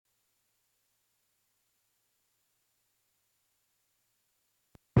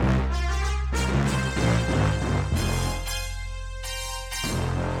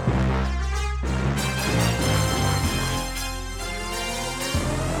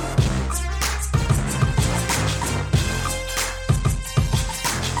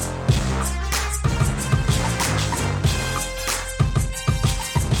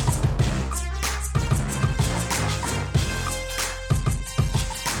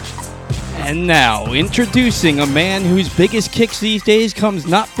And now, introducing a man whose biggest kicks these days comes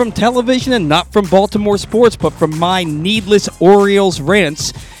not from television and not from Baltimore sports, but from my needless Orioles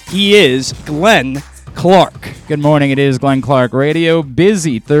rants. He is Glenn Clark. Good morning. It is Glenn Clark Radio.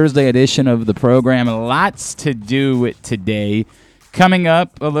 Busy Thursday edition of the program. Lots to do today. Coming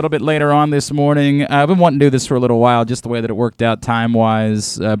up a little bit later on this morning, I've been wanting to do this for a little while, just the way that it worked out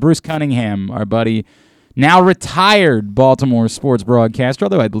time-wise. Bruce Cunningham, our buddy, now retired Baltimore sports broadcaster,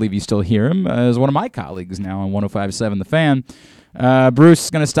 although I believe you still hear him, as one of my colleagues now on 105.7 The Fan. Bruce is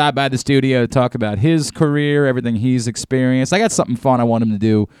going to stop by the studio to talk about his career, everything he's experienced. I got something fun I want him to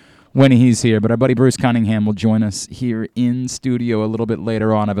do when he's here, but our buddy Bruce Cunningham will join us here in studio a little bit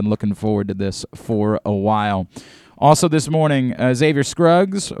later on. I've been looking forward to this for a while. Also this morning, Xavier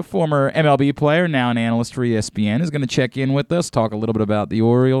Scruggs, former MLB player, now an analyst for ESPN, is going to check in with us, talk a little bit about the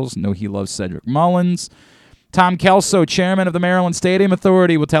Orioles. Know he loves Cedric Mullins. Tom Kelso, chairman of the Maryland Stadium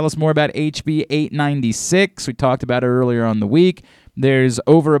Authority, will tell us more about HB 896. We talked about it earlier on the week. There's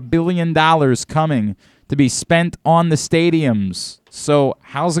over $1 billion coming to be spent on the stadiums. So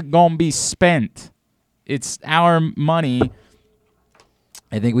how's it going to be spent? It's our money.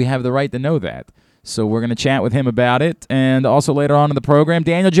 I think we have the right to know that. So we're going to chat with him about it. And also later on in the program,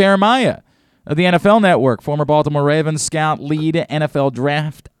 Daniel Jeremiah of the NFL Network, former Baltimore Ravens scout, lead NFL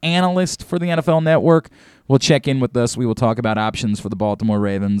draft analyst for the NFL Network, will check in with us. We will talk about options for the Baltimore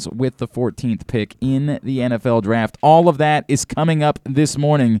Ravens with the 14th pick in the NFL draft. All of that is coming up this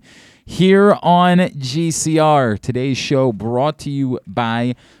morning here on GCR. Today's show brought to you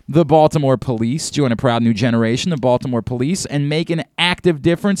by the Baltimore Police. Join a proud new generation of Baltimore Police and make an active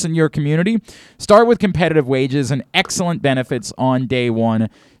difference in your community. Start with competitive wages and excellent benefits on day one.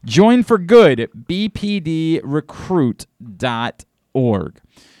 Join for good, bpdrecruit.org.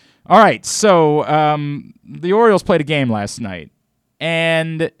 All right, so the Orioles played a game last night,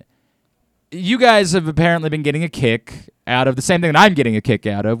 and you guys have apparently been getting a kick out of the same thing that I'm getting a kick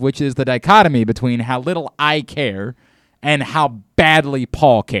out of, which is the dichotomy between how little I care and how badly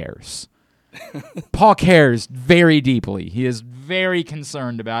Paul cares. Paul cares very deeply. He is very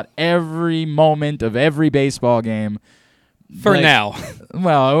concerned about every moment of every baseball game. For now.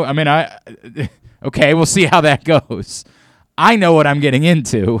 Well, I mean, okay, we'll see how that goes. I know what I'm getting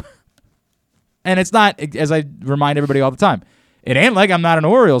into. And it's not, as I remind everybody all the time, it ain't like I'm not an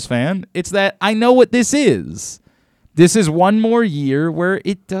Orioles fan. It's that I know what this is. This is one more year where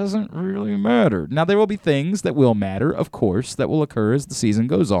it doesn't really matter. Now, there will be things that will matter, of course, that will occur as the season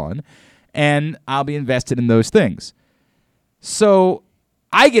goes on, and I'll be invested in those things. So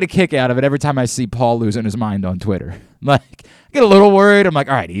I get a kick out of it every time I see Paul losing his mind on Twitter. Like, I get a little worried. I'm like,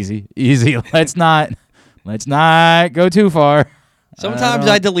 all right, easy. Let's not go too far. Sometimes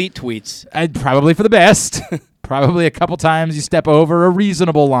I delete tweets. Probably for the best. Probably a couple times you step over a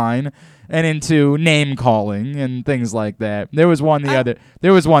reasonable line and into name calling and things like that. There was one the other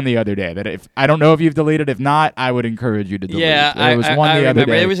day that if I don't know if you've deleted. If not, I would encourage you to delete. Yeah, there was one the other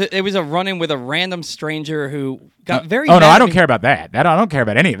day. It was a run-in with a random stranger who got very. Oh no, I don't care about that. I don't care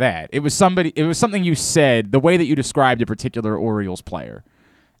about any of that. It was something you said, the way that you described a particular Orioles player,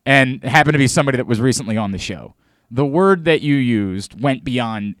 and it happened to be somebody that was recently on the show. The word that you used went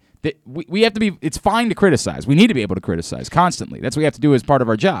beyond. We have to be. It's fine to criticize. We need to be able to criticize constantly. That's what we have to do as part of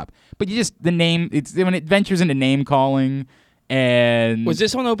our job. But you just when it ventures into name calling and was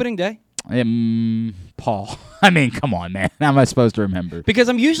this on opening day? Paul. I mean, come on, man. How am I supposed to remember? Because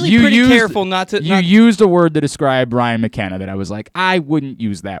I'm usually pretty careful not to. You used a word to describe Ryan McKenna that I was like, I wouldn't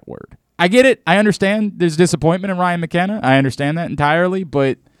use that word. I get it. I understand. There's disappointment in Ryan McKenna. I understand that entirely,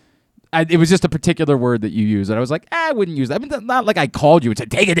 but. It was just a particular word that you used that I was like, I wouldn't use that. I mean, not like I called you and said,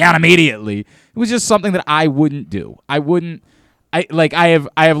 take it down immediately. It was just something that I wouldn't do. I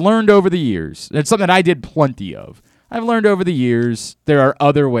have learned over the years. It's something that I did plenty of. I've learned over the years there are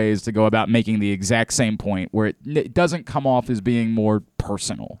other ways to go about making the exact same point where it doesn't come off as being more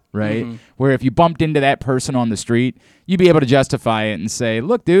personal, right? Mm-hmm. Where if you bumped into that person on the street, you'd be able to justify it and say,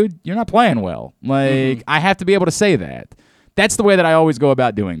 look, dude, you're not playing well. Like, I have to be able to say that. That's the way that I always go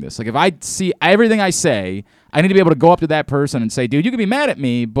about doing this. Like, if I see everything I say, I need to be able to go up to that person and say, dude, you can be mad at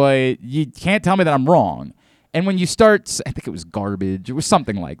me, but you can't tell me that I'm wrong. And when you start, I think it was garbage. It was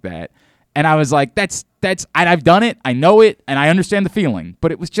something like that. And I was like, I've done it. I know it. And I understand the feeling.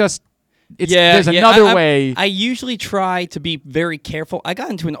 But it was just, there's another way. I usually try to be very careful. I got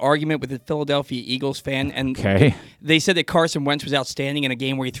into an argument with a Philadelphia Eagles fan, and they said that Carson Wentz was outstanding in a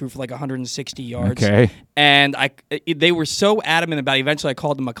game where he threw for like 160 yards. Okay. And they were so adamant about it. Eventually I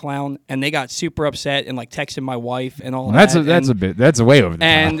called them a clown, and they got super upset and like texted my wife and all that. That's a way over the top.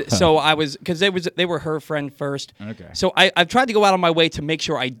 And so I was, because they were her friend first. Okay. So I've tried to go out of my way to make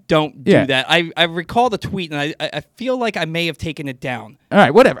sure I don't do that. I recall the tweet, and I feel like I may have taken it down. All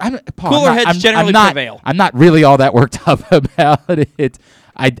right, whatever. Cooler heads generally prevail. I'm not really all that worked up about it.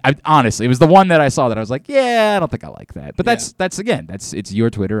 I honestly, it was the one that I saw that I was like, yeah, I don't think I like that. But that's it's your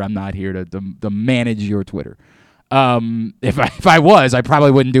Twitter. I'm not here to manage your Twitter. If I was, I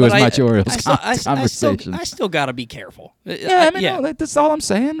probably wouldn't do as much Orioles conversation. I still got to be careful. No, that's all I'm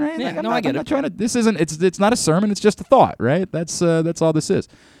saying, right? Yeah, like, I get it. I'm not trying to. This isn't. It's not a sermon. It's just a thought, right? That's all this is.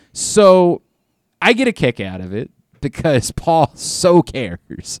 So I get a kick out of it because Paul so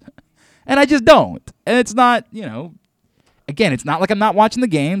cares, and I just don't. And it's not, Again, it's not like I'm not watching the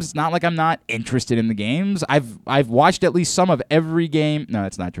games. It's not like I'm not interested in the games. I've watched at least some of every game. No,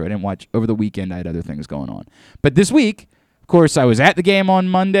 that's not true. I didn't watch over the weekend. I had other things going on. But this week, of course, I was at the game on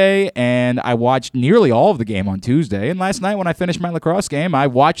Monday, and I watched nearly all of the game on Tuesday. And last night when I finished my lacrosse game, I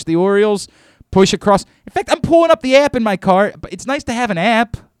watched the Orioles push across. In fact, I'm pulling up the app in my car. But it's nice to have an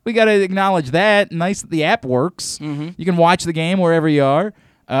app. We got to acknowledge that. Nice that the app works. Mm-hmm. You can watch the game wherever you are.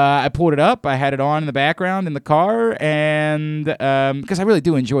 I pulled it up. I had it on in the background in the car, and because I really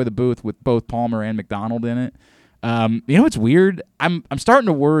do enjoy the booth with both Palmer and McDonald in it. What's weird? I'm starting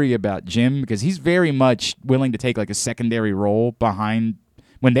to worry about Jim because he's very much willing to take like a secondary role behind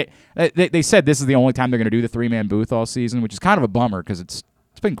when they said this is the only time they're going to do the 3-man booth all season, which is kind of a bummer because it's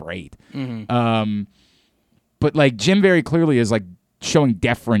been great. Mm-hmm. But like Jim very clearly is like showing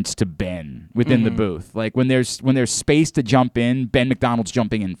deference to Ben within the booth. Like when there's space to jump in, Ben McDonald's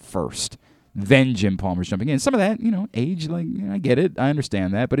jumping in first. Then Jim Palmer's jumping in. Some of that, age, I get it. I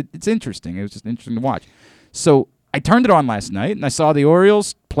understand that, but it's interesting. It was just interesting to watch. So I turned it on last night, and I saw the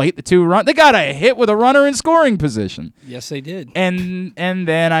Orioles plate the 2-run. They got a hit with a runner in scoring position. Yes, they did. And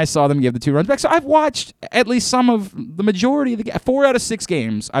then I saw them give the 2 runs back. So I've watched at least some of the majority of the 4 out of 6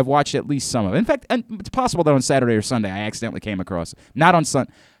 games. I've watched at least some of it. In fact, it's possible that on Saturday or Sunday I accidentally came across it. Not on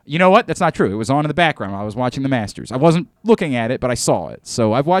Sunday. You know what? That's not true. It was on in the background while I was watching the Masters. I wasn't looking at it, but I saw it.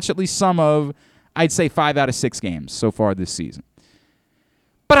 So I've watched at least some of, I'd say 5 out of 6 games so far this season.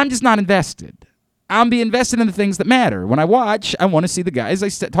 But I'm just not invested. I'll be invested in the things that matter. When I watch, I want to see the guys I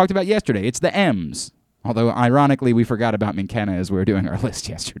talked about yesterday. It's the M's. Although, ironically, we forgot about McKenna as we were doing our list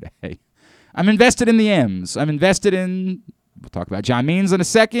yesterday. I'm invested in the M's. I'm invested in, we'll talk about John Means in a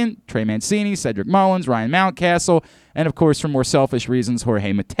second, Trey Mancini, Cedric Mullins, Ryan Mountcastle, and, of course, for more selfish reasons,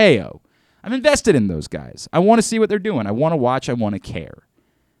 Jorge Mateo. I'm invested in those guys. I want to see what they're doing. I want to watch. I want to care.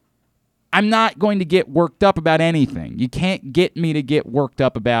 I'm not going to get worked up about anything. You can't get me to get worked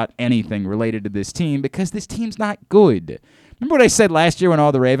up about anything related to this team because this team's not good. Remember what I said last year when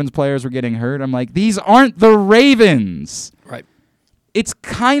all the Ravens players were getting hurt? I'm like, these aren't the Ravens. Right. It's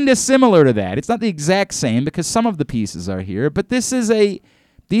kind of similar to that. It's not the exact same because some of the pieces are here, but these are the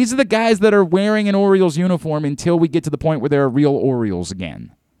guys that are wearing an Orioles uniform until we get to the point where they're real Orioles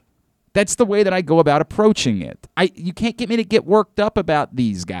again. That's the way that I go about approaching it. You can't get me to get worked up about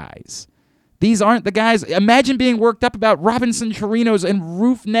these guys. These aren't the guys. Imagine being worked up about Robinson Chirinos and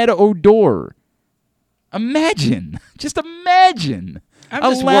Rougned Odor. Imagine. Just imagine. I'm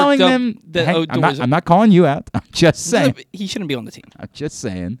just allowing them. I'm not calling you out. I'm just saying. He shouldn't be on the team. I'm just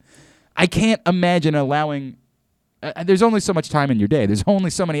saying. I can't imagine allowing. There's only so much time in your day. There's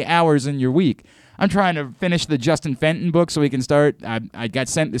only so many hours in your week. I'm trying to finish the Justin Fenton book so we can start. I got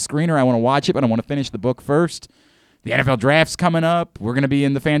sent the screener. I want to watch it, but I want to finish the book first. The NFL draft's coming up. We're going to be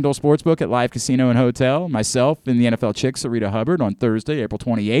in the FanDuel Sportsbook at Live Casino and Hotel. Myself and the NFL chick, Sarita Hubbard, on Thursday, April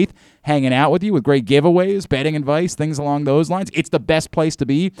 28th, hanging out with you with great giveaways, betting advice, things along those lines. It's the best place to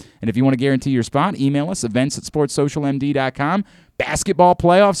be. And if you want to guarantee your spot, email us, events@sportssocialmd.com. Basketball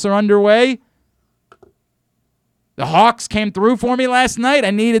playoffs are underway. The Hawks came through for me last night.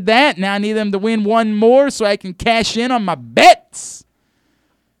 I needed that. Now I need them to win one more so I can cash in on my bets.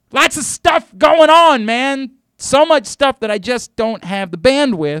 Lots of stuff going on, man. So much stuff that I just don't have the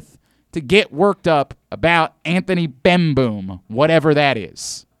bandwidth to get worked up about Anthony Bemboom, whatever that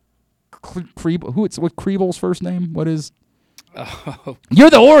is. What's Kriebel's first name? What is? Oh.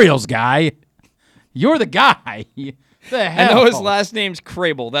 You're the Orioles guy. You're the guy. The hell? I know his last name's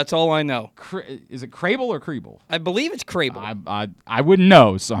Crable. That's all I know. Is it Crable or Kriebel? I believe it's Crable. I wouldn't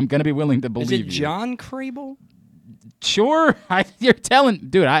know, so I'm going to be willing to believe you. Is it John Crable? Sure, you're telling,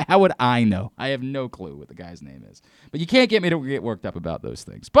 dude. How would I know? I have no clue what the guy's name is. But you can't get me to get worked up about those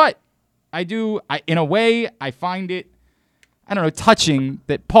things. But In a way, I find it, I don't know, touching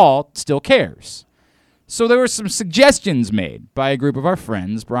that Paul still cares. So there were some suggestions made by a group of our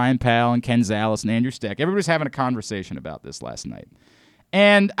friends, Brian Powell and Ken Zales and Andrew Steck. Everybody was having a conversation about this last night.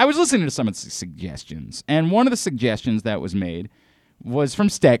 And I was listening to some of the suggestions. And one of the suggestions that was made was from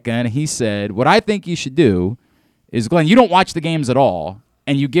Stetka, and he said, what I think you should do is, Glenn, you don't watch the games at all,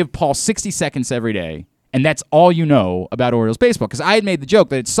 and you give Paul 60 seconds every day, and that's all you know about Orioles baseball. Because I had made the joke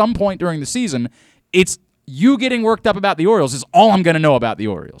that at some point during the season, it's you getting worked up about the Orioles is all I'm going to know about the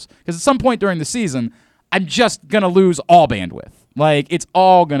Orioles. Because at some point during the season, I'm just going to lose all bandwidth. Like, it's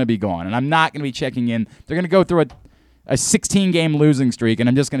all going to be gone, and I'm not going to be checking in. They're going to go through a 16-game losing streak, and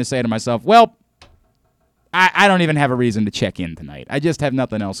I'm just going to say to myself, well, I don't even have a reason to check in tonight. I just have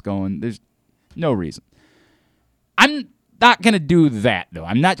nothing else going. There's no reason. I'm not going to do that, though.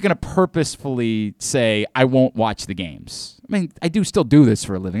 I'm not going to purposefully say I won't watch the games. I mean, I do still do this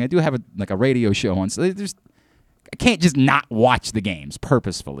for a living. I do have a radio show on, so I can't just not watch the games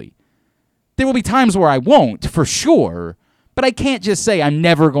purposefully. There will be times where I won't, for sure, but I can't just say I'm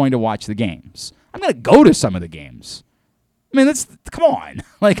never going to watch the games. I'm going to go to some of the games. I mean, come on.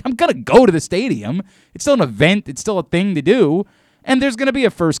 Like, I'm going to go to the stadium. It's still an event. It's still a thing to do. And there's going to be a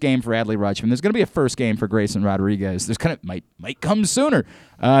first game for Adley Rutschman. There's going to be a first game for Grayson Rodriguez. There's might come sooner.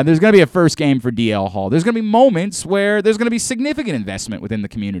 There's going to be a first game for DL Hall. There's going to be moments where there's going to be significant investment within the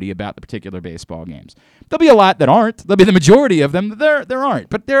community about the particular baseball games. There'll be a lot that aren't. There'll be the majority of them that there aren't.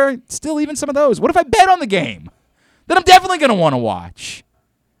 But there are still even some of those. What if I bet on the game that I'm definitely going to want to watch?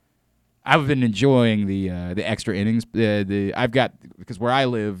 I've been enjoying the extra innings. I've got, because where I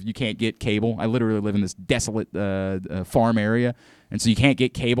live, you can't get cable. I literally live in this desolate farm area, and so you can't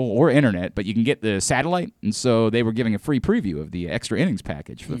get cable or internet, but you can get the satellite. And so they were giving a free preview of the extra innings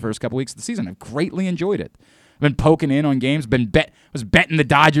package for the first couple weeks of the season. I've greatly enjoyed it. I've been poking in on games. Was betting the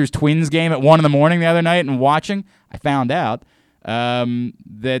Dodgers-Twins game at 1 a.m. the other night and watching. I found out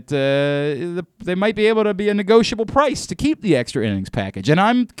that they might be able to be a negotiable price to keep the extra innings package, and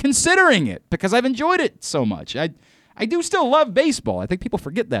I'm considering it because I've enjoyed it so much. I do still love baseball. I think people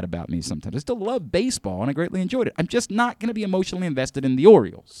forget that about me sometimes. I still love baseball, and I greatly enjoyed it. I'm just not going to be emotionally invested in the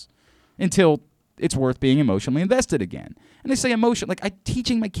Orioles until it's worth being emotionally invested again. And they say emotion, like I'm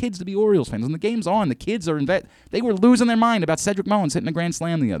teaching my kids to be Orioles fans. When the game's on, the kids are they were losing their mind about Cedric Mullins hitting a grand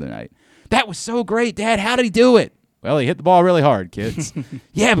slam the other night. That was so great, Dad. How did he do it? Well, he hit the ball really hard, kids.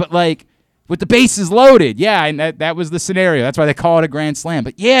 Yeah, but like with the bases loaded. Yeah, and that was the scenario. That's why they call it a grand slam.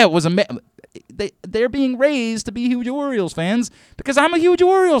 But yeah, it was they're being raised to be huge Orioles fans because I'm a huge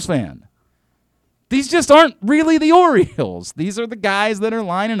Orioles fan. These just aren't really the Orioles. These are the guys that are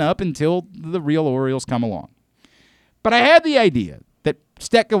lining up until the real Orioles come along. But I had the idea that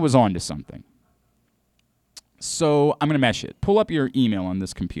Stetka was onto something. So I'm going to mesh it. Pull up your email on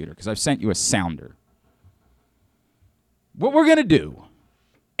this computer because I've sent you a sounder. What we're going to do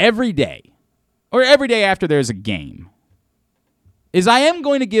every day, or every day after there's a game, is I am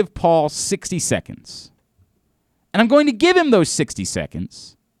going to give Paul 60 seconds. And I'm going to give him those 60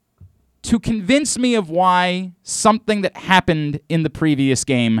 seconds to convince me of why something that happened in the previous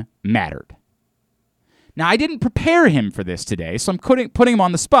game mattered. Now, I didn't prepare him for this today, so I'm putting him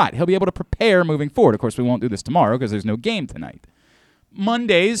on the spot. He'll be able to prepare moving forward. Of course, we won't do this tomorrow because there's no game tonight.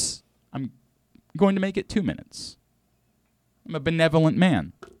 Mondays, I'm going to make it 2 minutes. I'm a benevolent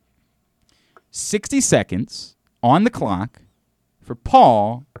man. 60 seconds on the clock for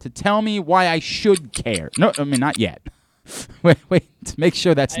Paul to tell me why I should care. No, I mean, not yet. wait, to make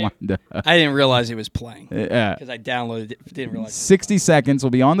sure that's lined up. I didn't realize it was playing because I downloaded it. Didn't realize. 60 seconds will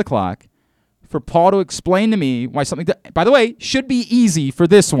be on the clock for Paul to explain to me why something that, by the way, should be easy for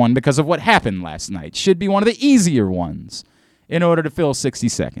this one because of what happened last night. Should be one of the easier ones in order to fill 60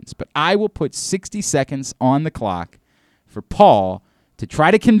 seconds. But I will put 60 seconds on the clock for Paul to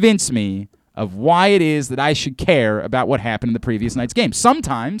try to convince me of why it is that I should care about what happened in the previous night's game.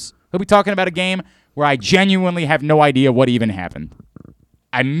 Sometimes he'll be talking about a game where I genuinely have no idea what even happened.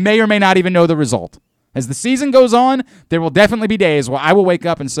 I may or may not even know the result. As the season goes on, there will definitely be days where I will wake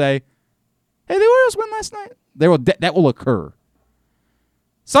up and say, hey, the Orioles won last night. That will occur.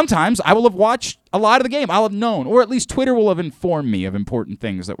 Sometimes I will have watched a lot of the game. I'll have known, or at least Twitter will have informed me of important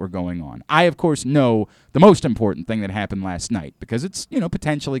things that were going on. I, of course, know the most important thing that happened last night because it's,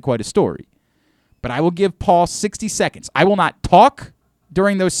 potentially quite a story. But I will give Paul 60 seconds. I will not talk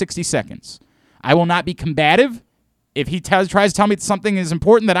during those 60 seconds. I will not be combative. If he tries to tell me something is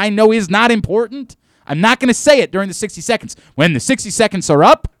important that I know is not important, I'm not going to say it during the 60 seconds. When the 60 seconds are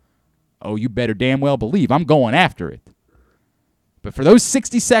up, oh, you better damn well believe I'm going after it. But for those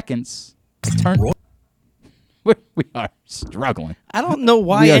 60 seconds, We are struggling. I don't know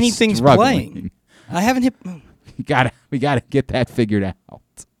why We are anything's struggling. playing. I haven't hit. We gotta get that figured out.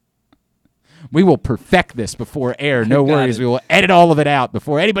 We will perfect this before air. No Got worries. it. We will edit all of it out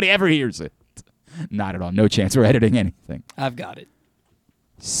before anybody ever hears it. Not at all. No chance we're editing anything. I've got it.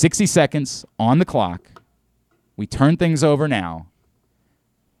 60 seconds on the clock. We turn things over now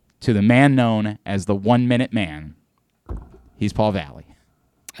to the man known as the 1 Minute Man. He's Paul Valley.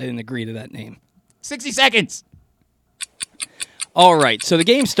 I didn't agree to that name. 60 seconds. All right, so the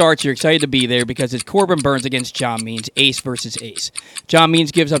game starts. You're excited to be there because it's Corbin Burns against John Means, ace versus ace. John Means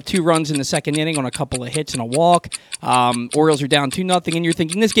gives up 2 runs in the second inning on a couple of hits and a walk. Orioles are down 2-0, and you're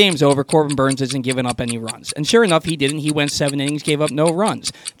thinking, this game's over. Corbin Burns isn't giving up any runs. And sure enough, he didn't. He went 7 innings, gave up no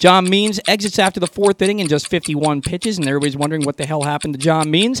runs. John Means exits after the 4th inning in just 51 pitches, and everybody's wondering what the hell happened to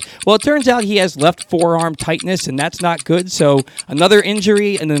John Means. Well, it turns out he has left forearm tightness, and that's not good. So another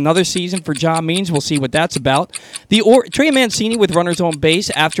injury and another season for John Means. We'll see what that's about. Trey Mancini, with runners on base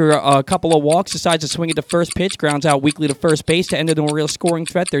after a couple of walks, decides to swing at the first pitch, grounds out weakly to first base to end an Orioles scoring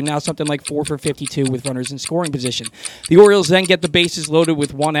threat. They're now something like 4 for 52 with runners in scoring position. The Orioles then get the bases loaded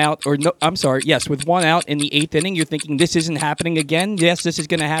with with 1 out in the 8th inning. You're thinking, this isn't happening again. Yes, this is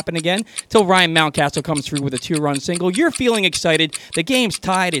going to happen again. Till Ryan Mountcastle comes through with a 2-run single. You're feeling excited. The game's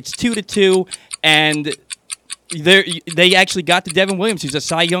tied. It's 2-2, and they actually got to Devin Williams, who's a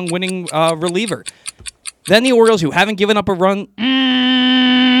Cy Young winning reliever. Then the Orioles, who haven't given up a run.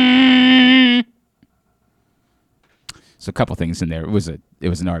 So a couple things in there. It was an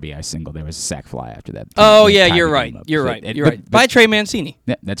RBI single. There was a sack fly after that. Oh, It yeah, tied you're the right. game up. You're So right. it- You're but- right. but- By Trey Mancini.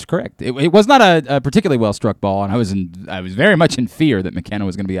 Yeah, that's correct. It was not a particularly well struck ball, and I was very much in fear that McKenna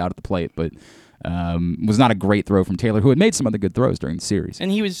was going to be out at the plate, but was not a great throw from Taylor, who had made some other good throws during the series.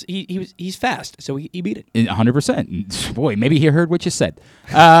 And he's fast, so he beat it. 100%. Boy, maybe he heard what you said.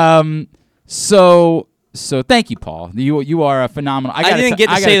 So thank you, Paul. You are a phenomenal. I didn't get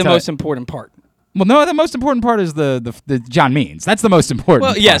to say the most important part. Well, no, the most important part is the John Means. That's the most important.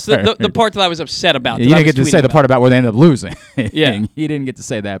 Well, yes, part. the part that I was upset about. You that I didn't was get to say tweeting the part about where they ended up losing. Yeah. You didn't get to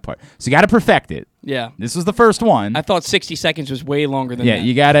say that part. So you got to perfect it. Yeah. This was the first one. I thought 60 seconds was way longer than Yeah,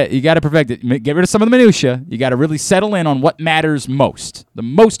 that. you gotta perfect it. Get rid of some of the minutia. You got to really settle in on what matters most. The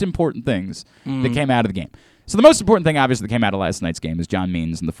most important things that came out of the game. So the most important thing, obviously, that came out of last night's game is John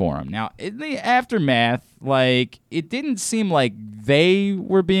Means in the forum. Now, in the aftermath, it didn't seem like they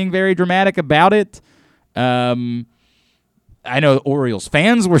were being very dramatic about it. I know Orioles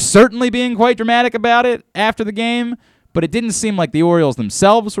fans were certainly being quite dramatic about it after the game, but it didn't seem like the Orioles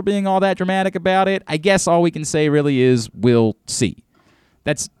themselves were being all that dramatic about it. I guess all we can say really is we'll see.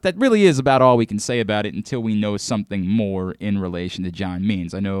 That really is about all we can say about it until we know something more in relation to John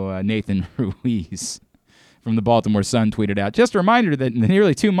Means. I know Nathan Ruiz from the Baltimore Sun tweeted out, just a reminder that in the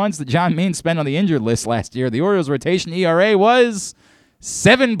nearly 2 months that John Means spent on the injured list last year, the Orioles' rotation ERA was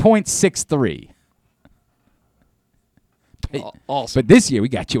 7.63. Awesome. But this year we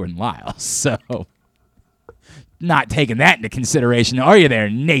got Jordan Lyles, so not taking that into consideration, are you there,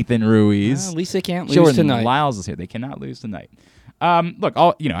 Nathan Ruiz? At least they can't lose Jordan tonight. Lyles is here. They cannot lose tonight. Look,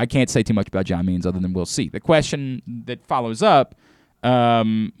 I can't say too much about John Means other than we'll see. The question that follows up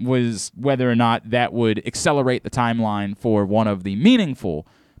was whether or not that would accelerate the timeline for one of the meaningful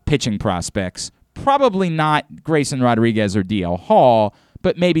pitching prospects. Probably not Grayson Rodriguez or DL Hall,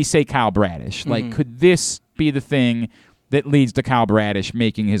 but maybe, say, Kyle Bradish. Like, could this be the thing that leads to Kyle Bradish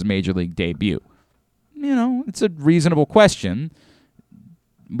making his major league debut? It's a reasonable question.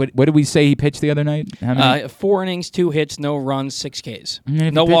 What did we say he pitched the other night? How many? 4 innings, 2 hits, no runs, 6 Ks.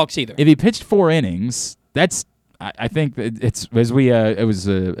 If No he walks either. If he pitched 4 innings, that's I think that it's as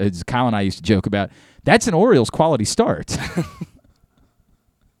Kyle and I used to joke about. That's an Orioles quality start.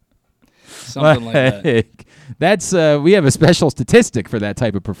 Something like that. That's we have a special statistic for that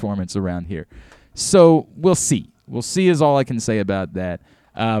type of performance around here. So we'll see. We'll see is all I can say about that.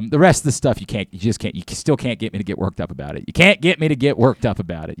 The rest of the stuff you still can't get me to get worked up about it. You can't get me to get worked up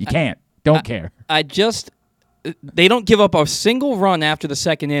about it. You can't. Don't care. They don't give up a single run after the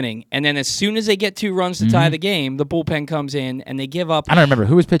second inning, and then as soon as they get 2 runs to tie the game, the bullpen comes in and they give up. I don't remember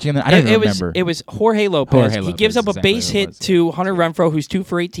who was pitching. I don't remember. It was Jorge Lopez. Jorge He Lopez, gives up a exactly base what it hit was. to Hunter Renfroe, who's 2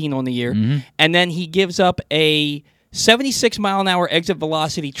 for 18 on the year, and then he gives up a 76-mile-an-hour exit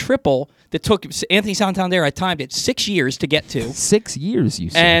velocity triple that took Anthony Santander. I timed it 6 years to get to. 6 years, you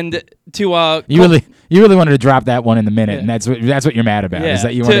said. And to you really wanted to drop that one in the minute, and that's what you're mad about. Yeah. Is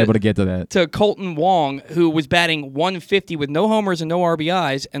that you weren't able to get to that? To Colton Wong, who was batting 150 with no homers and no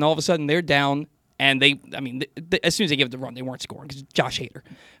RBIs, and all of a sudden they're down. And as soon as they give it the run, they weren't scoring because Josh Hader.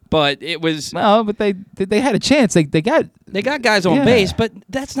 but it was. Well, but they had a chance. They got guys on base, but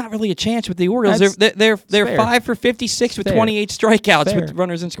that's not really a chance with the Orioles. They're 5 for 56 with 28 strikeouts with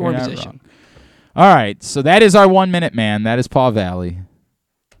runners in scoring position. All right, so that is our 1 minute man. That is Paul Valley.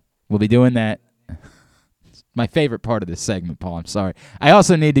 We'll be doing that. It's my favorite part of this segment, Paul. I'm sorry. I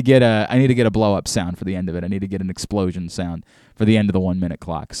also need to get a blow up sound for the end of it. I need to get an explosion sound for the end of the 1 minute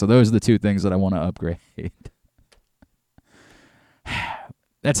clock. So those are the two things that I want to upgrade.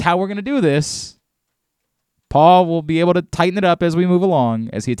 That's how we're going to do this. Paul will be able to tighten it up as we move along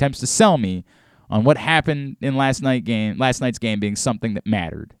as he attempts to sell me on what happened in last night's game being something that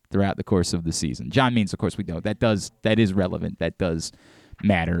mattered throughout the course of the season. John Means, of course, we know that is relevant. That does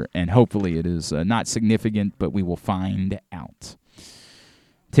matter, and hopefully it is not significant, but we will find out.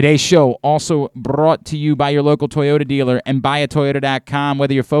 Today's show also brought to you by your local Toyota dealer and buyatoyota.com.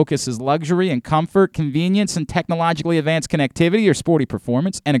 Whether your focus is luxury and comfort, convenience and technologically advanced connectivity, or sporty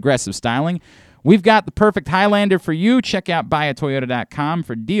performance and aggressive styling, we've got the perfect Highlander for you. Check out buyatoyota.com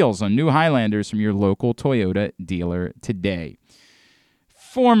for deals on new Highlanders from your local Toyota dealer today.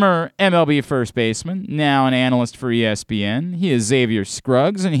 Former MLB first baseman, now an analyst for ESPN. He is Xavier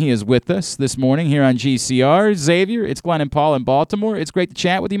Scruggs, and he is with us this morning here on GCR. Xavier, it's Glenn and Paul in Baltimore. It's great to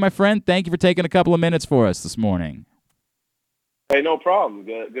chat with you, my friend. Thank you for taking a couple of minutes for us this morning. Hey, no problem.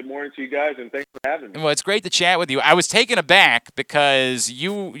 Good morning to you guys, and thanks for having me. Well, it's great to chat with you. I was taken aback because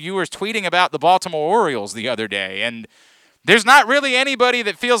you were tweeting about the Baltimore Orioles the other day, and there's not really anybody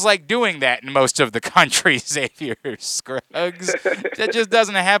that feels like doing that in most of the country, Xavier Scruggs. That just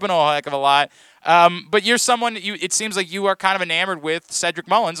doesn't happen a whole heck of a lot. But you're someone, it seems like you are kind of enamored with Cedric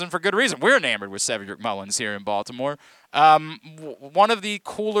Mullins, and for good reason. We're enamored with Cedric Mullins here in Baltimore. One of the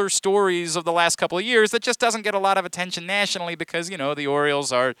cooler stories of the last couple of years that just doesn't get a lot of attention nationally because, the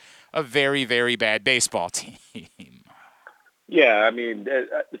Orioles are a very, very bad baseball team. Yeah, I mean,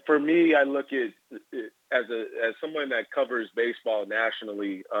 for me, I look at as someone that covers baseball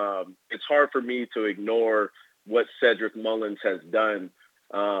nationally, it's hard for me to ignore what Cedric Mullins has done.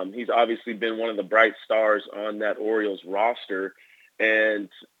 He's obviously been one of the bright stars on that Orioles roster, and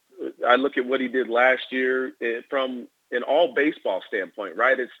I look at what he did last year from an all baseball standpoint,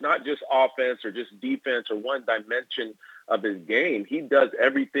 right? It's not just offense or just defense or one dimension of his game. He does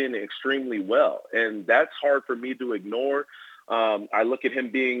everything extremely well, and that's hard for me to ignore. I look at him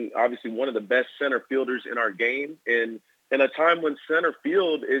being obviously one of the best center fielders in our game, and in a time when center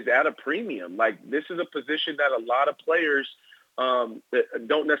field is at a premium. Like, this is a position that a lot of players that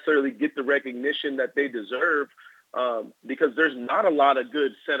don't necessarily get the recognition that they deserve because there's not a lot of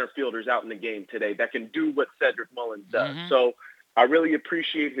good center fielders out in the game today that can do what Cedric Mullins does. Mm-hmm. So I really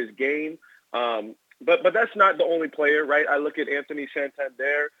appreciate his game. But that's not the only player, right? I look at Anthony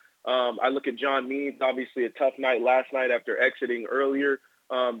Santander. I look at John Means, obviously a tough night last night after exiting earlier.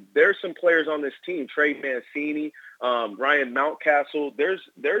 There's some players on this team, Trey Mancini, Ryan Mountcastle.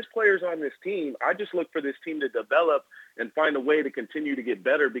 There's players on this team. I just look for this team to develop and find a way to continue to get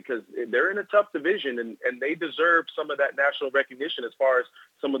better because they're in a tough division and they deserve some of that national recognition as far as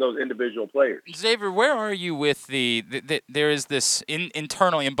some of those individual players. Xavier, where are you with there is this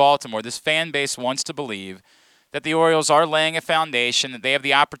internally in Baltimore, this fan base wants to believe that the Orioles are laying a foundation, that they have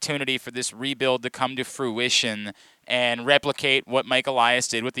the opportunity for this rebuild to come to fruition and replicate what Mike Elias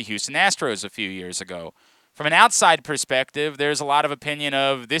did with the Houston Astros a few years ago. From an outside perspective, there's a lot of opinion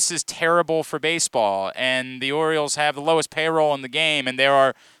of this is terrible for baseball, and the Orioles have the lowest payroll in the game, and there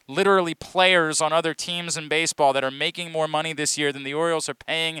are literally players on other teams in baseball that are making more money this year than the Orioles are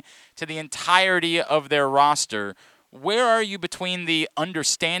paying to the entirety of their roster. Where are you between the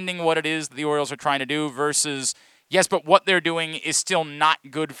understanding what it is that the Orioles are trying to do versus, yes, but what they're doing is still not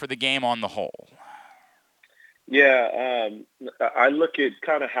good for the game on the whole? Yeah, I look at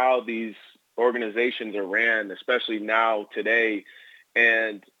kind of how these organizations are ran, especially now today,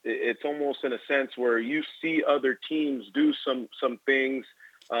 and it's almost in a sense where you see other teams do some things.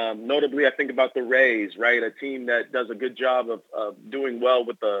 Notably, I think about the Rays, right? A team that does a good job of doing well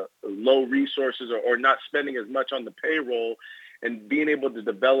with the low resources or not spending as much on the payroll and being able to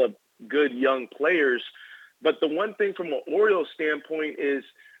develop good young players. But the one thing from an Orioles standpoint is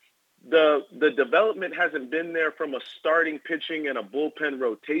the development hasn't been there from a starting pitching and a bullpen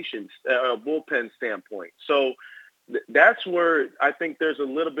bullpen standpoint. So that's where I think there's a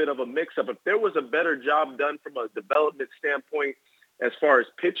little bit of a mix-up. If there was a better job done from a development standpoint as far as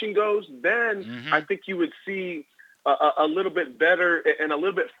pitching goes, then I think you would see a little bit better and a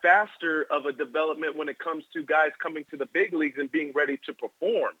little bit faster of a development when it comes to guys coming to the big leagues and being ready to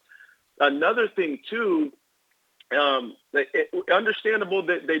perform. Another thing, too, understandable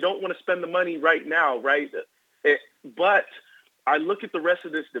that they don't want to spend the money right now, right? But I look at the rest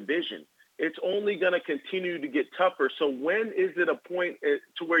of this division. It's only going to continue to get tougher. So when is it a point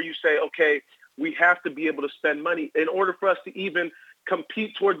to where you say, okay, we have to be able to spend money in order for us to even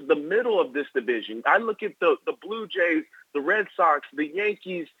compete towards the middle of this division? I look at the Blue Jays, the Red Sox, the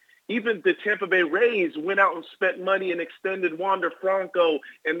Yankees, even the Tampa Bay Rays went out and spent money and extended Wander Franco,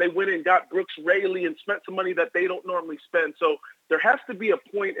 and they went and got Brooks Raley and spent some money that they don't normally spend. So there has to be a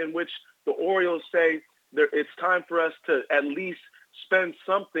point in which the Orioles say it's time for us to at least spend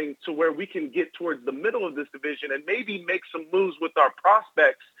something to where we can get towards the middle of this division and maybe make some moves with our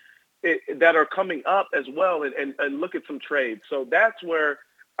prospects that are coming up as well, and look at some trades. So that's where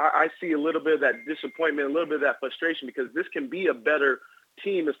I see a little bit of that disappointment, a little bit of that frustration, because this can be a better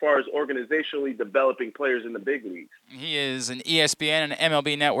team as far as organizationally developing players in the big leagues. He is an ESPN and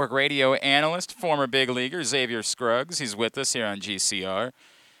MLB Network radio analyst, former big leaguer Xavier Scruggs. He's with us here on GCR.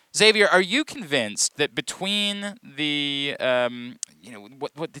 Xavier, are you convinced that between the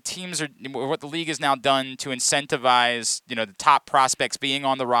what the teams are, what the league has now done to incentivize the top prospects being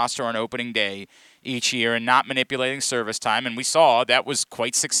on the roster on opening day each year and not manipulating service time, and we saw that was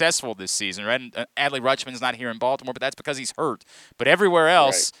quite successful this season, right? And Adley Rutschman's not here in Baltimore, but that's because he's hurt. But everywhere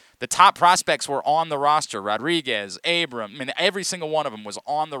else, right, the top prospects were on the roster. Rodriguez, Abram, I mean, every single one of them was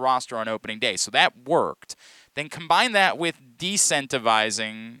on the roster on opening day, so that worked. Then combine that with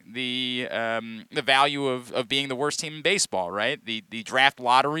decentivizing the value of being the worst team in baseball, right? The draft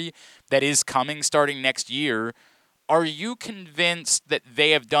lottery that is coming starting next year. Are you convinced that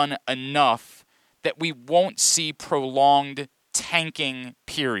they have done enough that we won't see prolonged tanking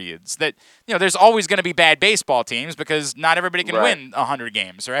periods? That there's always going to be bad baseball teams because not everybody can win 100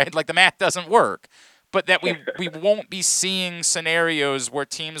 games, right? Like the math doesn't work. But that we won't be seeing scenarios where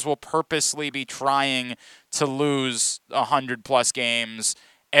teams will purposely be trying to lose 100+ games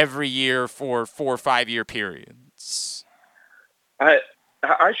every year for 4 or 5 year periods. I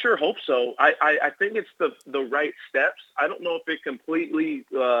sure hope so. I think it's the right steps. I don't know if it completely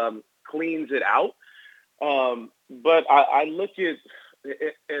cleans it out, but I look at,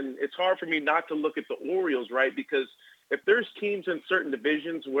 and it's hard for me not to look at the Orioles, right? Because if there's teams in certain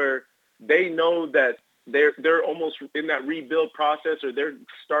divisions where they know that they're almost in that rebuild process or they're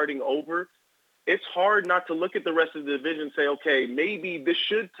starting over, it's hard not to look at the rest of the division and say, okay, maybe this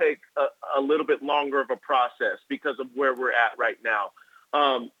should take a little bit longer of a process because of where we're at right now.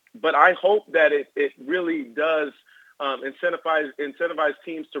 But I hope that it really does incentivize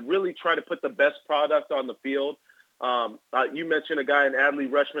teams to really try to put the best product on the field. You mentioned a guy in Adley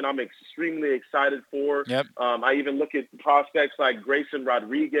Rutschman I'm extremely excited for. Yep. I even look at prospects like Grayson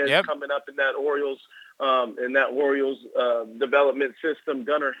Rodriguez coming up in that Orioles development system,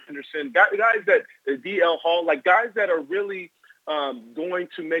 Gunnar Henderson, guys that DL Hall, like guys that are really going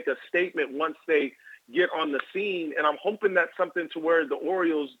to make a statement once they get on the scene. And I'm hoping that's something to where the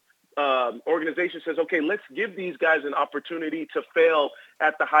Orioles organization says, okay, let's give these guys an opportunity to fail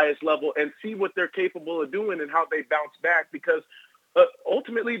at the highest level and see what they're capable of doing and how they bounce back, because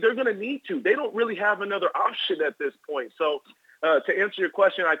ultimately they're going to need to. They don't really have another option at this point. So to answer your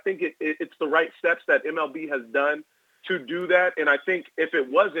question, I think it's the right steps that MLB has done to do that. And I think if it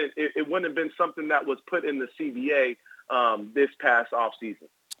wasn't, it wouldn't have been something that was put in the CBA this past offseason.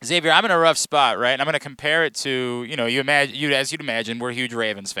 Xavier, I'm in a rough spot, right? And I'm going to compare it to, as you'd imagine, we're huge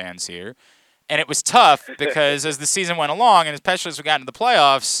Ravens fans here. And it was tough because as the season went along, and especially as we got into the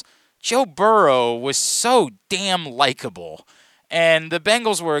playoffs, Joe Burrow was so damn likable. And the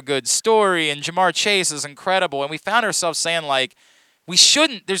Bengals were a good story, and Jamar Chase is incredible. And we found ourselves saying, like,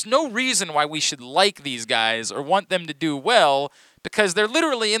 there's no reason why we should like these guys or want them to do well, because they're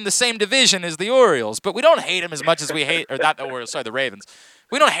literally in the same division as the Orioles. But we don't hate them as much as we hate, or not the Orioles, sorry, the Ravens.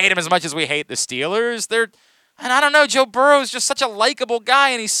 We don't hate them as much as we hate the Steelers. And I don't know, Joe Burrow is just such a likable guy,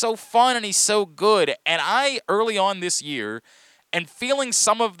 and he's so fun, and he's so good. And I, early on this year, am feeling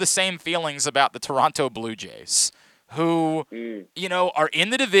some of the same feelings about the Toronto Blue Jays, who, are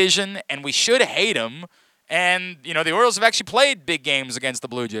in the division, and we should hate them. And, the Orioles have actually played big games against the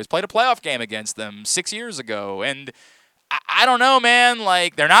Blue Jays, played a playoff game against them 6 years ago. And I don't know, man.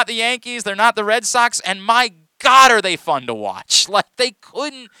 Like, they're not the Yankees, they're not the Red Sox, and my God, are they fun to watch. Like, they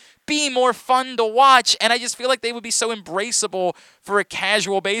couldn't be more fun to watch, and I just feel like they would be so embraceable for a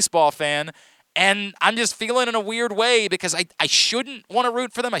casual baseball fan. And I'm just feeling in a weird way because I shouldn't want to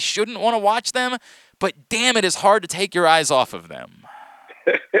root for them. I shouldn't want to watch them. But damn, it is hard to take your eyes off of them.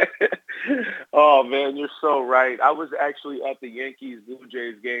 Oh, man, you're so right. I was actually at the Yankees-Blue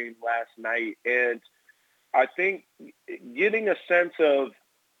Jays game last night, and I think getting a sense of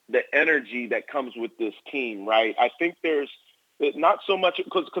the energy that comes with this team, right? I think there's not so much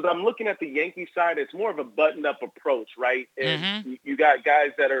because I'm looking at the Yankee side. It's more of a button-up approach, right? And you got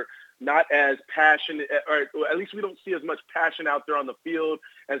guys that are not as passionate, or at least we don't see as much passion out there on the field,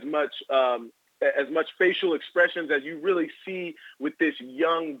 as much facial expressions as you really see with this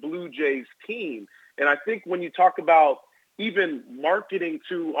young Blue Jays team. And I think when you talk about even marketing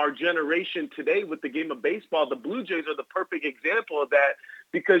to our generation today with the game of baseball, the Blue Jays are the perfect example of that,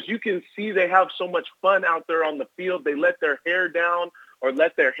 because you can see they have so much fun out there on the field. They let their hair down or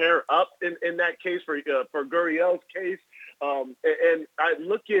let their hair up in that case, for Gurriel's case. And I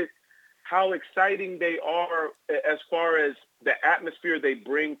look at how exciting they are as far as the atmosphere they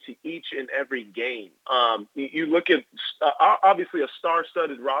bring to each and every game. You look at obviously a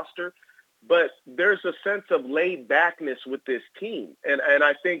star-studded roster, but there's a sense of laid-backness with this team. And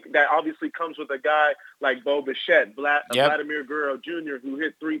I think that obviously comes with a guy like Bo Bichette, Vladimir Guerrero Jr., who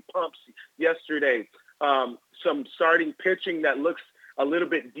hit 3 pumps yesterday. Some starting pitching that looks a little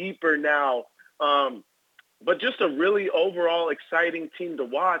bit deeper now. But just a really overall exciting team to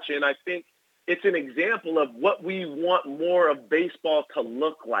watch. And I think it's an example of what we want more of baseball to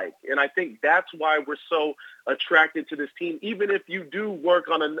look like. And I think that's why we're so attracted to this team. Even if you do work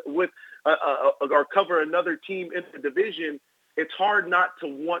on or cover another team in the division, it's hard not to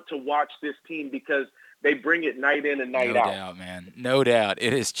want to watch this team because they bring it night in and night out. No doubt, man. No doubt.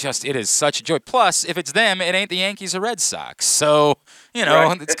 It is such a joy. Plus, if it's them, it ain't the Yankees or Red Sox. So,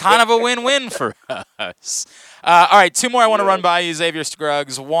 right. It's kind of a win-win for us. All right, 2 more I want to run by you, Xavier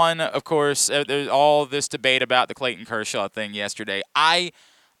Scruggs. One, of course, there's all this debate about the Clayton Kershaw thing yesterday. I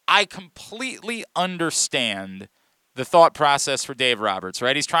completely understand the thought process for Dave Roberts,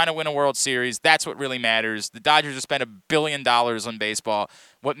 right? He's trying to win a World Series. That's what really matters. The Dodgers have spent $1 billion on baseball.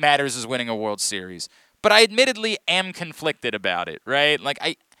 What matters is winning a World Series. But I admittedly am conflicted about it, right? Like,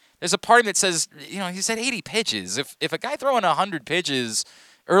 there's a part of me that says, he said 80 pitches. If a guy throwing 100 pitches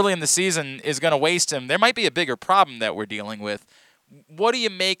early in the season is going to waste him, there might be a bigger problem that we're dealing with. What do you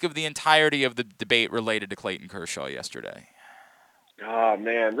make of the entirety of the debate related to Clayton Kershaw yesterday? Oh,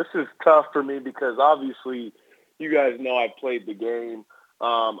 man, this is tough for me because obviously you guys know I played the game.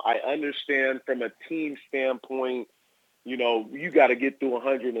 I understand from a team standpoint, you got to get through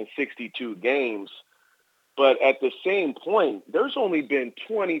 162 games. But at the same point, there's only been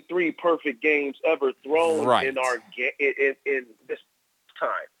 23 perfect games ever thrown in our in this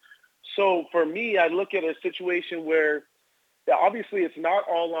time. So for me, I look at a situation where obviously it's not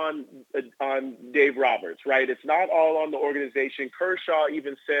all on Dave Roberts, right? It's not all on the organization. Kershaw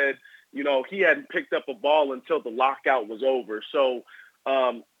even said, he hadn't picked up a ball until the lockout was over. So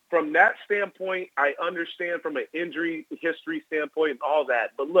from that standpoint, I understand from an injury history standpoint and all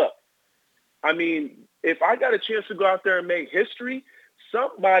that. But look, I mean, if I got a chance to go out there and make history,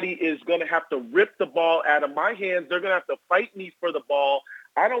 somebody is going to have to rip the ball out of my hands. They're going to have to fight me for the ball.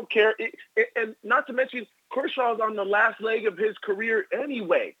 I don't care. And not to mention, Kershaw's on the last leg of his career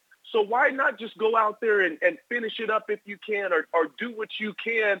anyway. So why not just go out there and finish it up if you can, or do what you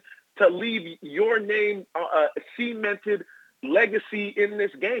can to leave your name cemented legacy in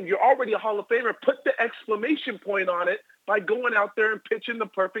this game? You're already a Hall of Famer. Put the exclamation point on it by going out there and pitching the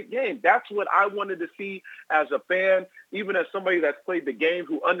perfect game. That's what I wanted to see as a fan, even as somebody that's played the game,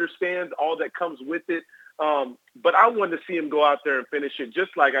 who understands all that comes with it. But I wanted to see him go out there and finish it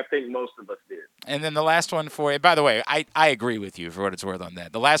just like I think most of us did. And then the last one for you, by the way, I agree with you for what it's worth on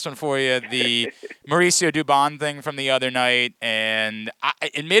that. The last one for you, the Mauricio Dubon thing from the other night, and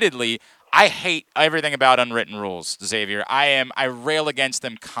admittedly, I hate everything about unwritten rules, Xavier. I rail against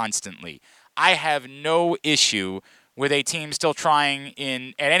them constantly. I have no issue with a team still trying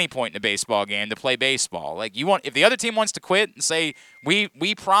at any point in a baseball game to play baseball. Like, if the other team wants to quit and say,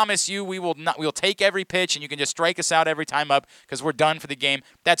 we promise you we'll take every pitch and you can just strike us out every time up because we're done for the game,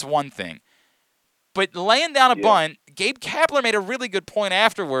 that's one thing. But laying down a bunt, Gabe Kapler made a really good point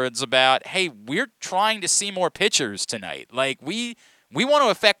afterwards about, hey, we're trying to see more pitchers tonight. Like, we want to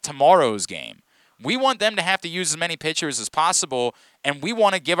affect tomorrow's game. We want them to have to use as many pitchers as possible, and we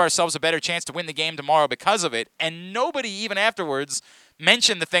want to give ourselves a better chance to win the game tomorrow because of it. And nobody, even afterwards,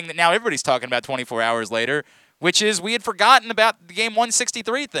 mentioned the thing that now everybody's talking about 24 hours later, which is we had forgotten about the game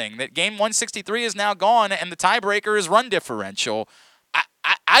 163 thing, that game 163 is now gone, and the tiebreaker is run differential.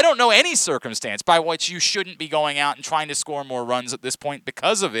 I don't know any circumstance by which you shouldn't be going out and trying to score more runs at this point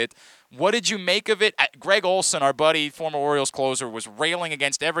because of it. What did you make of it? Greg Olson, our buddy, former Orioles closer, was railing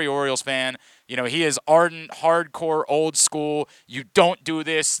against every Orioles fan. He is ardent, hardcore, old school. You don't do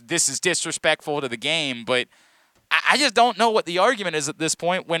this. This is disrespectful to the game. But I just don't know what the argument is at this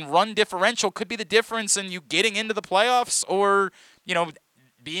point when run differential could be the difference in you getting into the playoffs or,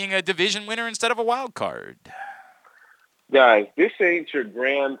 being a division winner instead of a wild card. Guys, this ain't your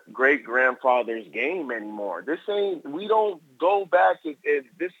great-grandfather's game anymore. We don't go back.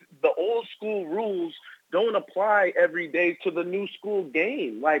 The old school rules don't apply every day to the new school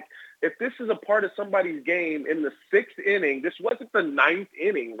game. Like, if this is a part of somebody's game in the 6th inning, this wasn't the 9th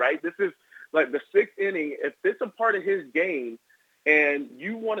inning, right? This is like the 6th inning. If this is a part of his game and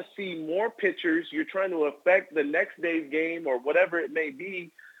you want to see more pitchers, you're trying to affect the next day's game or whatever it may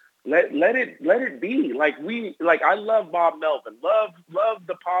be, let it be. I love Bob Melvin, love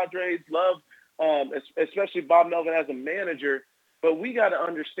the Padres, love especially Bob Melvin as a manager. But we got to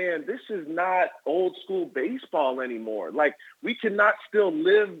understand this is not old school baseball anymore. Like, we cannot still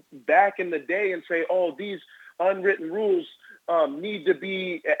live back in the day and say, oh, these unwritten rules need to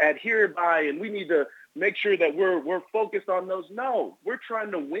be adhered by, and we need to make sure that we're focused on those. No, we're trying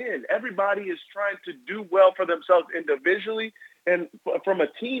to win. Everybody is trying to do well for themselves individually and from a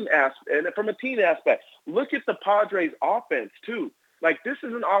team aspect. Look at the Padres offense too. Like, this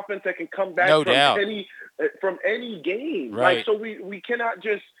is an offense that can come back from any game. Right. Like, so we cannot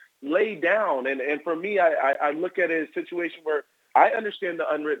just lay down. And for me, I look at it as a situation where I understand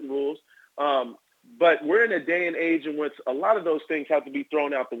the unwritten rules, but we're in a day and age in which a lot of those things have to be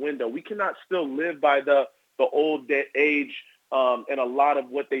thrown out the window. We cannot still live by the old age and a lot of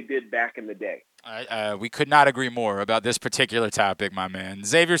what they did back in the day. We could not agree more about this particular topic, my man.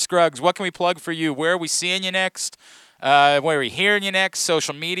 Xavier Scruggs, what can we plug for you? Where are we seeing you next? Where are we hearing you next?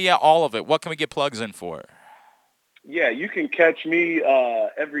 Social media, all of it. What can we get plugs in for? Yeah, you can catch me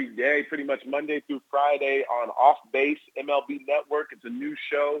every day, pretty much Monday through Friday on Off Base MLB Network. It's a new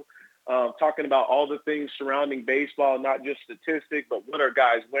show talking about all the things surrounding baseball, not just statistics, but what are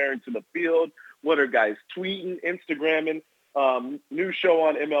guys wearing to the field? What are guys tweeting, Instagramming? New show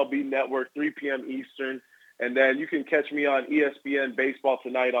on MLB Network, 3 p.m. Eastern. And then you can catch me on ESPN Baseball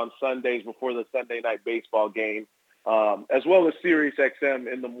Tonight on Sundays before the Sunday night baseball game, as well as Sirius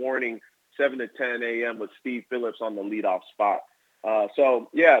XM in the morning, 7 to 10 a.m. with Steve Phillips on the leadoff spot. So,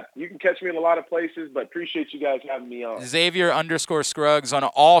 yeah, you can catch me in a lot of places, but appreciate you guys having me on. Xavier_Scruggs on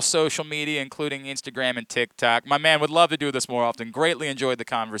all social media, including Instagram and TikTok. My man, would love to do this more often. Greatly enjoyed the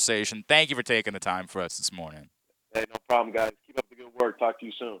conversation. Thank you for taking the time for us this morning. Hey, no problem, guys. Keep up the good work. Talk to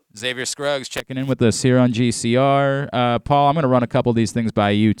you soon. Xavier Scruggs checking in with us here on GCR. Paul, I'm going to run a couple of these things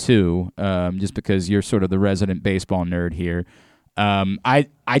by you, too, just because you're sort of the resident baseball nerd here. I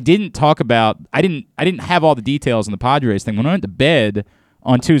didn't talk about – I didn't have all the details on the Padres thing. When I went to bed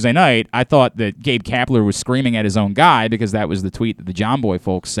on Tuesday night, I thought that Gabe Kapler was screaming at his own guy because that was the tweet that the John Boy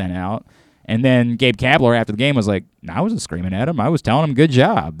folks sent out. And then Gabe Kapler after the game was like, no, I wasn't screaming at him. I was telling him good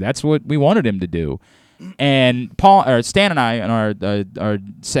job. That's what we wanted him to do. And Stan and I, in our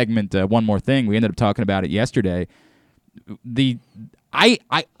segment, One More Thing, we ended up talking about it yesterday.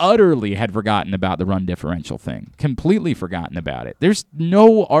 I utterly had forgotten about the run differential thing. Completely forgotten about it. There's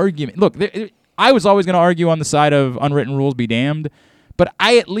no argument. Look, I was always going to argue on the side of unwritten rules be damned, but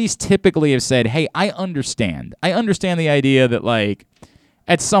I at least typically have said, hey, I understand. I understand the idea that, like,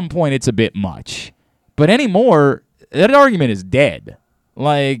 at some point it's a bit much. But anymore, that argument is dead.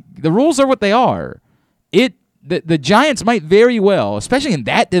 Like, the rules are what they are. The Giants might very well, especially in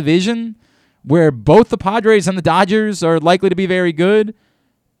that division where both the Padres and the Dodgers are likely to be very good,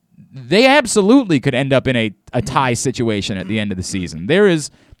 they absolutely could end up in a tie situation at the end of the season. There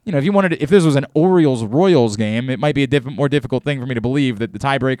is, if this was an Orioles-Royals game, it might be a more difficult thing for me to believe that the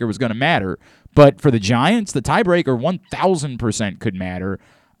tiebreaker was going to matter. But for the Giants, the tiebreaker 1,000% could matter.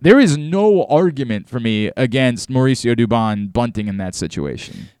 There is no argument for me against Mauricio Dubon bunting in that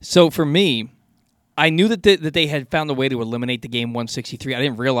situation. So for me, I knew that they had found a way to eliminate the game 163. I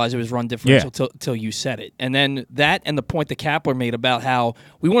didn't realize it was run differential till you said it. And then that and the point that Kapler made about how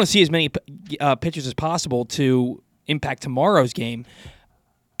we want to see as many pitchers as possible to impact tomorrow's game,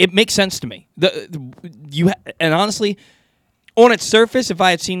 it makes sense to me. And honestly, on its surface, if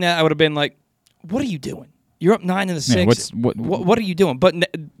I had seen that, I would have been like, what are you doing? You're up 9 in the 6th. What are you doing? But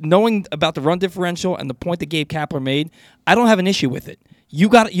knowing about the run differential and the point that Gabe Kapler made, I don't have an issue with it.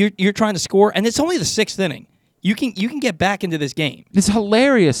 You're trying to score, and it's only the 6th inning. You can get back into this game. It's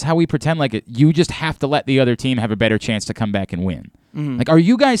hilarious how we pretend like you just have to let the other team have a better chance to come back and win. Mm-hmm. Like, are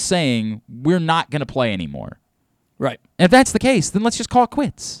you guys saying we're not going to play anymore? Right. And if that's the case, then let's just call it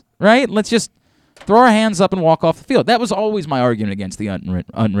quits, right? Let's just throw our hands up and walk off the field. That was always my argument against the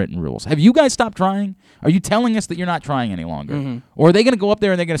unwritten rules. Have you guys stopped trying? Are you telling us that you're not trying any longer? Mm-hmm. Or are they going to go up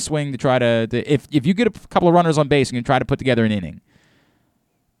there and they're going to swing to try to if you get a couple of runners on base, you're going to try to put together an inning?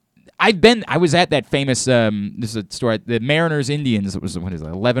 I was at that famous, this is a story, the Mariners-Indians, it was,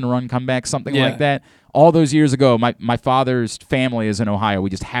 11-run comeback, something like that. All those years ago, my father's family is in Ohio. We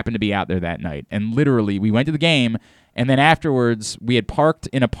just happened to be out there that night. And literally, we went to the game, And then afterwards, we had parked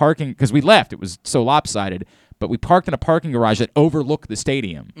in a parking, because we left. It was so lopsided. But we parked in a parking garage that overlooked the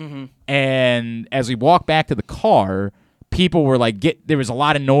stadium. Mm-hmm. And as we walked back to the car, people were like, there was a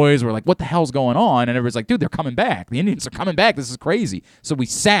lot of noise. We're like, what the hell's going on? And everybody's like, dude, they're coming back. The Indians are coming back. This is crazy. So we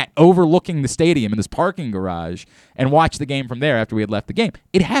sat overlooking the stadium in this parking garage and watched the game from there after we had left the game.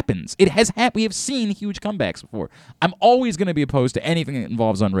 It happens. It has happened. We have seen huge comebacks before. I'm always going to be opposed to anything that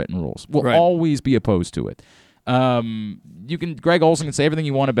involves unwritten rules. We'll always be opposed to it. Greg Olson can say everything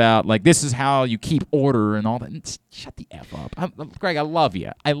you want about, like, this is how you keep order and all that. Shut the F up. Greg, I love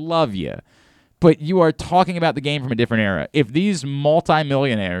you. But you are talking about the game from a different era. If these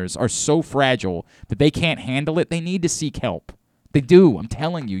multimillionaires are so fragile that they can't handle it, they need to seek help. They do. I'm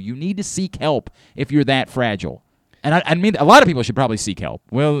telling you. You need to seek help if you're that fragile. And I mean, a lot of people should probably seek help.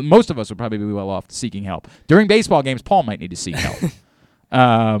 Well, most of us would probably be well off seeking help. During baseball games, Paul might need to seek help.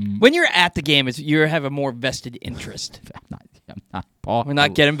 When you're at the game, you have a more vested interest. I'm not, Paul. We're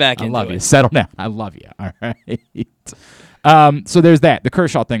not getting back into it. I love you. Settle down. I love you. All right. So there's that. The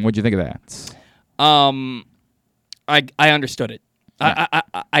Kershaw thing. What'd you think of that? I understood it. Yeah.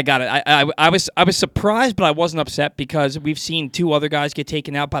 I got it. I was surprised, but I wasn't upset because we've seen two other guys get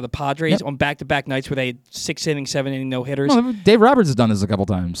taken out by the Padres on back-to-back nights where they had 6-inning, 7-inning no-hitters. Well, Dave Roberts has done this a couple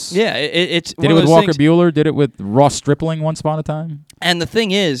times. Yeah, it's did it with Walker Buehler. Did it with Ross Stripling once upon a time. And the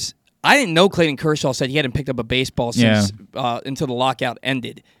thing is, I didn't know Clayton Kershaw said he hadn't picked up a baseball since until the lockout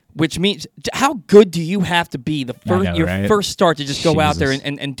ended. Which means, how good do you have to be first start to just go out there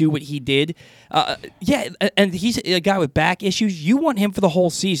and do what he did? And he's a guy with back issues. You want him for the whole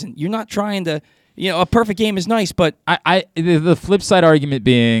season. You're not trying to, a perfect game is nice, but the flip side argument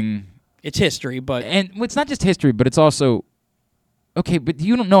being it's history, but it's not just history, but it's also okay. But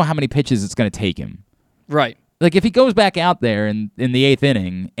you don't know how many pitches it's going to take him, right? Like, if he goes back out there in the 8th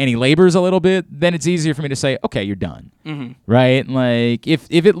inning and he labors a little bit, then it's easier for me to say, okay, you're done. Mm-hmm. Right? Like, if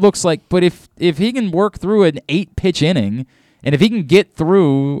it looks like, but if he can work through an 8-pitch inning, and if he can get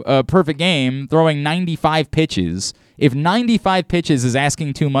through a perfect game throwing 95 pitches, if 95 pitches is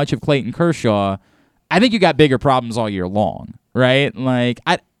asking too much of Clayton Kershaw, I think you got bigger problems all year long. Right? Like,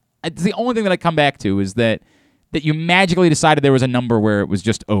 it's the only thing that I come back to is that you magically decided there was a number where it was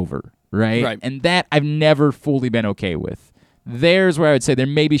just over. Right? And that I've never fully been okay with. There's where I would say there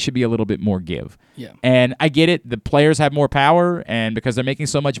maybe should be a little bit more give. Yeah. And I get it. The players have more power, and because they're making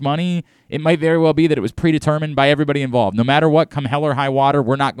so much money, it might very well be that it was predetermined by everybody involved. No matter what, come hell or high water,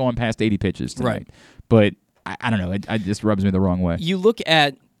 we're not going past 80 pitches tonight. Right. But I don't know. It just rubs me the wrong way. You look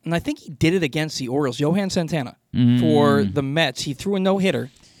at, and I think he did it against the Orioles, Johan Santana, for the Mets. He threw a no-hitter.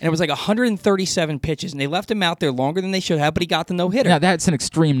 And it was like 137 pitches, and they left him out there longer than they should have, but he got the no-hitter. Yeah, that's an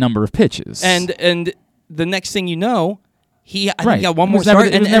extreme number of pitches. And the next thing you know, I think he got one more start.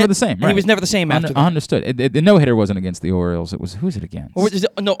 It was never the same. Right. He was never the same after that. Understood. The no-hitter wasn't against the Orioles. It was, who's it against?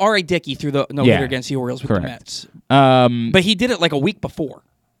 R.A. Dickey threw the no-hitter against the Orioles with the Mets. But he did it like a week before.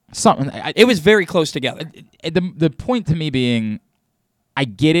 It was very close together. The point to me being, I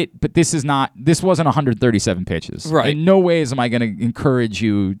get it, but this wasn't 137 pitches. Right. In no ways am I going to encourage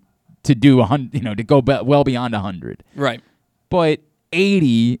you to do 100, to go well beyond 100. Right. But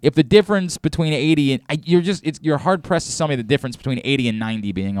 80, if the difference between 80 and you're hard pressed to sell me the difference between 80 and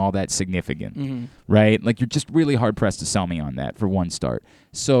 90 being all that significant. Right? Like, you're just really hard pressed to sell me on that for one start.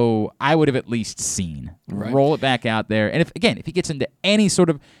 So I would have at least seen. Right. Roll it back out there. And if he gets into any sort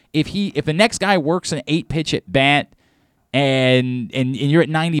of if the next guy works an 8-pitch at bat, and you're at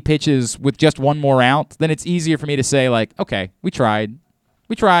 90 pitches with just one more out, then it's easier for me to say, like, okay, we tried,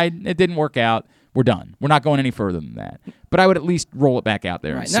 it didn't work out, we're done. We're not going any further than that. But I would at least roll it back out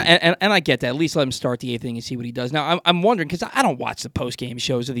there. Right. And I get that. At least let him start the 8th inning and see what he does. Now, I'm wondering, because I don't watch the post-game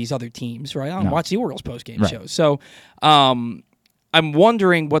shows of these other teams, right? I don't watch the Orioles post-game shows. So I'm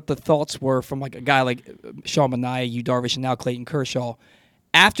wondering what the thoughts were from like a guy like Sean Manaea, Yu Darvish, and now Clayton Kershaw,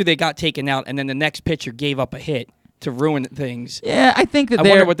 after they got taken out and then the next pitcher gave up a hit to ruin things. Yeah, I think that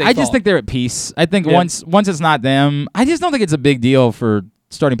I just think they're at peace. I think once it's not them, I just don't think it's a big deal for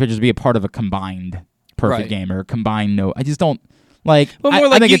starting pitchers to be a part of a combined perfect game or a combined no. I just don't like.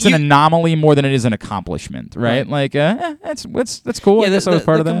 I think it's an anomaly more than it is an accomplishment, right? Like, that's cool. Yeah, I guess I was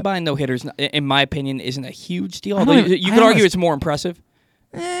part of that. The combined no hitters, in my opinion, isn't a huge deal. You could argue it's more impressive.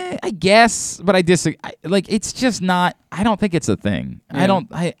 I guess, but I disagree. It's just not. I don't think it's a thing. Yeah.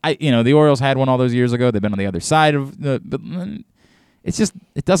 The Orioles had one all those years ago. They've been on the other side of but it's just,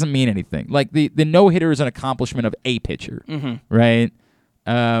 it doesn't mean anything. Like, the no-hitter is an accomplishment of a pitcher, right?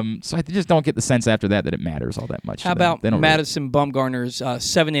 So I just don't get the sense after that it matters all that much. How about Madison Bumgarner's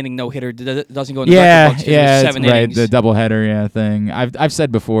 7-inning no-hitter doesn't go in the record books? 7 right. innings. The doubleheader thing. I've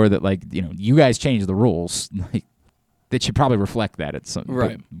said before that, like, you guys changed the rules. Like, that should probably reflect that. It's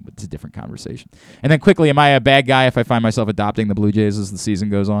Right. It's a different conversation. And then quickly, am I a bad guy if I find myself adopting the Blue Jays as the season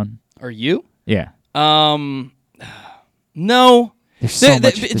goes on? Are you? Yeah. No. There's so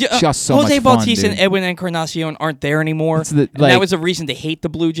much. It's just so Jose much fun, Bautista dude. and Edwin Encarnacion aren't there anymore. It's the- and like- that was a reason to hate the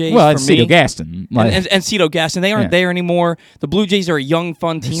Blue Jays. Well, for it's me. Cito Gaston. Like, and Cito Gaston. They aren't Yeah. there anymore. The Blue Jays are a young,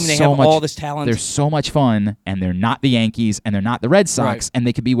 fun team. They so have much- all this talent. They're so much fun, and they're not the Yankees, and they're not the Red Sox, Right. and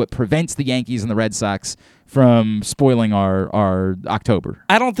they could be what prevents the Yankees and the Red Sox from spoiling our October.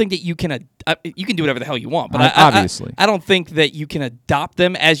 I don't think that you can. You can do whatever the hell you want, but Obviously. I don't think that you can adopt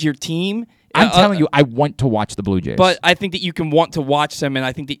them as your team. I'm telling you, I want to watch the Blue Jays. But I think that you can want to watch them, and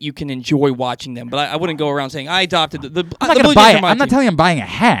I think that you can enjoy watching them. But I wouldn't go around saying I adopted the I'm not Blue going to buy Jays it. are my I'm not team. telling you I'm buying a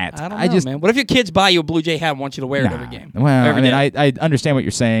hat. I don't know, just, man. What if your kids buy you a Blue Jay hat and want you to wear it Nah. every game? Well, every day? I understand what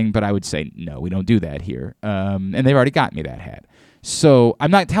you're saying, but I would say no, we don't do that here. And they've already got me that hat. So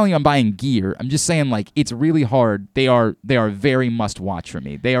I'm not telling you I'm buying gear. I'm just saying like it's really hard. They are very must watch for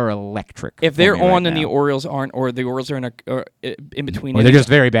me. They are electric. If for they're me right on and the now. Orioles aren't, or the Orioles are in between, or they're just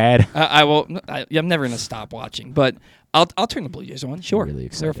very bad. I will. I'm never going to stop watching, but I'll turn the Blue Jays on. Sure, Really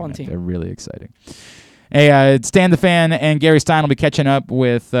exciting. they're a fun man. team. They're really exciting. Hey, Stan the Fan and Gary Stein will be catching up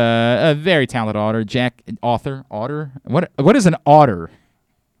with a very talented author. Otter? What is an otter?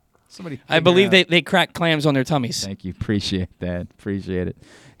 Somebody. I believe they crack clams on their tummies. Thank you. Appreciate that. Appreciate it.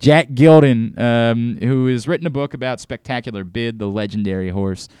 Jack Gilden, who has written a book about Spectacular Bid, the legendary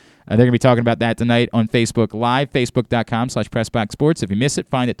horse. They're going to be talking about that tonight on Facebook Live, facebook.com/PressBoxSports. If you miss it,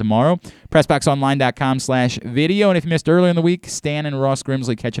 find it tomorrow. PressBoxOnline.com/video. And if you missed earlier in the week, Stan and Ross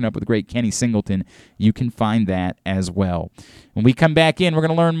Grimsley catching up with the great Kenny Singleton. You can find that as well. When we come back in, we're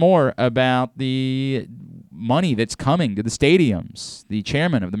going to learn more about the money that's coming to the stadiums. The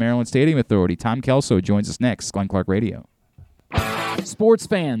chairman of the Maryland Stadium Authority, Tom Kelso, joins us next. Glenn Clark Radio. Sports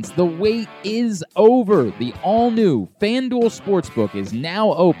fans, the wait is over. The all-new FanDuel Sportsbook is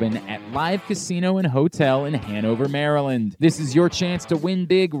now open at Live Casino and Hotel in Hanover, Maryland. This is your chance to win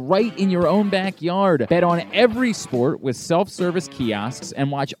big right in your own backyard. Bet on every sport with self-service kiosks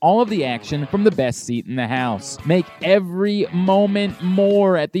and watch all of the action from the best seat in the house. Make every moment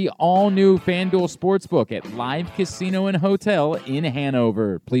more at the all-new FanDuel Sportsbook at Live Casino and Hotel in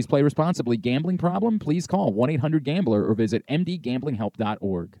Hanover. Please play responsibly. Gambling problem? Please call 1-800-GAMBLER or visit mdgamblinghelp.org.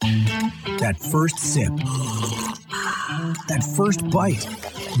 That first sip. That first bite.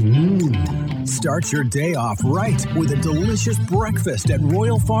 Start your day off right with a delicious breakfast at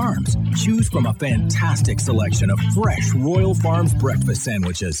Royal Farms. Choose from a fantastic selection of fresh Royal Farms breakfast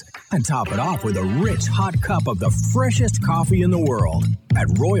sandwiches and top it off with a rich hot cup of the freshest coffee in the world. At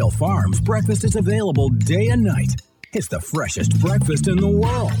Royal Farms, breakfast is available day and night. It's the freshest breakfast in the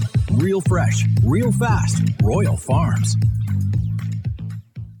world. Real fresh, real fast. Royal Farms.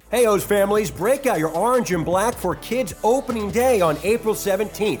 Hey, O's families, break out your orange and black for Kids Opening Day on April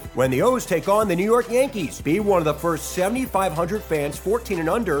 17th, when the O's take on the New York Yankees. Be one of the first 7,500 fans 14 and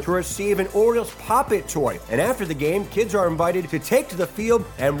under to receive an Orioles Pop-It toy. And after the game, kids are invited to take to the field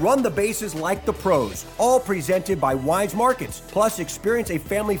and run the bases like the pros. All presented by Wise Markets. Plus, experience a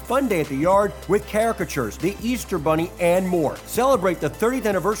family fun day at the yard with caricatures, the Easter Bunny, and more. Celebrate the 30th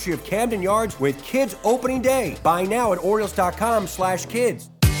anniversary of Camden Yards with Kids Opening Day. Buy now at Orioles.com/kids.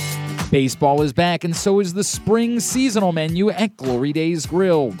 Baseball is back, and so is the spring seasonal menu at Glory Days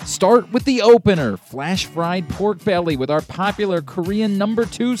Grill. Start with the opener, flash-fried pork belly with our popular Korean No.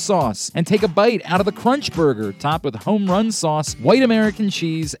 2 sauce, and take a bite out of the Crunch Burger, topped with home run sauce, white American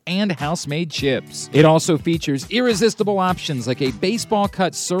cheese, and house-made chips. It also features irresistible options like a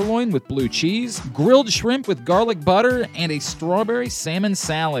baseball-cut sirloin with blue cheese, grilled shrimp with garlic butter, and a strawberry salmon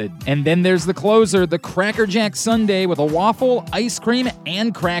salad. And then there's the closer, the Cracker Jack Sundae with a waffle, ice cream,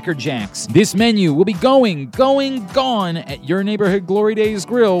 and Cracker Jack. This menu will be gone at your neighborhood Glory Days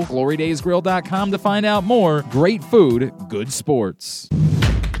Grill. GloryDaysGrill.com to find out more. Great food, good sports.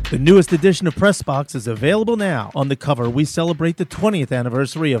 The newest edition of PressBox is available now. On the cover, we celebrate the 20th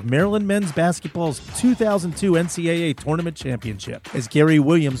anniversary of Maryland men's basketball's 2002 NCAA Tournament Championship, as Gary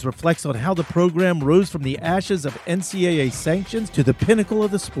Williams reflects on how the program rose from the ashes of NCAA sanctions to the pinnacle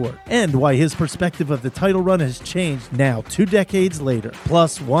of the sport, and why his perspective of the title run has changed now 2 decades later.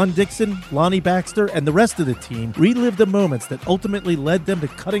 Plus, Juan Dixon, Lonnie Baxter, and the rest of the team relive the moments that ultimately led them to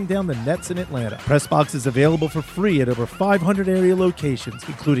cutting down the nets in Atlanta. PressBox is available for free at over 500 area locations,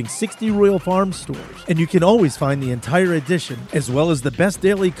 including including 60 Royal Farms stores. And you can always find the entire edition, as well as the best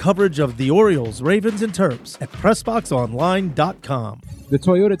daily coverage of the Orioles, Ravens, and Terps at PressBoxOnline.com. The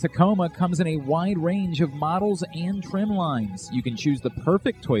Toyota Tacoma comes in a wide range of models and trim lines. You can choose the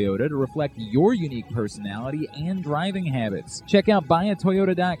perfect Toyota to reflect your unique personality and driving habits. Check out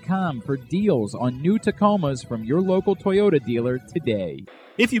buyatoyota.com for deals on new Tacomas from your local Toyota dealer today.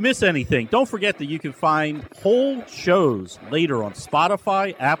 If you miss anything, don't forget that you can find whole shows later on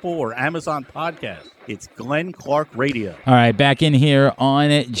Spotify, Apple, or Amazon Podcasts. It's Glenn Clark Radio. All right, back in here on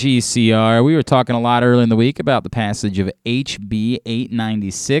GCR. We were talking a lot earlier in the week about the passage of HB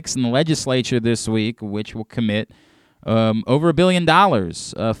 896 in the legislature this week, which will commit over $1 billion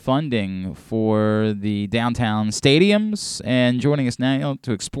of funding for the downtown stadiums. And joining us now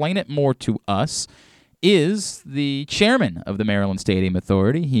to explain it more to us is the chairman of the Maryland Stadium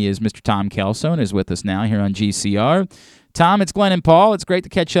Authority. He is Mr. Tom Kelso and is with us now here on GCR. Tom, it's Glenn and Paul. It's great to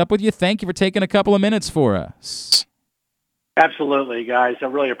catch up with you. Thank you for taking a couple of minutes for us. Absolutely, guys. I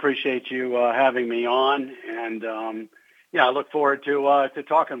really appreciate you having me on, and I look forward to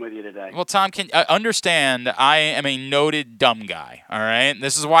talking with you today. Well, Tom, can understand I am a noted dumb guy, all right?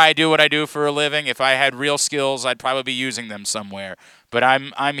 This is why I do what I do for a living. If I had real skills, I'd probably be using them somewhere. But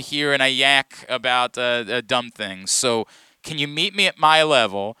I'm here and I yak about dumb things. So can you meet me at my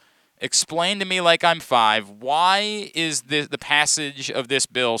level? Explain to me like I'm 5, why is the passage of this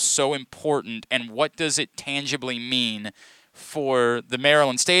bill so important, and what does it tangibly mean for the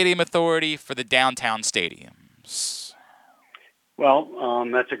Maryland Stadium Authority, for the downtown stadiums? Well,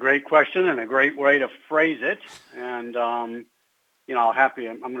 that's a great question and a great way to phrase it. And, I'm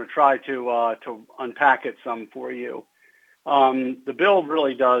going to try to unpack it some for you. The bill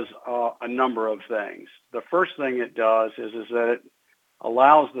really does a number of things. The first thing it does is that it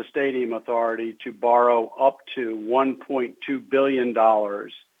allows the Stadium Authority to borrow up to $1.2 billion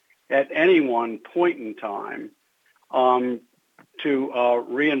at any one point in time to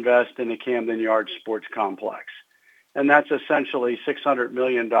reinvest in the Camden Yards Sports Complex. And that's essentially $600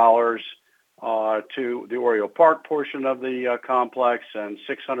 million to the Oriole Park portion of the complex and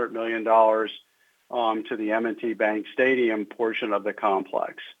 $600 million to the M&T Bank Stadium portion of the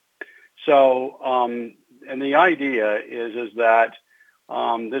complex. So, and the idea is that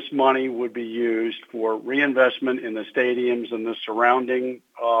this money would be used for reinvestment in the stadiums and the surrounding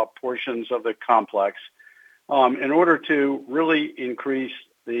portions of the complex in order to really increase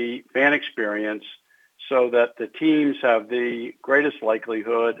the fan experience so that the teams have the greatest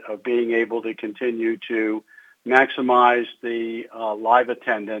likelihood of being able to continue to maximize the live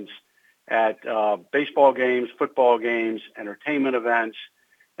attendance at baseball games, football games, entertainment events,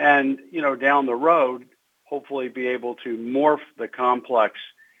 and, down the road, hopefully be able to morph the complex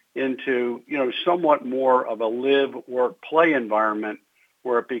into, somewhat more of a live, work, play environment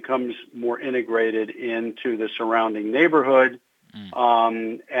where it becomes more integrated into the surrounding neighborhood,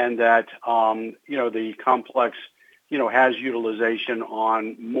 and that, the complex, has utilization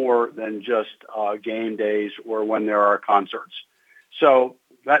on more than just game days or when there are concerts. So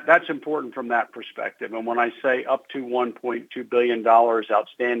that's important from that perspective. And when I say up to $1.2 billion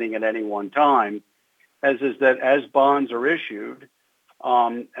outstanding at any one time, is that as bonds are issued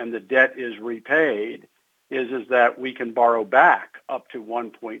and the debt is repaid, is that we can borrow back up to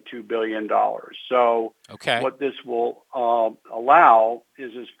 $1.2 billion. So what this will allow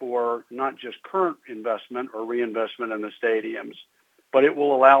is for not just current investment or reinvestment in the stadiums, but it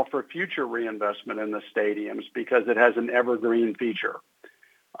will allow for future reinvestment in the stadiums because it has an evergreen feature.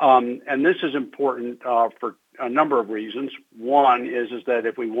 And this is important for a number of reasons. One is that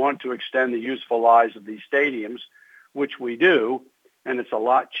if we want to extend the useful lives of these stadiums, which we do, and it's a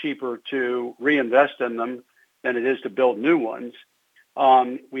lot cheaper to reinvest in them than it is to build new ones,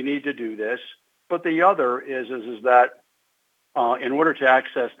 we need to do this. But the other is that in order to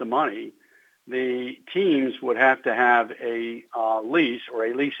access the money, the teams would have to have a lease or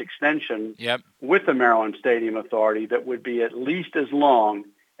a lease extension with the Maryland Stadium Authority that would be at least as long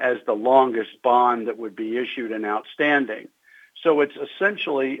as the longest bond that would be issued and outstanding. So it's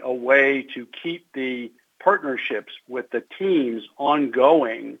essentially a way to keep the partnerships with the teams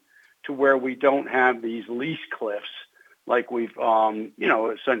ongoing to where we don't have these lease cliffs like we've,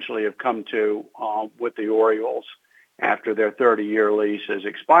 essentially have come to with the Orioles after their 30-year lease is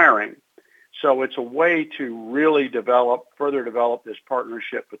expiring. So it's a way to really further develop this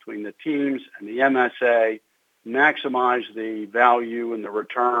partnership between the teams and the MSA, maximize the value and the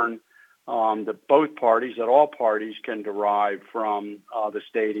return that all parties can derive from the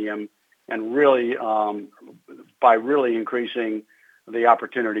stadium, and really by really increasing the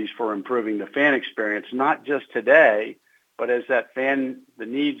opportunities for improving the fan experience, not just today, But as the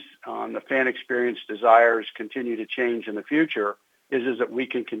needs, the fan experience desires continue to change in the future, is that we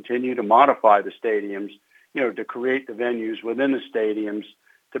can continue to modify the stadiums, to create the venues within the stadiums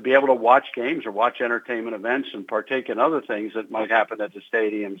to be able to watch games or watch entertainment events and partake in other things that might happen at the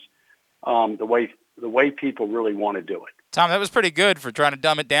stadiums the way people really want to do it. Tom, that was pretty good for trying to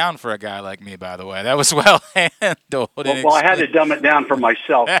dumb it down for a guy like me, by the way. That was well handled. Well, I had to dumb it down for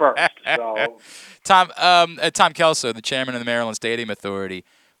myself first. So, Tom Kelso, the chairman of the Maryland Stadium Authority,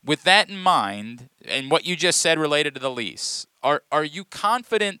 with that in mind and what you just said related to the lease, are you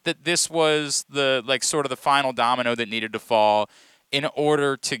confident that this was the sort of the final domino that needed to fall in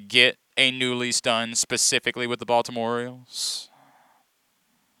order to get a new lease done specifically with the Baltimore Orioles?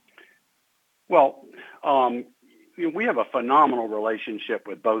 Well, we have a phenomenal relationship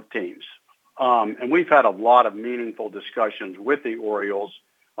with both teams. And we've had a lot of meaningful discussions with the Orioles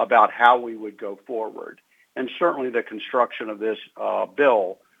about how we would go forward. And certainly the construction of this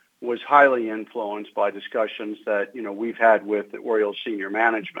bill was highly influenced by discussions that, we've had with the Orioles senior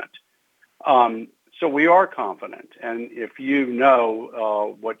management. So we are confident. And if you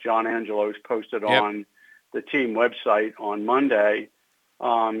know what John Angelos posted on the team website on Monday,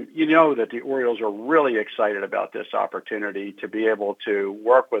 you know that the Orioles are really excited about this opportunity to be able to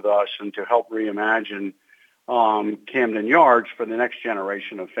work with us and to help reimagine Camden Yards for the next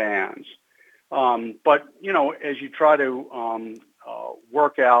generation of fans. But, as you try to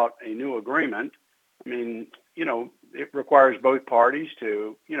work out a new agreement, it requires both parties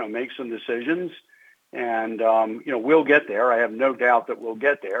to, make some decisions. And, we'll get there. I have no doubt that we'll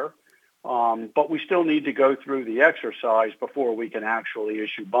get there. But we still need to go through the exercise before we can actually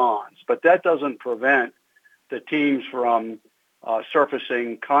issue bonds. But that doesn't prevent the teams from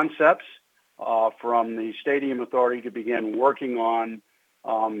surfacing concepts from the Stadium Authority to begin working on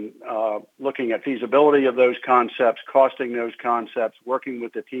looking at feasibility of those concepts, costing those concepts, working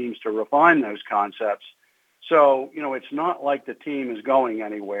with the teams to refine those concepts. So, it's not like the team is going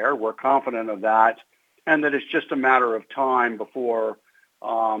anywhere. We're confident of that, and that it's just a matter of time before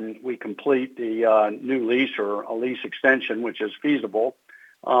we complete the new lease or a lease extension, which is feasible,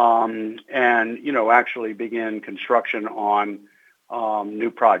 and, actually begin construction on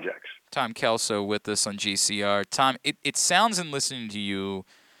new projects. Tom Kelso with us on GCR. Tom, it sounds in listening to you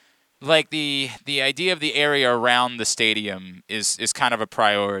like the idea of the area around the stadium is kind of a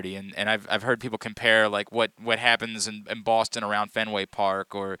priority, and I've heard people compare like what happens in Boston around Fenway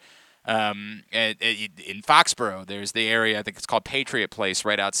Park or in Foxborough. There's the area, I think it's called Patriot Place,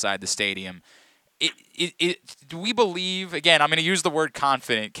 right outside the stadium. Do we believe, again, I'm going to use the word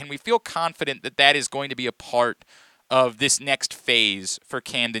confident, can we feel confident that that is going to be a part of this next phase for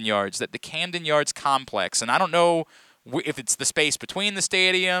Camden Yards, that the Camden Yards complex, and I don't know if it's the space between the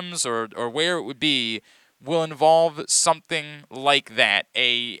stadiums or where it would be, will involve something like that,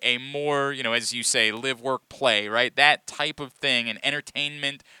 a more, as you say, live, work, play, right? That type of thing, and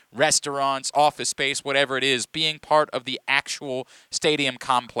entertainment, restaurants, office space, whatever it is, being part of the actual stadium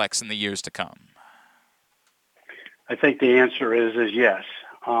complex in the years to come. I think the answer is yes.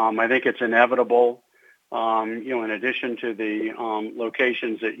 I think it's inevitable. In addition to the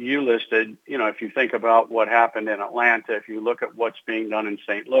locations that you listed, if you think about what happened in Atlanta, if you look at what's being done in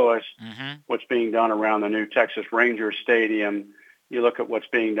St. Louis, what's being done around the new Texas Rangers Stadium, you look at what's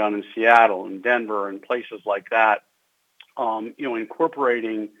being done in Seattle and Denver and places like that,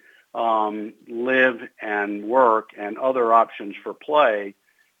 incorporating live and work and other options for play,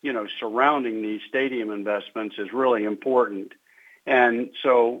 surrounding these stadium investments is really important. And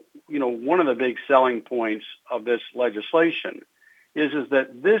so, one of the big selling points of this legislation is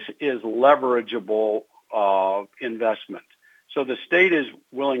that this is leverageable investment. So the state is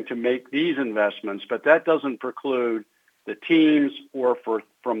willing to make these investments, but that doesn't preclude the teams or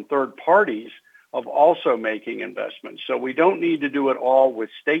from third parties of also making investments. So we don't need to do it all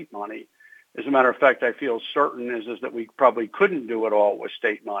with state money. As a matter of fact, I feel certain is that we probably couldn't do it all with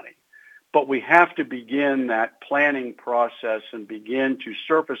state money. But we have to begin that planning process and begin to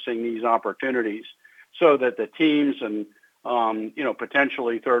surfacing these opportunities so that the teams and,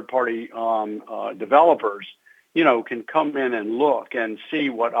 potentially third-party developers, can come in and look and see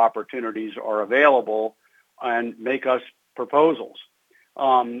what opportunities are available and make us proposals.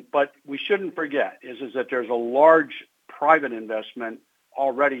 But we shouldn't forget is that there's a large private investment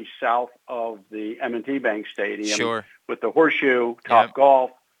already south of the M&T Bank Stadium with the Horseshoe,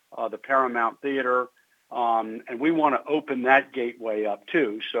 Topgolf, the Paramount Theater, and we want to open that gateway up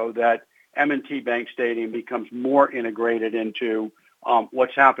too so that M&T Bank Stadium becomes more integrated into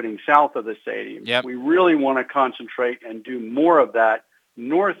what's happening south of the stadium. We really want to concentrate and do more of that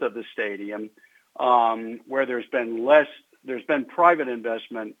north of the stadium where there's been less there's been private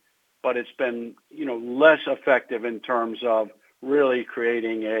investment, but it's been, less effective in terms of really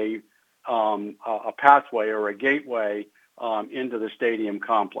creating a pathway or a gateway into the stadium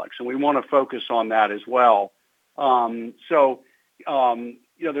complex. And we want to focus on that as well. There's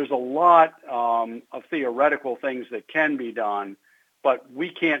a lot of theoretical things that can be done, but we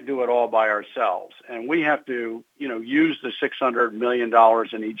can't do it all by ourselves. And we have to, use the $600 million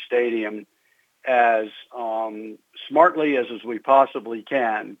in each stadium as smartly as we possibly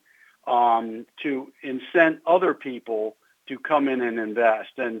can to incent other people to come in and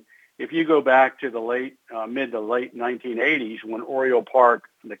invest. And if you go back to the mid to late 1980s when Oriole Park,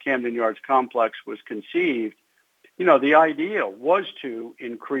 the Camden Yards complex, was conceived, the idea was to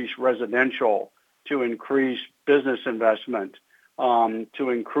increase residential, to increase business investment, to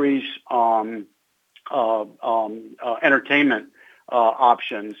increase entertainment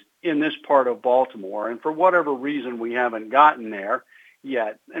options in this part of Baltimore. And for whatever reason, we haven't gotten there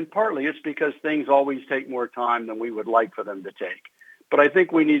yet. And partly it's because things always take more time than we would like for them to take. But I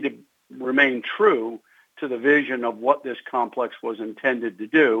think we need to remain true to the vision of what this complex was intended to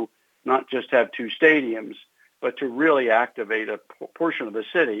do, not just have two stadiums, but to really activate a portion of the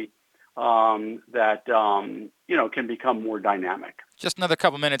city that can become more dynamic. Just another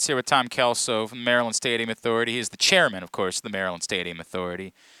couple minutes here with Tom Kelso from the Maryland Stadium Authority. He's the chairman, of course, of the Maryland Stadium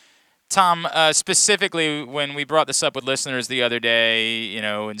Authority. Tom, specifically, when we brought this up with listeners the other day,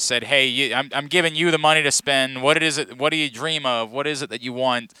 and said, "Hey, I'm giving you the money to spend. What is it? What do you dream of? What is it that you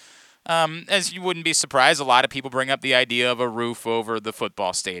want?" As you wouldn't be surprised, a lot of people bring up the idea of a roof over the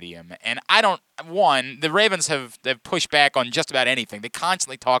football stadium. And the Ravens have pushed back on just about anything. They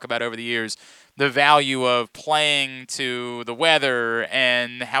constantly talk about over the years the value of playing to the weather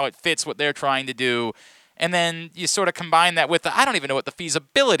and how it fits what they're trying to do. And then you sort of combine that with I don't even know what the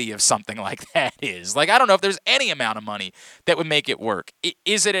feasibility of something like that is. Like, I don't know if there's any amount of money that would make it work.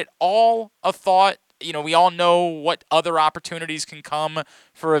 Is it at all a thought? We all know what other opportunities can come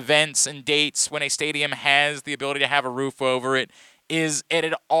for events and dates when a stadium has the ability to have a roof over it. Is it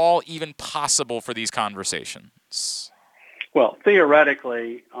at all even possible for these conversations? Well,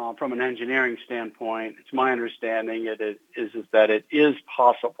 theoretically, from an engineering standpoint, it's my understanding is that it is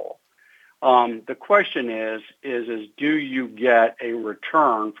possible. The question is do you get a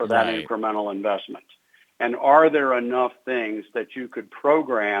return for that incremental investment? And are there enough things that you could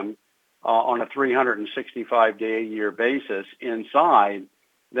program on a 365-day-a-year basis inside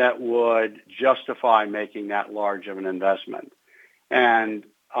that would justify making that large of an investment? And,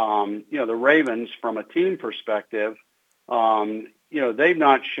 the Ravens, from a team perspective, they've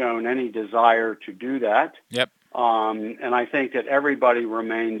not shown any desire to do that. Yep. And I think that everybody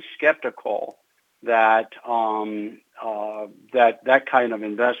remains skeptical that that kind of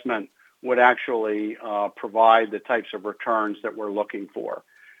investment would actually provide the types of returns that we're looking for.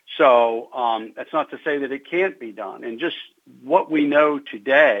 So that's not to say that it can't be done. And just what we know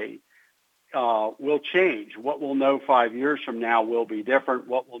today will change. What we'll know 5 years from now will be different.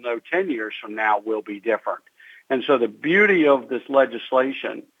 What we'll know 10 years from now will be different. And so the beauty of this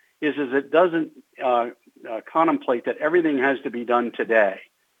legislation is it doesn't contemplate that everything has to be done today,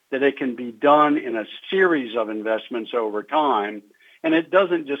 that it can be done in a series of investments over time. And it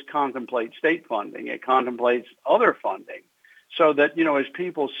doesn't just contemplate state funding. It contemplates other funding. So that, as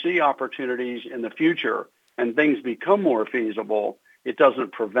people see opportunities in the future and things become more feasible, it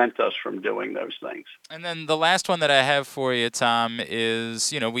doesn't prevent us from doing those things. And then the last one that I have for you, Tom,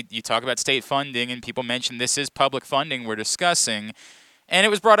 is, you talk about state funding, and people mention this is public funding we're discussing. And it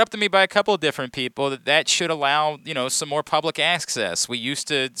was brought up to me by a couple of different people that should allow, some more public access. We used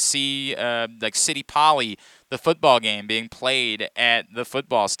to see, like City Poly, the football game being played at the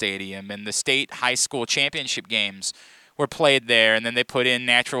football stadium, and the state high school championship games were played there, and then they put in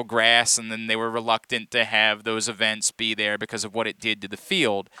natural grass, and then they were reluctant to have those events be there because of what it did to the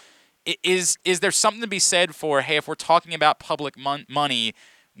field. Is there something to be said for, hey, if we're talking about public money,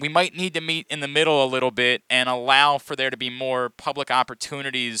 we might need to meet in the middle a little bit and allow for there to be more public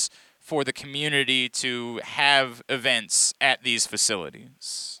opportunities for the community to have events at these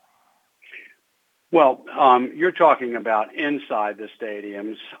facilities? Well, you're talking about inside the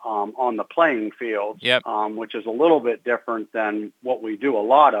stadiums on the playing fields, yep. Which is a little bit different than what we do a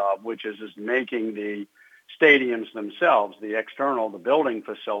lot of, which is making the stadiums themselves, the building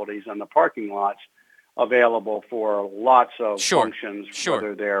facilities and the parking lots available for lots of functions,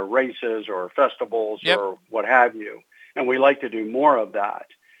 whether they're races or festivals or what have you. And we like to do more of that.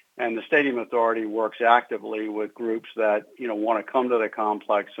 And the Stadium Authority works actively with groups that, want to come to the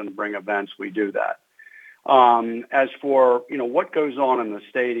complex and bring events. We do that. As for, what goes on in the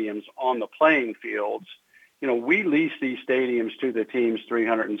stadiums on the playing fields, we lease these stadiums to the teams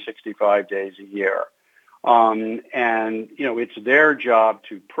 365 days a year. And, it's their job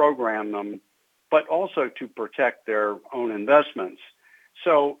to program them, but also to protect their own investments.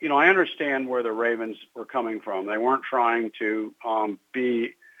 So, I understand where the Ravens were coming from. They weren't trying to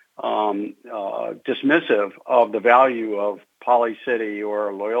be dismissive of the value of Poly City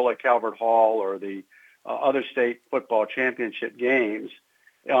or Loyola Calvert Hall or the other state football championship games.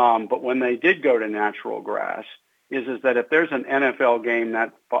 But when they did go to natural grass, is that if there's an NFL game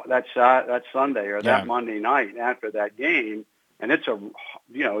that Sunday or that Monday night after that game, and it's a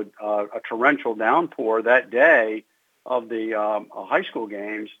torrential downpour that day of the high school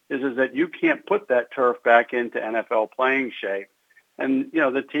games, is that you can't put that turf back into NFL playing shape. And,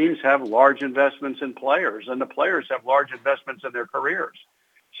 the teams have large investments in players, and the players have large investments in their careers.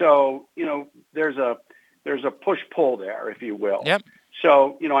 So, there's a push-pull there, if you will. Yep.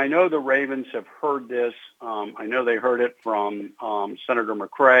 So, I know the Ravens have heard this. I know they heard it from Senator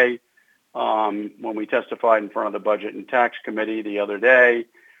McRae when we testified in front of the Budget and Tax Committee the other day.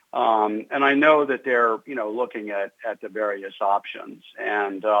 And I know that they're, looking at the various options.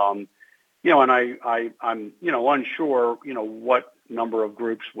 And, and I'm, unsure, what number of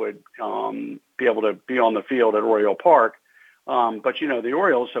groups would be able to be on the field at Oriole Park. But, the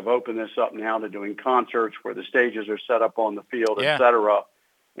Orioles have opened this up now to doing concerts where the stages are set up on the field, et cetera,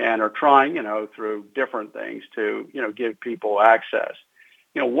 and are trying, through different things to, give people access.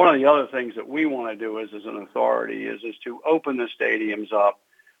 One of the other things that we want to do as an authority is to open the stadiums up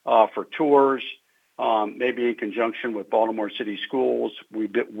for tours, maybe in conjunction with Baltimore City Schools.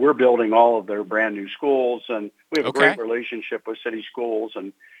 We're building all of their brand new schools, and we have a great relationship with City Schools.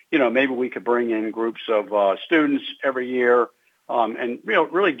 And, maybe we could bring in groups of students every year and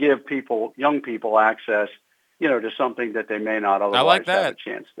really give young people access, to something that they may not otherwise have a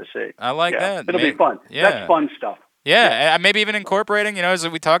chance to see. I like that. It'll be fun. Yeah. That's fun stuff. Yeah, maybe even incorporating, as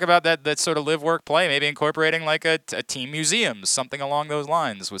we talk about that sort of live, work, play, maybe incorporating like a team museum, something along those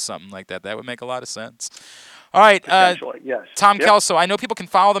lines with something like that. That would make a lot of sense. All right. Yes. Tom Kelso, I know people can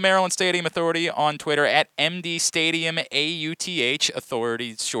follow the Maryland Stadium Authority on Twitter at MD Stadium AUTH,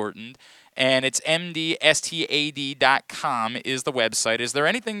 Authority shortened, and it's mdstad.com is the website. Is there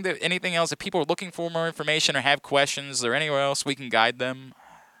anything else that people are looking for more information or have questions? Is there anywhere else we can guide them?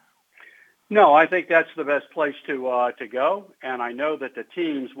 No, I think that's the best place to go. And I know that the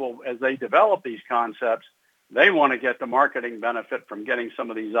teams will, as they develop these concepts, they want to get the marketing benefit from getting some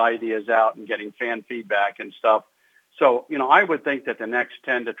of these ideas out and getting fan feedback and stuff. So, I would think that the next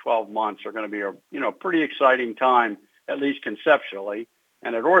 10 to 12 months are going to be a, pretty exciting time, at least conceptually.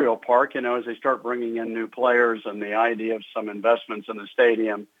 And at Oriole Park, as they start bringing in new players and the idea of some investments in the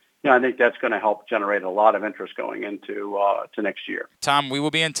stadium, I think that's going to help generate a lot of interest going into to next year. Tom, we will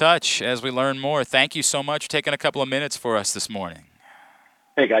be in touch as we learn more. Thank you so much for taking a couple of minutes for us this morning.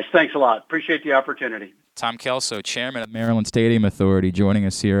 Hey, guys, thanks a lot. Appreciate the opportunity. Tom Kelso, chairman of Maryland Stadium Authority, joining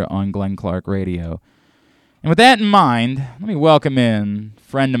us here on Glenn Clark Radio. And with that in mind, let me welcome in a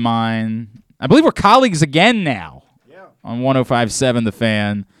friend of mine. I believe we're colleagues again now on 105.7 The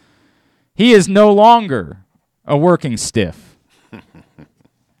Fan. He is no longer a working stiff.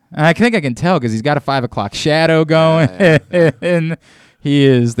 I think I can tell because he's got a 5 o'clock shadow going. And he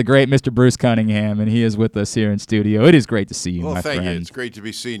is the great Mr. Bruce Cunningham, and he is with us here in studio. It is great to see you, my friend. Well, thank you. It's great to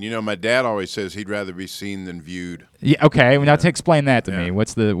be seen. My dad always says he'd rather be seen than viewed. Yeah, okay. Well, now to explain that to me.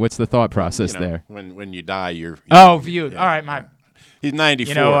 What's the thought process there? When you die, you're viewed. Yeah. All right, He's 94.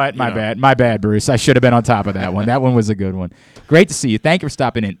 You know what? My bad, Bruce. I should have been on top of that one. That one was a good one. Great to see you. Thank you for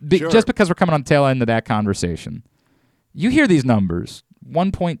stopping in. Sure. Just because we're coming on the tail end of that conversation, you hear these numbers.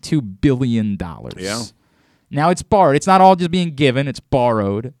 $1.2 billion. Yeah. Now, it's borrowed. It's not all just being given. It's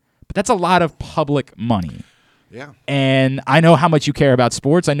borrowed. But that's a lot of public money. Yeah. And I know how much you care about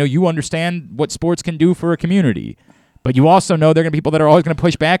sports. I know you understand what sports can do for a community. But you also know there are going to be people that are always going to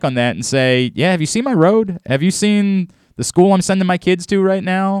push back on that and say, yeah, have you seen my road? Have you seen the school I'm sending my kids to right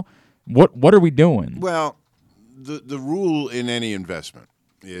now? What are we doing? Well, the rule in any investment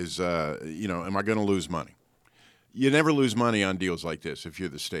is, am I going to lose money? You never lose money on deals like this if you're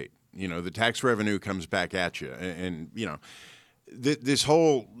the state. The tax revenue comes back at you. And this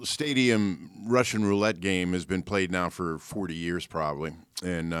whole stadium Russian roulette game has been played now for 40 years probably.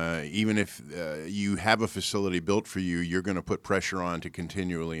 And even if you have a facility built for you, you're going to put pressure on to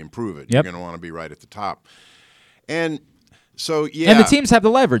continually improve it. Yep. You're going to want to be right at the top. And so, yeah. And the teams have the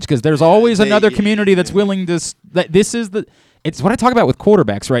leverage because there's always another community that's willing to it's what I talk about with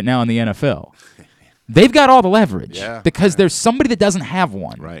quarterbacks right now in the NFL. They've got all the leverage because there's somebody that doesn't have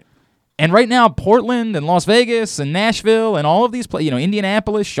one. Right. And right now, Portland and Las Vegas and Nashville and all of these places,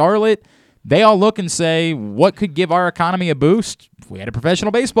 Indianapolis, Charlotte, they all look and say, what could give our economy a boost if we had a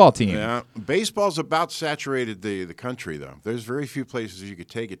professional baseball team? Yeah, baseball's about saturated the country, though. There's very few places you could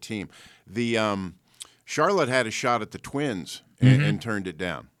take a team. The Charlotte had a shot at the Twins and turned it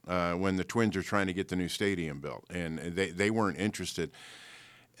down when the Twins are trying to get the new stadium built, and they weren't interested.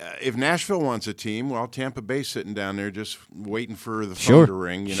 If Nashville wants a team, well, Tampa Bay's sitting down there just waiting for the phone to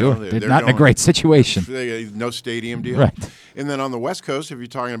ring. They're not in a great situation. No stadium deal. Right. And then on the West Coast, if you're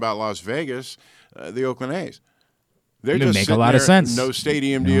talking about Las Vegas, the Oakland A's. They make a lot of sense. No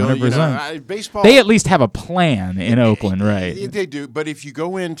stadium deal. 100%. Baseball. They at least have a plan in Oakland, right? They do. But if you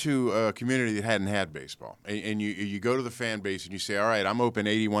go into a community that hadn't had baseball, and you go to the fan base and you say, all right, I'm open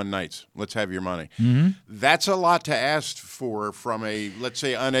 81 nights. Let's have your money. That's a lot to ask for from a, let's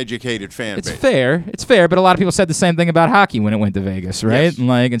say, uneducated fan base. It's fair, but a lot of people said the same thing about hockey when it went to Vegas, right?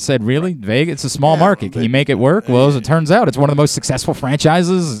 Yes. And said, really? Vegas? It's a small market. Can you make it work? Well, as it turns out, it's one of the most successful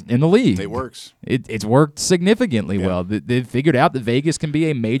franchises in the league. It works. It's worked significantly well. They've figured out that Vegas can be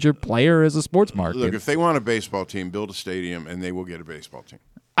a major player as a sports market. Look, if they want a baseball team, build a stadium, and they will get a baseball team.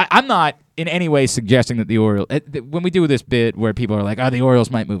 I'm not in any way suggesting that the Orioles, when we do this bit where people are like, the Orioles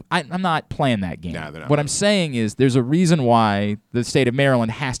might move, I'm not playing that game. Nah, what I'm saying is there's a reason why the state of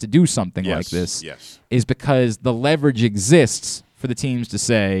Maryland has to do something like this. Yes. Is because the leverage exists for the teams to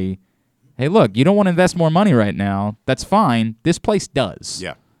say, hey, look, you don't want to invest more money right now. That's fine. This place does.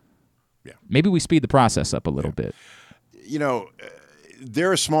 Yeah. Maybe we speed the process up a little bit.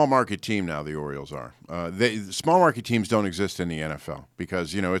 They're a small market team now, the Orioles are. Small market teams don't exist in the NFL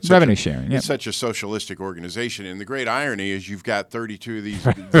because, it's revenue sharing. It's such a socialistic organization. And the great irony is you've got 32 of these,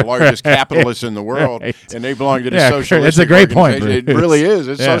 the largest capitalists in the world, and they belong to the socialistic It's a great point. It really is.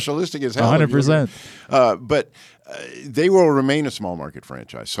 It's socialistic as hell. 100%. But they will remain a small market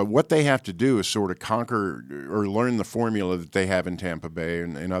franchise. So what they have to do is sort of conquer or learn the formula that they have in Tampa Bay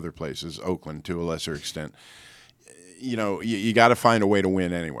and other places, Oakland to a lesser extent. You got to find a way to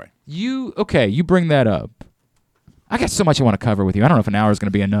win anyway. You bring that up. I got so much I want to cover with you. I don't know if an hour is going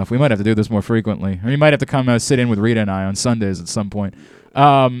to be enough. We might have to do this more frequently. Or you might have to come sit in with Rita and I on Sundays at some point.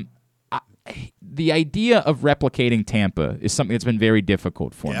 The idea of replicating Tampa is something that's been very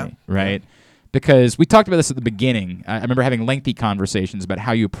difficult for me, right? Because we talked about this at the beginning. I remember having lengthy conversations about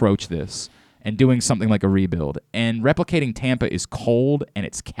how you approach this and doing something like a rebuild. And replicating Tampa is cold and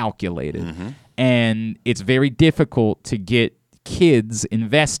it's calculated. And it's very difficult to get kids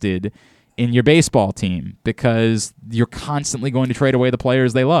invested in your baseball team because you're constantly going to trade away the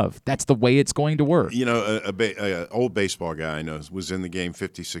players they love. That's the way it's going to work. An old baseball guy I know was in the game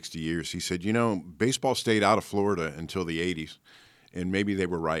 50, 60 years. He said, baseball stayed out of Florida until the 80s, and maybe they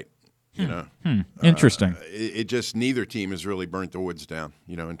were right. Interesting. It just neither team has really burnt the woods down,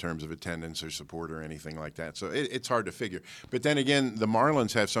 in terms of attendance or support or anything like that. So it's hard to figure. But then again, the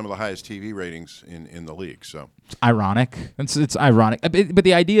Marlins have some of the highest TV ratings in the league. So it's ironic. It's ironic. But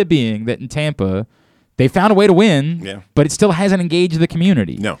the idea being that in Tampa, they found a way to win, but it still hasn't engaged the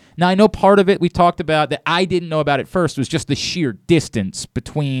community. No. Now, I know part of it we talked about that I didn't know about at first was just the sheer distance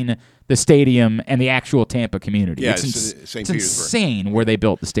between the stadium and the actual Tampa community. Yeah, it's insane where they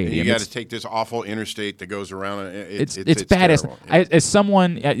built the stadium. You got to take this awful interstate that goes around. It's badass. terrible. As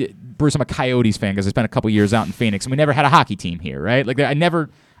someone, Bruce, I'm a Coyotes fan because I spent a couple years out in Phoenix, and we never had a hockey team here, right? Like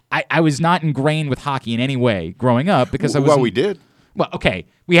I was not ingrained with hockey in any way growing up because we did. Well, okay,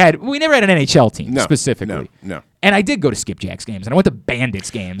 we never had an NHL team specifically. No. And I did go to Skipjacks games, and I went to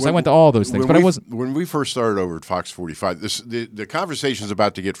Bandits games. I went to all those things, but I wasn't. When we first started over at Fox 45, the conversation is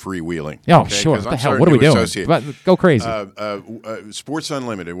about to get freewheeling. Oh, sure. What the hell? What are we doing? Go crazy. Sports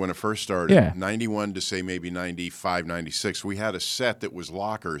Unlimited, when it first started, 91 to say maybe 95, 96, we had a set that was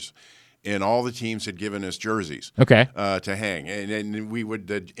lockers. And all the teams had given us jerseys to hang. And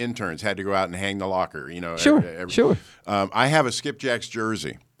the interns had to go out and hang the locker, Sure. I have a Skipjacks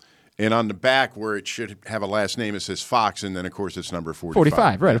jersey. And on the back where it should have a last name, it says Fox. And then, of course, it's number 45.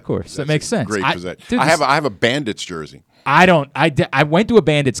 45, right, of course. That makes sense. Great possession. I have a Bandits jersey. I went to a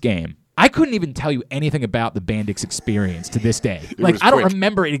Bandits game. I couldn't even tell you anything about the Bandits experience to this day. I don't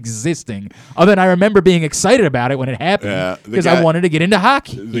remember it existing, other than I remember being excited about it when it happened because I wanted to get into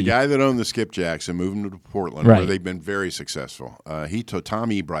hockey. The guy that owned the Skipjacks and moved them to Portland, where they've been very successful,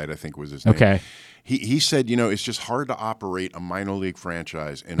 Tom Ebright, I think was his name. Okay. He said, it's just hard to operate a minor league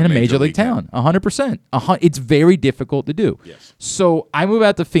franchise in a major league town. 100%. It's very difficult to do. Yes. So I move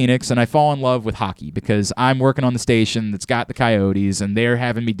out to Phoenix, and I fall in love with hockey because I'm working on the station that's got the Coyotes, and they're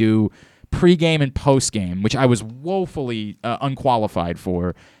having me do pregame and postgame, which I was woefully unqualified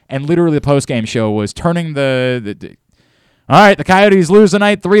for. And literally the postgame show was turning the all right, the Coyotes lose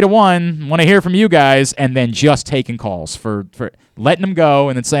tonight 3-1. Want to hear from you guys, and then just taking calls for letting them go,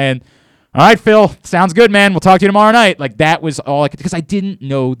 and then saying, all right, Phil, sounds good, man. We'll talk to you tomorrow night. Like, that was all I could, because I didn't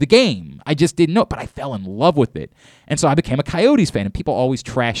know the game. I just didn't know it, but I fell in love with it. And so I became a Coyotes fan, and people always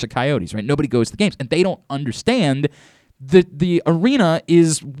trash the Coyotes, right? Nobody goes to the games, and they don't understand the arena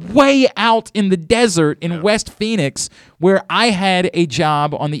is way out in the desert in West Phoenix, where I had a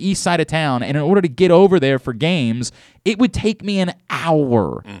job on the east side of town, and in order to get over there for games, it would take me an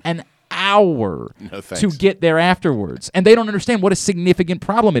hour to get there afterwards. And they don't understand what a significant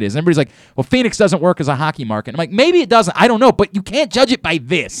problem it is. And everybody's like, well, Phoenix doesn't work as a hockey market. I'm like, maybe it doesn't. I don't know, but you can't judge it by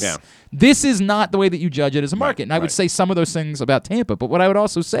this. Yeah. This is not the way that you judge it as a market. And I would say some of those things about Tampa, but what I would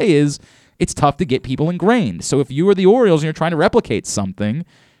also say is it's tough to get people ingrained. So if you are the Orioles and you're trying to replicate something,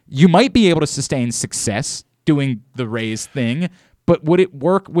 you might be able to sustain success doing the Rays thing, but would it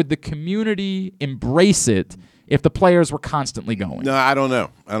work? Would the community embrace it if the players were constantly going? No, I don't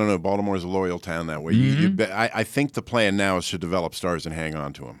know. Baltimore's a loyal town that way. I think the plan now is to develop stars and hang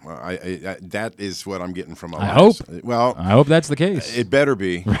on to them. That is what I'm getting from a lot. I hope that's the case. It better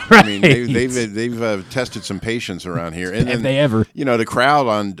be. Right. I mean, they've tested some patience around here. And Have they ever? The crowd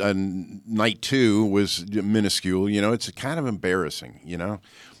on night 2 was minuscule. It's kind of embarrassing.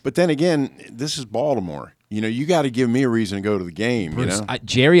 But then again, this is Baltimore. You got to give me a reason to go to the game. Bruce,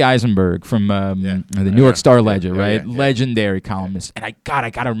 Jerry Eisenberg from the New York Star Ledger, right? Legendary columnist. And I got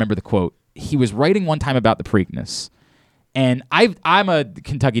to remember the quote. He was writing one time about the Preakness. And I'm a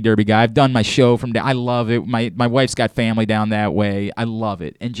Kentucky Derby guy. I've done my show from there. I love it. My wife's got family down that way. I love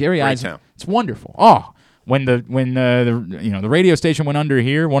it. And Jerry Eisenberg, it's wonderful. Oh, when the radio station went under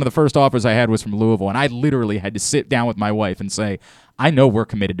here, one of the first offers I had was from Louisville, and I literally had to sit down with my wife and say, I know we're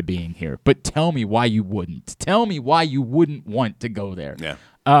committed to being here, but tell me why you wouldn't. Tell me why you wouldn't want to go there. Yeah.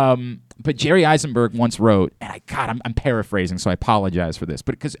 But Jerry Eisenberg once wrote, and I'm paraphrasing, so I apologize for this,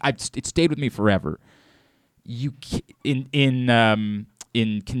 but because it stayed with me forever. In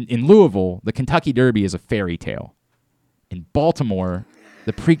Louisville, the Kentucky Derby is a fairy tale. In Baltimore,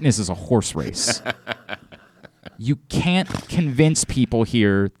 the Preakness is a horse race. You can't convince people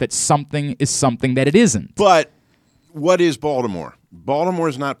here that something is something that it isn't. But what is Baltimore? Baltimore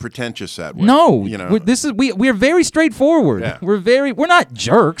is not pretentious that way. No, we're very straightforward. Yeah. We're not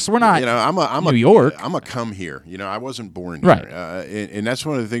jerks. We're not. I'm New York. I'm a come here. I wasn't born here. Right. And that's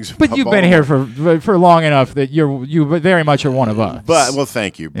one of the things. But you've been here for long enough that you very much are one of us. Well,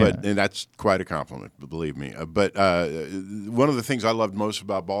 thank you. But and that's quite a compliment, believe me. But one of the things I loved most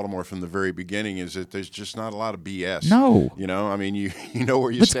about Baltimore from the very beginning is that there's just not a lot of BS. No. I mean, you know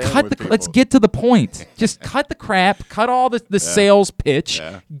where you stand. Let's get to the point. Just cut the crap. Cut all the sales pitch.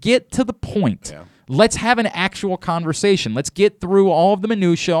 Get to the point. Let's have an actual conversation. Let's get through all of the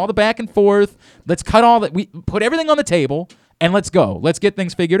minutia, all the back and forth. Let's cut all that. We put everything on the table and let's go. Let's get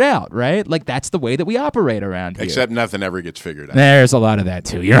things figured out, right? Like, that's the way that we operate around here. Except nothing ever gets figured out. There's a lot of that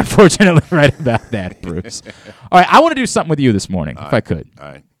too. You're unfortunately right about that, Bruce. All right, I want to do something with you this morning, if I could.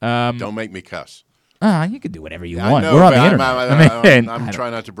 All right. Don't make me cuss. You can do whatever you want. We're on the internet. I'm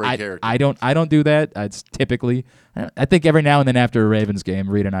trying not to break character. I don't do that. It's typically. I think every now and then after a Ravens game,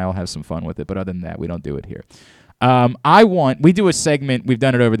 Reed and I will have some fun with it. But other than that, we don't do it here. We do a segment. We've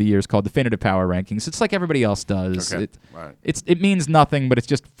done it over the years called Definitive Power Rankings. It's like everybody else does. Okay. It means nothing, but it's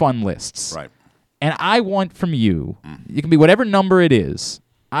just fun lists. Right. And I want from you. It can be whatever number it is.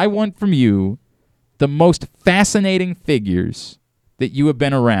 I want from you the most fascinating figures that you have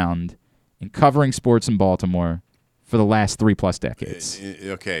been around in covering sports in Baltimore for the last 3+ decades.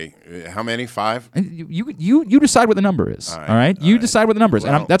 Okay, how many? 5? You decide what the number is. All right. You decide what the number is,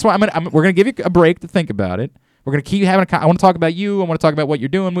 and that's why we're gonna give you a break to think about it. We're gonna keep having I want to talk about you. I want to talk about what you're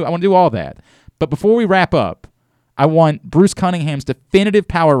doing. I want to do all that. But before we wrap up, I want Bruce Cunningham's definitive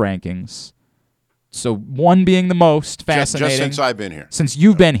power rankings. So 1 being the most fascinating. Just since I've been here. Since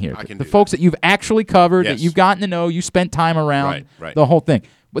you've been here. The folks that you've actually covered, yes. that you've gotten to know, you spent time around, right. the whole thing.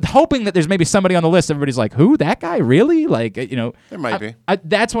 With hoping that there's maybe somebody on the list, everybody's like, who? That guy? Really? Like, There might be.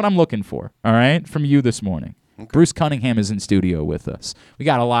 That's what I'm looking for, all right, from you this morning. Okay. Bruce Cunningham is in studio with us. We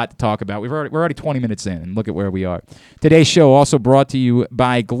got a lot to talk about. We're already 20 minutes in, and look at where we are. Today's show also brought to you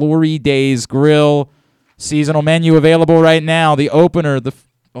by Glory Days Grill. Seasonal menu available right now. The opener, the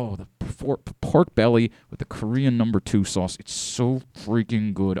pork belly with the Korean No. 2 sauce. It's so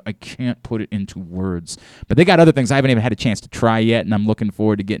freaking good. I can't put it into words. But they got other things I haven't even had a chance to try yet, and I'm looking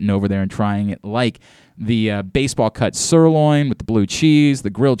forward to getting over there and trying it, like the baseball cut sirloin with the blue cheese, the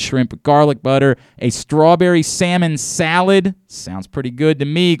grilled shrimp with garlic butter, a strawberry salmon salad. Sounds pretty good to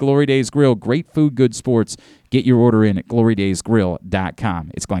me. Glory Days Grill. Great food, good sports. Get your order in at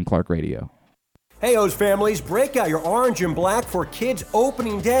glorydaysgrill.com. It's Glenn Clark Radio. Hey, O's families, break out your orange and black for Kids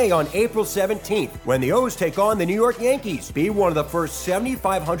Opening Day on April 17th when the O's take on the New York Yankees. Be one of the first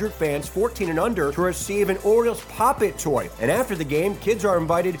 7,500 fans 14 and under to receive an Orioles Pop-It toy. And after the game, kids are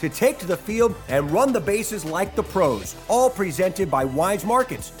invited to take to the field and run the bases like the pros. All presented by Wise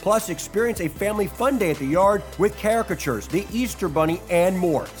Markets. Plus, experience a family fun day at the yard with caricatures, the Easter Bunny, and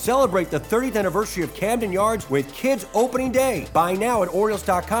more. Celebrate the 30th anniversary of Camden Yards with Kids Opening Day. Buy now at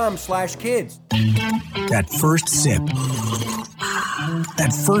Orioles.com/kids. That first sip.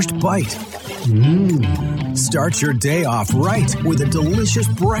 That first bite. Start your day off right with a delicious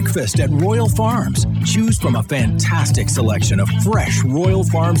breakfast at Royal Farms. Choose from a fantastic selection of fresh Royal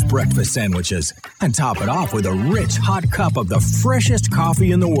Farms breakfast sandwiches and top it off with a rich hot cup of the freshest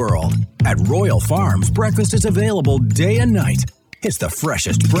coffee in the world. At Royal Farms, breakfast is available day and night. It's the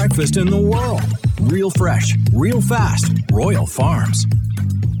freshest breakfast in the world. Real fresh, real fast. Royal Farms.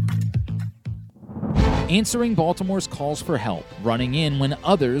 Answering Baltimore's calls for help, running in when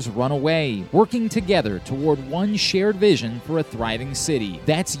others run away, working together toward one shared vision for a thriving city.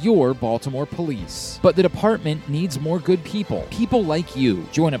 That's your Baltimore Police. But the department needs more good people. People like you.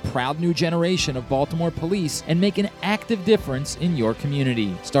 Join a proud new generation of Baltimore Police and make an active difference in your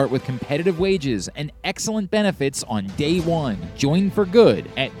community. Start with competitive wages and excellent benefits on day one. Join for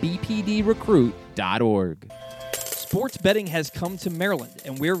good at bpdrecruit.org. Sports betting has come to Maryland,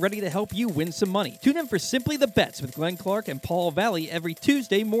 and we're ready to help you win some money. Tune in for Simply the Bets with Glenn Clark and Paul Valley every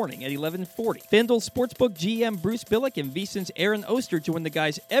Tuesday morning at 11:40. FanDuel Sportsbook GM Bruce Billick and VSiN's Aaron Oster join the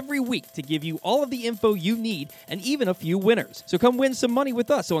guys every week to give you all of the info you need and even a few winners. So come win some money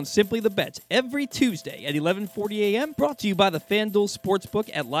with us on Simply the Bets every Tuesday at 11:40 a.m. Brought to you by the FanDuel Sportsbook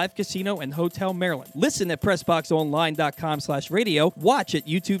at Live Casino and Hotel Maryland. Listen at PressBoxOnline.com/radio. Watch at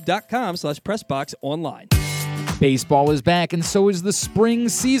YouTube.com/PressBoxOnline. Baseball is back, and so is the spring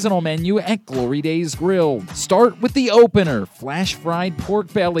seasonal menu at Glory Days Grill. Start with the opener, flash-fried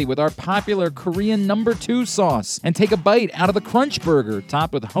pork belly with our popular Korean No. 2 sauce, and take a bite out of the Crunch Burger,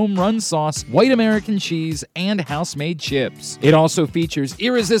 topped with home run sauce, white American cheese, and house-made chips. It also features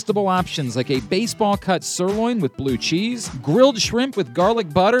irresistible options like a baseball-cut sirloin with blue cheese, grilled shrimp with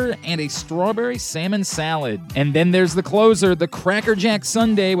garlic butter, and a strawberry salmon salad. And then there's the closer, the Cracker Jack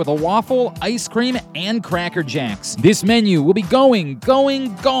Sundae with a waffle, ice cream, and Cracker Jack. This menu will be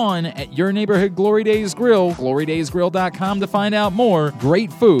gone at your neighborhood Glory Days Grill. GloryDaysGrill.com to find out more.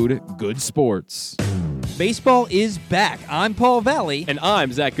 Great food, good sports. Baseball is back. I'm Paul Valley. And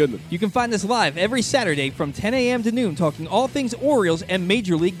I'm Zach Goodman. You can find us live every Saturday from 10 a.m. to noon talking all things Orioles and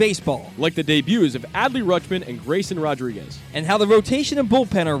Major League Baseball. Like the debuts of Adley Rutschman and Grayson Rodriguez. And how the rotation and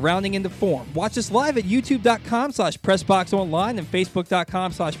bullpen are rounding into form. Watch us live at youtube.com/PressBoxOnline and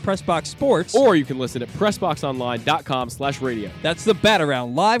facebook.com/PressBoxSports. Or you can listen at PressBoxOnline.com/radio. That's the Bat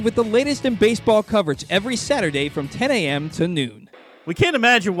Around, live with the latest in baseball coverage every Saturday from 10 a.m. to noon. We can't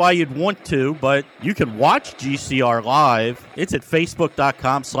imagine why you'd want to, but you can watch GCR live. It's at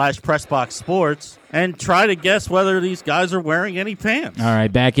facebook.com/PressBoxSports. And try to guess whether these guys are wearing any pants. All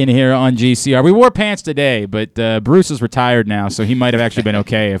right, back in here on GCR. We wore pants today, but Bruce is retired now, so he might have actually been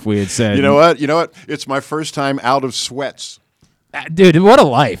okay if we had said. You know what? It's my first time out of sweats. Dude, what a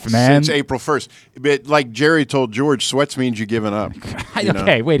life, man. Since April 1st. But like Jerry told George, sweats means you're giving up.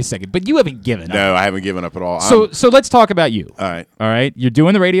 Okay, wait a second. But you haven't given up. No, I haven't given up at all. So let's talk about you. All right. All right. You're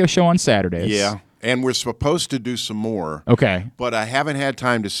doing the radio show on Saturdays. Yeah. And we're supposed to do some more. Okay. But I haven't had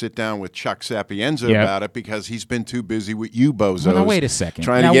time to sit down with Chuck Sapienza about it because he's been too busy with you bozos. Well, now, wait a second.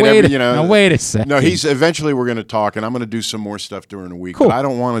 Trying to get Now, wait a second. No, eventually we're going to talk, and I'm going to do some more stuff during the week. Cool. But I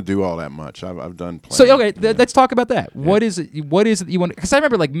don't want to do all that much. I've done plenty. So, okay, let's talk about that. Yeah. What is it that you want? Because I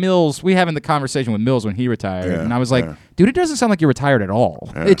remember, like, Mills, we having the conversation with Mills when he retired, and I was like, dude, it doesn't sound like you're retired at all.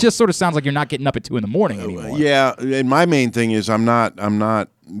 Yeah. It just sort of sounds like you're not getting up at 2 a.m. anymore. Yeah, and my main thing is I'm not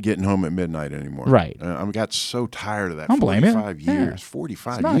getting home at midnight anymore. Right. I got so tired of that. Don't blame it. 45 years.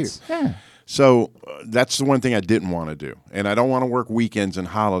 45 years. Yeah. So that's the one thing I didn't want to do. And I don't want to work weekends and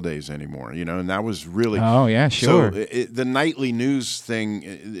holidays anymore, and that was really... Oh, yeah, sure. So the nightly news thing,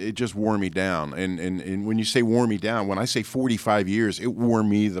 it just wore me down. And when you say wore me down, when I say 45 years, it wore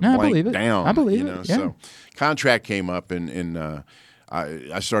me blank down. I believe it. Yeah. So contract came up and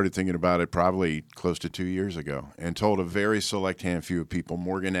I started thinking about it probably close to 2 years ago and told a very select handful of people,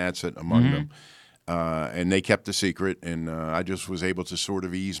 Morgan Adsett among them, and they kept the secret, and I just was able to sort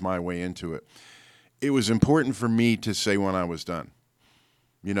of ease my way into it. It was important for me to say when I was done.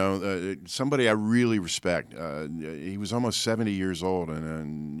 Somebody I really respect, he was almost 70 years old,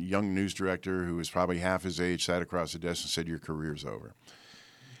 and a young news director who was probably half his age sat across the desk and said, your career's over.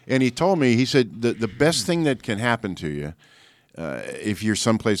 And he told me, he said, the best thing that can happen to you if you're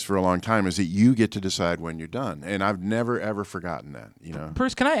someplace for a long time, is that you get to decide when you're done. And I've never ever forgotten that.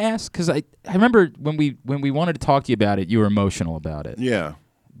 Bruce, can I ask? Because I remember when we wanted to talk to you about it, you were emotional about it. Yeah.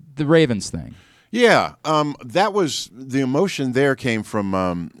 The Ravens thing. Yeah, that was the emotion. There came from.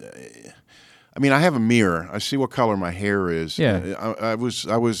 I mean, I have a mirror. I see what color my hair is. Yeah. I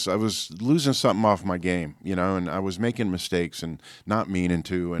was losing something off my game, and I was making mistakes and not meaning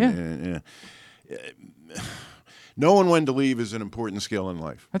to. And knowing when to leave is an important skill in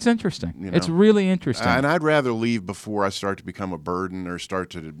life. That's interesting. It's really interesting. And I'd rather leave before I start to become a burden or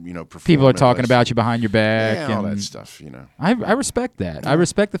start to, perform. People are talking about you behind your back. Yeah, and all that stuff, I respect that. I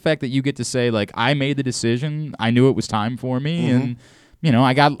respect the fact that you get to say, like, I made the decision. I knew it was time for me. And,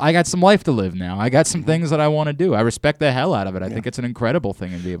 I got some life to live now. I got some things that I want to do. I respect the hell out of it. I think it's an incredible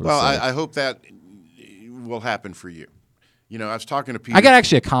thing to be able to say. Well, I hope that will happen for you. I was talking to Peter. I got to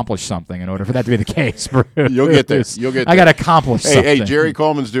actually accomplish something in order for that to be the case, Bruce. You'll get there. I got to accomplish something. Hey, Jerry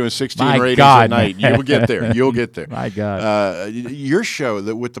Coleman's doing 16 ratings God, at night. You'll get there. You'll get there. My God. Your show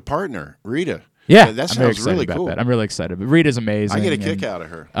with the partner, Rita. Yeah, that sounds really cool. That. I'm really excited. But Rita's amazing. I get a kick out of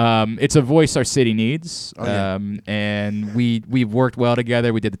her. It's a voice our city needs. Oh, yeah. And we've worked well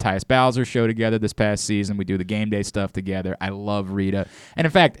together. We did the Tyus Bowser show together this past season. We do the game day stuff together. I love Rita. And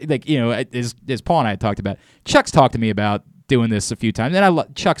in fact, as Paul and I had talked about, Chuck's talked to me about doing this a few times,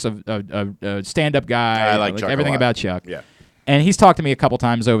 and Chuck's a stand-up guy. I like Chuck everything a lot. about Chuck. Yeah, and he's talked to me a couple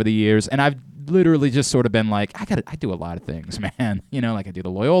times over the years, and I've literally just sort of been like, I do a lot of things, man. Like I do the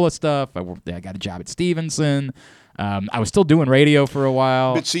Loyola stuff. I got a job at Stevenson. I was still doing radio for a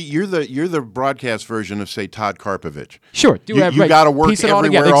while. But see, you're the broadcast version of, say, Todd Karpovich. Sure, you got to work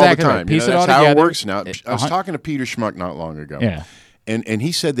everywhere all the time. Piece it all that's together. How it works now. I was talking to Peter Schmuck not long ago. Yeah. And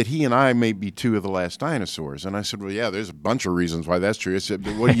he said that he and I may be two of the last dinosaurs. And I said, well, yeah, there's a bunch of reasons why that's true. I said,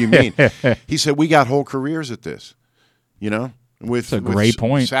 but what do you mean? He said, we got whole careers at this, with, it's a great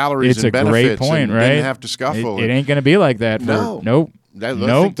point. Salaries it's and benefits. It's a great point, and right? Didn't have to scuffle. It ain't going to be like that. Nope. I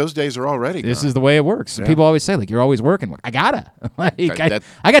think those days are already This gone. is the way it works. Yeah. People always say, like, you're always working. Like, I gotta.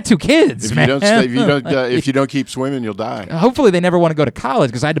 I got 2 kids, if man. If you don't keep swimming, you'll die. Hopefully they never want to go to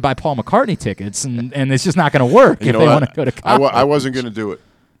college because I had to buy Paul McCartney tickets, and it's just not going to work if they want to go to college. I wasn't going to do it.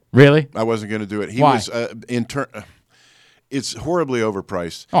 Really? I wasn't going to do it. Why? Was it's horribly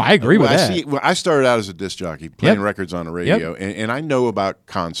overpriced. Oh, I agree with that. I started out as a disc jockey playing records on the radio, and I know about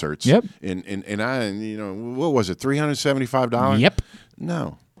concerts. Yep. And I, what was it, $375? Yep.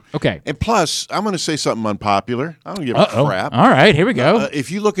 No. Okay. And plus, I'm going to say something unpopular. I don't give a crap. All right, here we go. If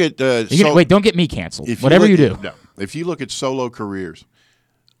you look at wait, don't get me canceled. Whatever you do. No. If you look at solo careers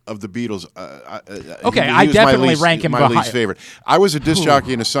of the Beatles, I definitely rank him my least favorite. I was a disc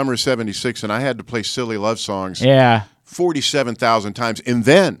jockey in the summer of '76, and I had to play Silly Love Songs 47,000 times. And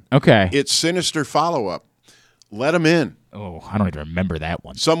then it's Sinister follow-up. Let them in. Oh, I don't even remember that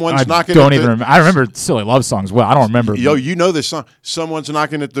one. Someone's knocking. I remember Silly Love Songs well. I don't remember. You know this song. Someone's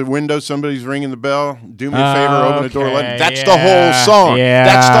knocking at the window. Somebody's ringing the bell. Do me a favor. Open the door. Let. That's the whole song. Yeah.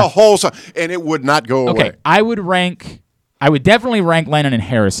 That's the whole song. And it would not go away. I would definitely rank Lennon and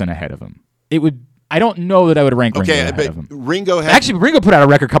Harrison ahead of him. It would. I don't know that I would rank Ringo ahead of him. Ringo put out a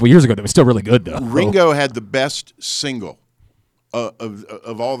record a couple years ago that was still really good, though. Ringo had the best single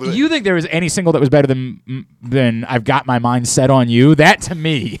of all the. You think there was any single that was better than I've Got My Mind Set on You? That to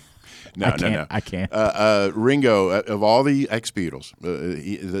me. No. I can't. Ringo, of all the ex-Beatles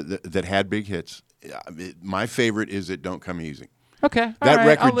that had big hits, my favorite is It Don't Come Easy. Okay. That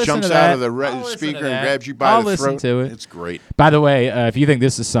record jumps out of the speaker and grabs you by the throat. Listen to it. It's great. By the way, if you think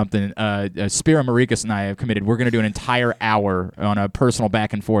this is something, Spiro Marikas and I have committed, we're going to do an entire hour on a personal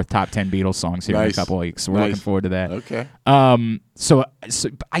back and forth top 10 Beatles songs here in a couple of weeks. So we're looking forward to that. Okay. So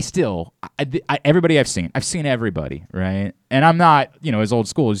I still, everybody I've seen everybody, right? And I'm not, as old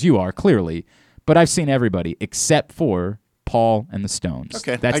school as you are, clearly, but I've seen everybody except for Paul and the Stones.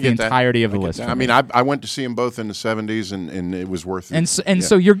 Okay, that's the entirety of the list. I mean, I went to see them both in the 70s, and it was worth it.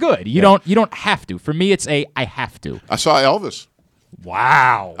 So you're good. You don't have to. For me, it's I have to. I saw Elvis.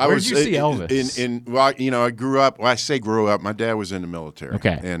 Where did you see Elvis? I grew up. Well, I say grew up. My dad was in the military.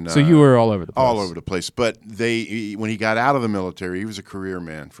 Okay, and so you were all over the place. All over the place. But when he got out of the military, he was a career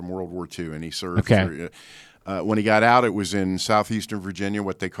man from World War II, and he served. Okay. When he got out, it was in southeastern Virginia,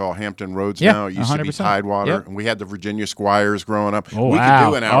 what they call Hampton Roads now. It used 100%. To be Tidewater. Yep. And we had the Virginia Squires growing up. Oh, we could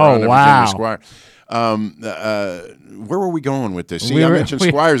do an hour on the Virginia Squire. Where were we going with this? See, We I were- mentioned we-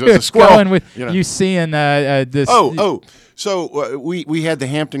 Squires we as were a squirrel. going with you know. you seeing this. So we had the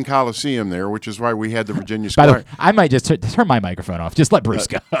Hampton Coliseum there, which is why we had the Virginia By the Squire. way, I might just turn my microphone off. Just let Bruce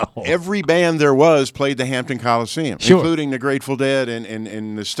go. Every band there was played the Hampton Coliseum, Sure. including the Grateful Dead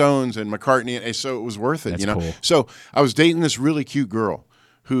and the Stones and McCartney, and so it was worth it. That's you know. cool. So I was dating this really cute girl.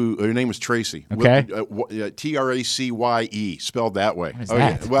 Who her name was Tracy? Okay. Tracye, spelled that way. What is Oh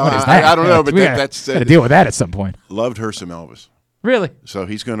that? yeah. Well, What is that? I don't know, but We that's gotta deal with that at some point. Loved her some Elvis. Really? So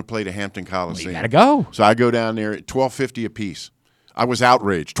he's going to play the Hampton Coliseum. gotta go. So I go down there at $12.50 a piece. I was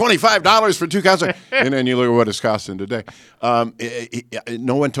outraged. $25 for 2 concerts. And then you look at what it's costing today.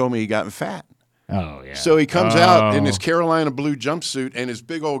 No one told me he gotten fat. Oh yeah. So he comes out in his Carolina blue jumpsuit and his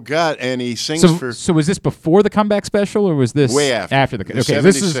big old gut, and he sings for So was this before the comeback special, or was this way after. After the okay,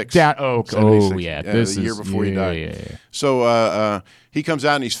 this is 76. down. Oh 76. yeah. This the year is before he yeah, died. Yeah. So he comes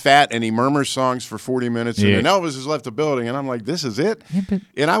out and he's fat and he murmurs songs for 40 minutes, Yeah. and then Elvis has left the building, and I'm like, this is it? but-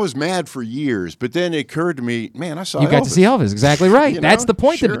 And I was mad for years, but then it occurred to me, man, I saw You got Elvis. to see Elvis, exactly right. You That's know? the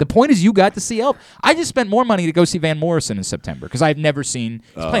point of Sure. it. The point is you got to see Elvis. I just spent more money to go see Van Morrison in September because I've never seen.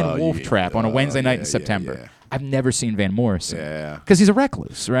 He's playing Wolf Trap on a Wednesday night in September. yeah. I've never seen Van Morrison. Yeah. Because he's a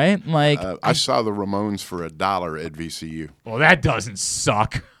recluse, right? Like, I saw the Ramones for $1 at VCU. well, that doesn't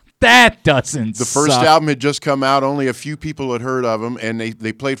suck. That doesn't. The first suck. album had just come out. Only a few people had heard of them, and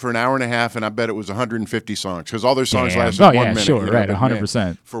they played for an hour and a half, and I bet it was 150 songs because all their songs Damn. lasted Oh, 1 yeah, minute. sure, you know, right, but 100%.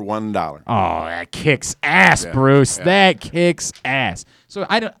 man, for $1. Oh, that kicks ass, Yeah, Bruce. yeah. That kicks ass. So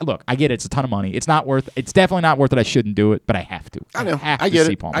I don't look. I get it. It's a ton of money. It's not worth. It's definitely not worth it. I shouldn't do it, but I have to. I know. have I to get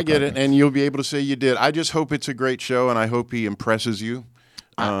see it. Paul I get it, McCartney. and you'll be able to say you did. I just hope it's a great show, and I hope he impresses you.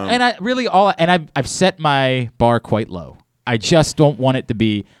 And I really I've set my bar quite low. I just don't want it to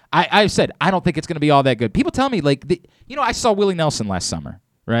be. I've said I don't think it's going to be all that good. People tell me like, I saw Willie Nelson last summer,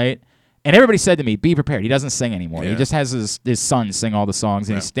 right? And everybody said to me, "Be prepared. He doesn't sing anymore. He Yeah. just has his son sing all the songs,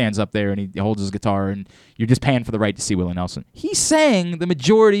 and he stands up there and he holds his guitar, and you're just paying for the right to see Willie Nelson." He sang the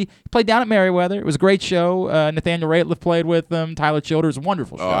majority. He played down at Merriweather. It was a great show. Nathaniel Rateliff played with them. Tyler Childers,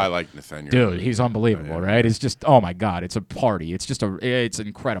 wonderful show. Oh, I like Nathaniel. Dude, he's unbelievable, right? It's just, oh my God, it's a party. It's just it's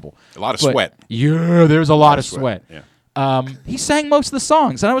incredible. A lot of But, sweat. Yeah, there's a lot of sweat. Yeah. He sang most of the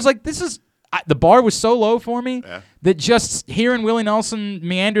songs, and I was like, this is. The bar was so low for me that just hearing Willie Nelson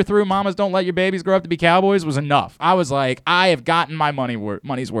meander through "Mamas Don't Let Your Babies Grow Up to Be Cowboys" was enough. I was like, I have gotten my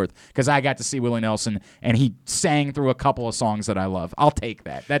money's worth because I got to see Willie Nelson, and he sang through a couple of songs that I love. I'll take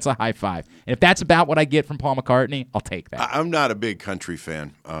that. That's a high five. And if that's about what I get from Paul McCartney, I'll take that. I'm not a big country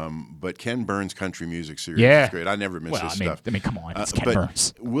fan, but Ken Burns' country music series Yeah. is great. I never miss his stuff. I mean, come on, it's Ken but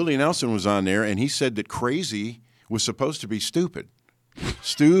Burns. Willie Nelson was on there, and he said that "Crazy" was supposed to be stupid.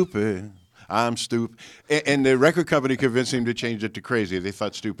 Stupid. I'm stupid. And the record company convinced him to change it to "Crazy." They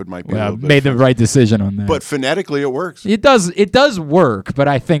thought "stupid" might be a little bit Made the offensive. right decision on that. But phonetically, it works. It does work, but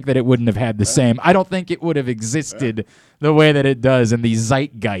I think that it wouldn't have had the same. I don't think it would have existed the way that it does in the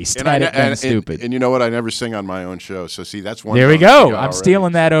zeitgeist had it been stupid. And you know what? I never sing on my own show. So see, that's one. There we bonus go. got I'm already.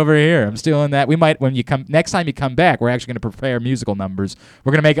 stealing that over here. I'm stealing that. We might next time you come back, we're actually going to prepare musical numbers.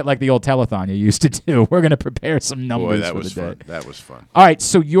 We're going to make it like the old telethon you used to do. We're going to prepare some numbers Boy, that for was the fun. day. That was fun. All right,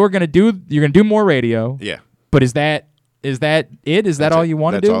 so you're going to do more radio. Yeah. But is that it? Is that all you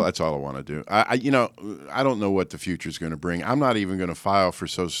want to do? That's all I want to do. I I don't know what the future is going to bring. I'm not even going to file for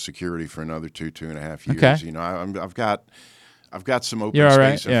Social Security for another 2.5 years. Okay. You know, I've got some open You're all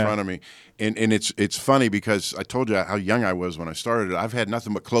space right, in yeah. front of me, and it's funny because I told you how young I was when I started. I've had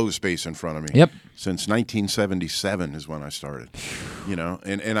nothing but closed space in front of me. Yep. Since 1977 is when I started. You know,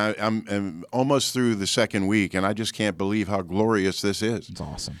 and I'm almost through the second week, and I just can't believe how glorious this is. It's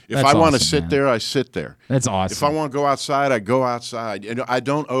awesome. If That's I want to awesome, sit man. there, I sit there. That's awesome. If I want to go outside, I go outside. And I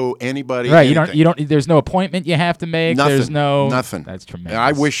don't owe anybody Right, anything. you don't. There's no appointment you have to make. Nothing. There's no nothing. That's tremendous. And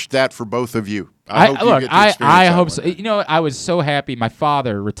I wish that for both of you. I hope you look, get to experience I that hope one so. day. You know, I was so happy. My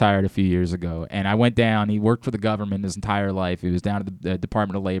father retired a few years ago, and I went down. He worked for the government his entire life. He was down at the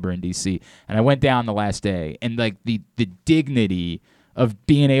Department of Labor in D.C., and I went down the last day, and like the dignity of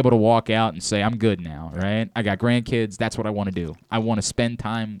being able to walk out and say, I'm good now, right? I got grandkids. That's what I want to do. I want to spend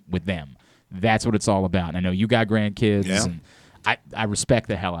time with them. That's what it's all about. And I know you got grandkids, Yeah. and I respect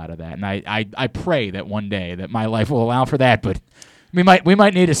the hell out of that. And I pray that one day that my life will allow for that, but we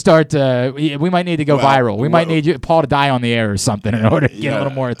might need to start. We might need to go Well, viral. We might need Paul to die on the air or something in order to get Yeah. a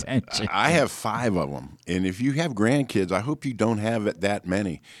little more attention. I have 5 of them. And if you have grandkids, I hope you don't have that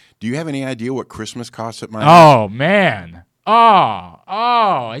many. Do you have any idea what Christmas costs at my house? Oh man.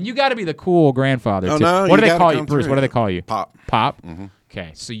 Oh, and you got to be the cool grandfather Oh, too. no, What do you they gotta call you, come Bruce? through. What do they call you? Pop. Pop. Mm-hmm.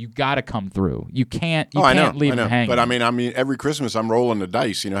 Okay, so you got to come through. You can't. I know. leave I know. them hanging. But I mean, every Christmas I'm rolling the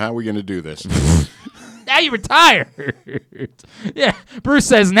dice. You know, how are we going to do this? now you retire. Yeah, Bruce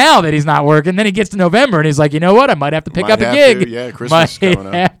says now that he's not working. Then he gets to November and he's like, you know what? I might have to pick up a gig. Yeah, Christmas is coming up.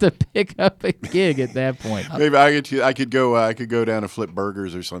 Might have to pick up a gig at that point. Maybe I could go down to flip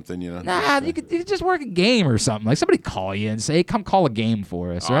burgers or something. Nah, you could just work a game or something. Like somebody call you and say, come call a game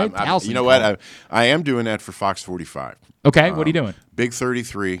for us, right? You know what? I am doing that for Fox 45. Okay, what are you doing? Big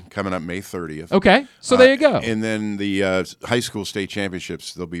 33 coming up May 30th. Okay, so there you go. And then the high school state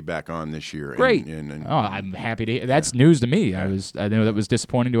championships, they'll be back on this year. Great. I'm happy to hear. That's news to me. I know that was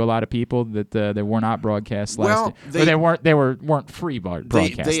disappointing to a lot of people that they were not broadcast last year. They weren't free broadcast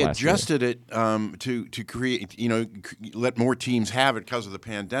They last year. adjusted it to create, let more teams have it because of the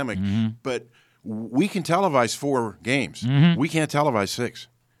pandemic. Mm-hmm. But we can televise 4 games. Mm-hmm. We can't televise 6.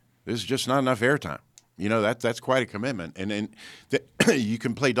 There's just not enough airtime. That's quite a commitment. And then you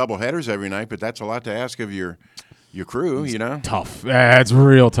can play double headers every night, but that's a lot to ask of your crew, Tough. That's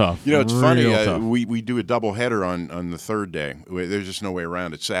real tough. It's real funny. Tough. We do a double header on the third day. There's just no way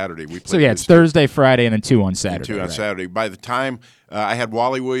around it. Saturday. It's Thursday, Friday, and then 2 on Saturday. 2 on Saturday. By the time I had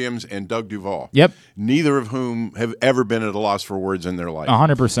Wally Williams and Doug Duvall. Yep. Neither of whom have ever been at a loss for words in their life.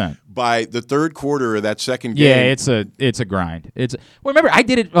 100%. By the third quarter of that second game. Yeah, it's a grind. Remember, I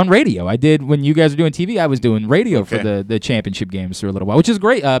did it on radio. I did when you guys were doing TV. I was doing radio for the championship games for a little while, which is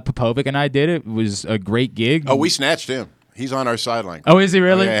great. Popovic and I did it. It was a great gig. Oh, we snatched him. He's on our sideline. Oh, is he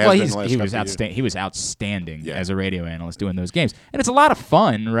really? Yeah, well, he was outstanding. He was outstanding as a radio analyst doing those games, and it's a lot of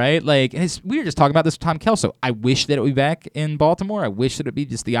fun, right? Like, we were just talking about this with Tom Kelso. I wish that it would be back in Baltimore. I wish that it would be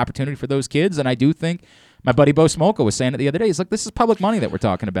just the opportunity for those kids, and I do think my buddy Bo Smolka was saying it the other day. He's like, this is public money that we're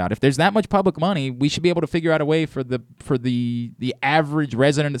talking about. If there's that much public money, we should be able to figure out a way for the average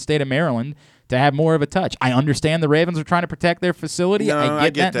resident of the state of Maryland to have more of a touch. I understand the Ravens are trying to protect their facility. No, I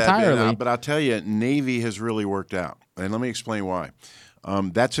get that entirely. But I'll tell you, Navy has really worked out. And let me explain why.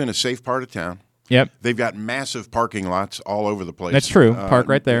 That's in a safe part of town. Yep. They've got massive parking lots all over the place. That's true. Park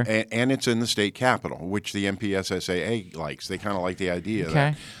right there. And it's in the state capital, which the MPSSAA likes. They kind of like the idea of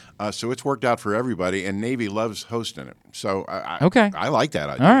that. So it's worked out for everybody, and Navy loves hosting it. So I like that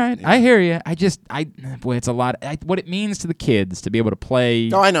idea. All right, I hear you. Boy, it's a lot. What it means to the kids to be able to play.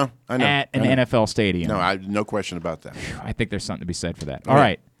 No, I know. At an NFL stadium. No, no question about that. I think there's something to be said for that. All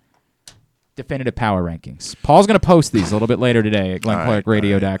right. Definitive power rankings. Paul's going to post these a little bit later today at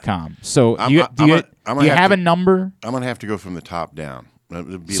GlennClarkRadio.com. So do you have a number? I'm going to have to go from the top down.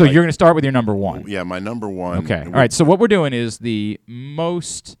 So you're going to start with your number 1. Yeah, my number 1. Okay. All right. So what we're doing is the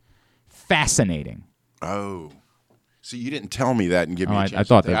most fascinating. Oh. See, you didn't tell me that and give me a chance. I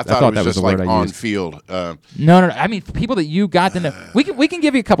thought that was just the word like I on used. field. No. I mean, people that you got to know. We can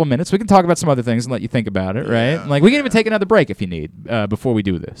give you a couple minutes. We can talk about some other things and let you think about it, right? Like, we can even take another break if you need before we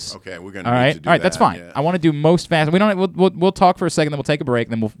do this. Okay, we're going to. All right, that's fine. Yeah. I want to do most fast. We'll talk for a second, then we'll take a break,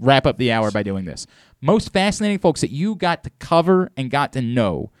 then we'll wrap up the hour by doing this. Most fascinating folks that you got to cover and got to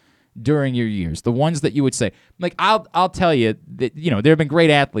know during your years, the ones that you would say, like, I'll tell you that, there have been great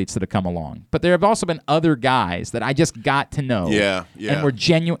athletes that have come along, but there have also been other guys that I just got to know. Yeah. And were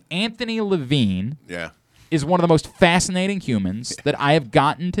genuine. Anthony Levine. Yeah. Is one of the most fascinating humans that I have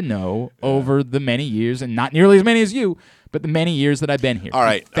gotten to know over the many years, and not nearly as many as you, but the many years that I've been here. All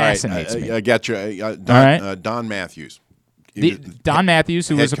right. Fascinates me. I got you. Don Matthews. Don Matthews,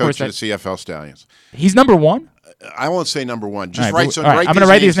 who was, of course, head coach of the CFL Stallions. He's number 1? I won't say number 1. Just I'm write going to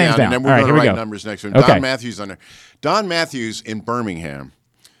write these names down. And then we're going to write numbers next to him. Okay. Don Matthews on there. Don Matthews in Birmingham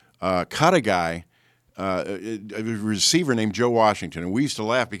cut a guy, a receiver named Joe Washington. And we used to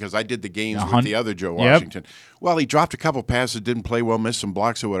laugh because I did the games with the other Joe Washington. Well, he dropped a couple passes, didn't play well, missed some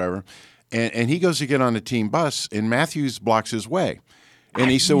blocks or whatever. And he goes to get on the team bus, and Matthews blocks his way. And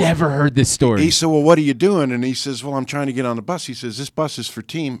he said, never heard this story. He said, well, what are you doing? And he says, well, I'm trying to get on the bus. He says, this bus is for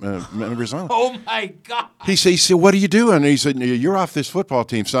team members only. Oh, my God. He said, what are you doing? And he said, you're off this football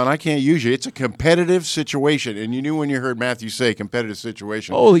team, son. I can't use you. It's a competitive situation. And you knew when you heard Matthew say competitive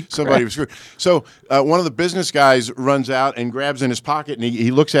situation, holy somebody crap. was screwed. So one of the business guys runs out and grabs in his pocket, and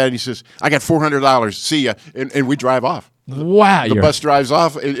he looks at it and he says, I got $400. See ya. And we drive off. Wow. The bus drives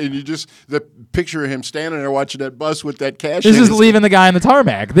off, and you just the picture of him standing there watching that bus with that cash. This is leaving the guy on the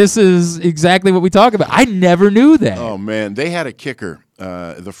tarmac. This is exactly what we talk about. I never knew that. Oh, man. They had a kicker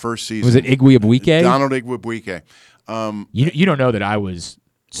the first season. Was it Igwebuike? Donald Igwebuike. You don't know that I was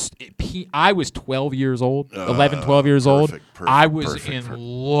 12 years old, 11, 12 years old. I was in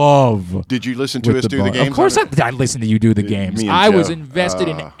love. Did you listen to us do the games? Of course I listened to you do the games. I was invested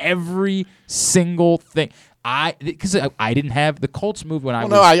in every single thing. Because I didn't have the Colts move when I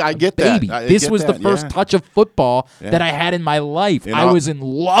was I get a baby. that. This was the first touch of football that I had in my life. I was in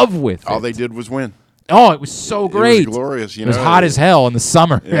love with it. All they did was win. Oh, it was so great. It was glorious. It was hot as hell in the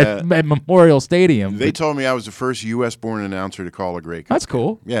summer at Memorial Stadium. They told me I was the first U.S.-born announcer to call a Grey Cup. That's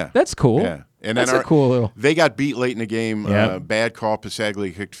cool. Yeah. That's cool. Yeah. And that's then a cool little. They got beat late in the game. Yep. Bad call.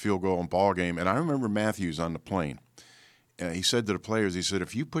 Pasaglia kicked a field goal in ball game. And I remember Matthews on the plane. He said to the players, he said,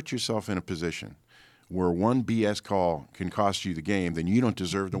 if you put yourself in a position where one BS call can cost you the game, then you don't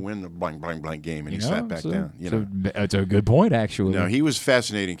deserve to win the blank, blank, blank game. And he sat back down. That's a good point, actually. No, he was a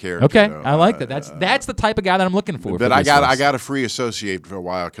fascinating character. Okay, though. I like that. That's the type of guy that I'm looking for. But I got a free associate for a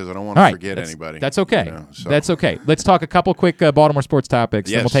while because I don't want to forget anybody. That's okay. That's okay. Let's talk a couple quick Baltimore sports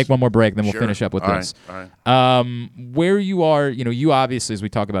topics. Yes. Then we'll take one more break. Then we'll finish up with this. All right. Where you are, you obviously, as we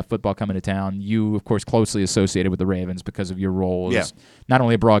talk about football coming to town, you of course closely associated with the Ravens because of your role as not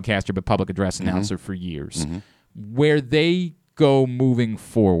only a broadcaster but public address announcer for years. Mm-hmm. Where they go moving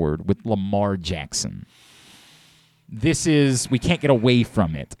forward with Lamar Jackson, we can't get away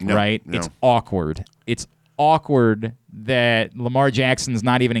from it, right? No. It's awkward. It's awkward that Lamar Jackson's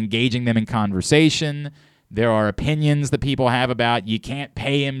not even engaging them in conversation. There are opinions that people have about you can't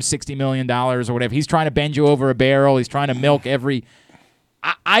pay him $60 million or whatever. He's trying to bend you over a barrel. He's trying to milk every...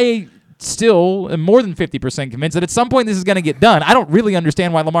 I still am more than 50% convinced that at some point this is going to get done. I don't really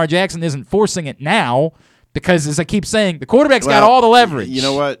understand why Lamar Jackson isn't forcing it now. Because, as I keep saying, the quarterback's got all the leverage. You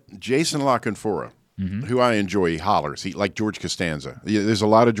know what? Jason La Canfora, who I enjoy, he hollers. He like George Costanza. There's a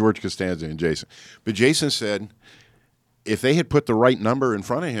lot of George Costanza in Jason. But Jason said if they had put the right number in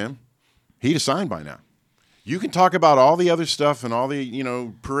front of him, he'd have signed by now. You can talk about all the other stuff and all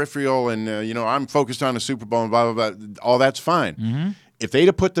the, peripheral and, I'm focused on the Super Bowl and blah, blah, blah. All that's fine. Mm-hmm. If they'd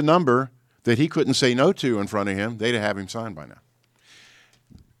have put the number that he couldn't say no to in front of him, they'd have him signed by now.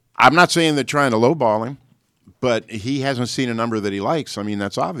 I'm not saying they're trying to lowball him. But he hasn't seen a number that he likes. I mean,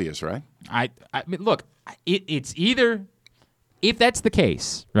 that's obvious, right? I mean, look, it's either, if that's the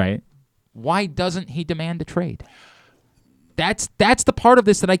case, right, why doesn't he demand a trade? That's the part of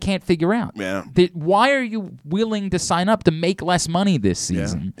this that I can't figure out. Yeah. Why are you willing to sign up to make less money this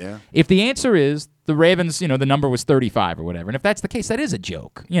season? Yeah. If the answer is the Ravens, the number was 35 or whatever, and if that's the case, that is a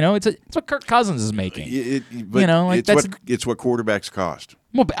joke. It's what Kirk Cousins is making. It's what quarterbacks cost.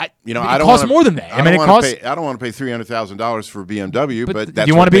 Well, but it costs more than that. I don't want to pay $300,000 for BMW, but that's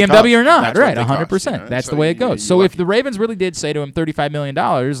you want a BMW or not? That's right, 100%. That's the way it goes. So if the Ravens really did say to him $35 million,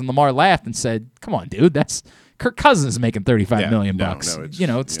 and Lamar laughed and said, "Come on, dude, that's Kirk Cousins is making $35 million bucks.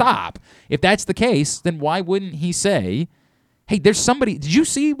 Stop. If that's the case, then why wouldn't he say, "Hey, there's somebody"? Did you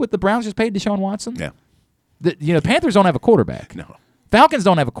see what the Browns just paid Deshaun Watson? Yeah. The Panthers don't have a quarterback. No. Falcons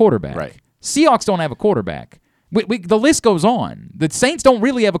don't have a quarterback. Right. Seahawks don't have a quarterback. The list goes on. The Saints don't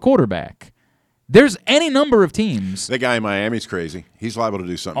really have a quarterback. There's any number of teams. That guy in Miami's crazy. He's liable to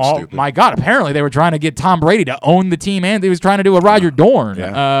do something stupid. Oh, my God. Apparently, they were trying to get Tom Brady to own the team, and he was trying to do a Roger Dorn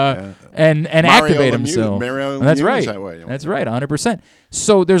and activate himself. That's right. That's right, 100%.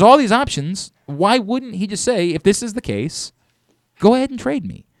 So there's all these options. Why wouldn't he just say, if this is the case, go ahead and trade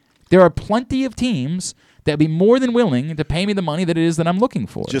me? There are plenty of teams that would be more than willing to pay me the money that it is that I'm looking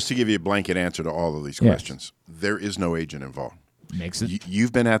for. Just to give you a blanket answer to all of these questions, there is no agent involved. Makes it.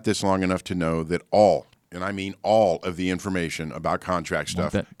 You've been at this long enough to know that all, and I mean all, of the information about contract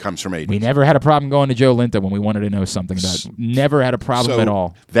stuff comes from agents. We never had a problem going to Joe Linta when we wanted to know something about it. Never had a problem at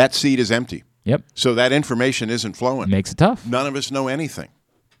all. That seat is empty. Yep. So that information isn't flowing. Makes it tough. None of us know anything.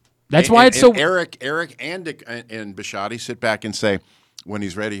 That's why it's so. Eric and Bisciotti sit back and say, when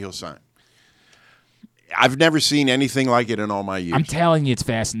he's ready, he'll sign. I've never seen anything like it in all my years. I'm telling you, it's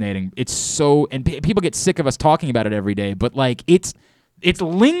fascinating. It's so, and people get sick of us talking about it every day, but like it's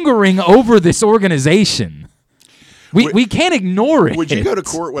lingering over this organization. We can't ignore it. Would you go to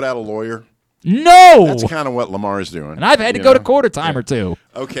court without a lawyer? No. That's kind of what Lamar's doing. And I've had to go to court a time or two.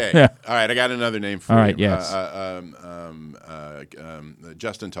 Okay. Yeah. All right, I got another name for you. All right, yes.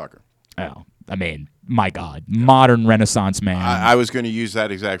 Justin Tucker. Oh, I mean, my God. Modern Renaissance man. I was going to use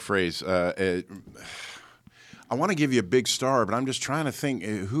that exact phrase. I want to give you a big star, but I'm just trying to think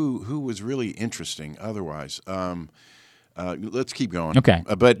who was really interesting otherwise. Let's keep going. Okay.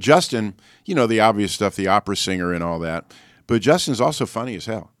 But Justin, the obvious stuff, the opera singer and all that. But Justin's also funny as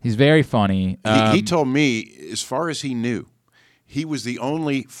hell. He's very funny. He told me, as far as he knew, he was the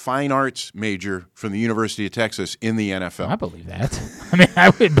only fine arts major from the University of Texas in the NFL. I believe that. I mean, I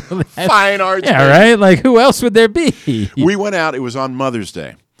would believe that. Fine arts Yeah, major. right? Like, who else would there be? We went out. It was on Mother's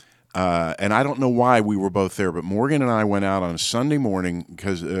Day. And I don't know why we were both there, but Morgan and I went out on a Sunday morning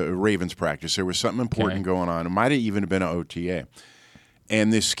because Ravens practice. There was something important going on. It might have even been an OTA.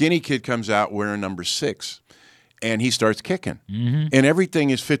 And this skinny kid comes out wearing number 6. and he starts kicking. Mm-hmm. And everything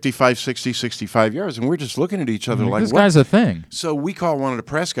is 55, 60, 65 yards. And we're just looking at each other like, this what? guy's a thing. So we call one of the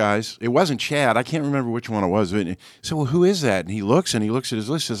press guys. It wasn't Chad. I can't remember which one it was. But so, well, who is that? And he looks at his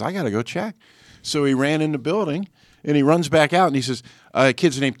list, says, I got to go check. So he ran in the building, and he runs back out, and he says,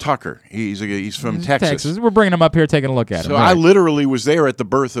 kid's named Tucker. He's from Texas. We're bringing him up here, taking a look at him. So I literally was there at the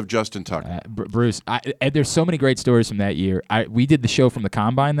birth of Justin Tucker. Bruce, there's so many great stories from that year. We did the show from the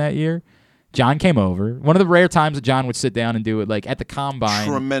Combine that year. John came over. One of the rare times that John would sit down and do it, like at the Combine.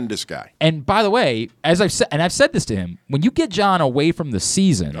 Tremendous guy. And by the way, as I've said this to him, when you get John away from the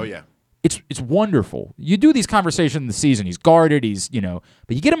season, oh yeah, it's wonderful. You do these conversations in the season. He's guarded.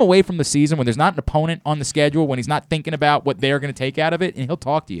 But you get him away from the season when there's not an opponent on the schedule, when he's not thinking about what they're going to take out of it, and he'll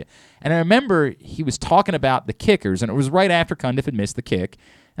talk to you. And I remember he was talking about the kickers, and it was right after Cundiff had missed the kick.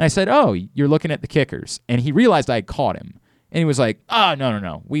 And I said, "Oh, you're looking at the kickers," and he realized I had caught him. And he was like, "Oh,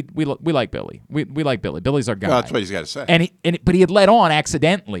 no. We like Billy. We like Billy. Billy's our guy." Well, that's what he's got to say. But he had let on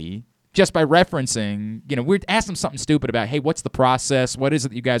accidentally just by referencing. We asked him something stupid about, "Hey, what's the process? What is it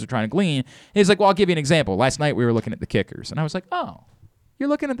that you guys are trying to glean?" And he's like, "Well, I'll give you an example. Last night we were looking at the kickers," and I was like, "Oh, you're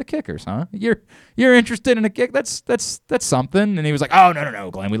looking at the kickers, huh? You're interested in a kick? That's something." And he was like, "Oh,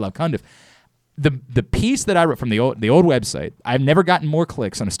 no, Glenn. We love Cundiff." The piece that I wrote from the old website, I've never gotten more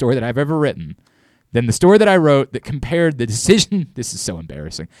clicks on a story that I've ever written than the story that I wrote that compared the decision. This is so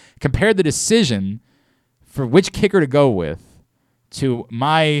embarrassing. Compared the decision for which kicker to go with to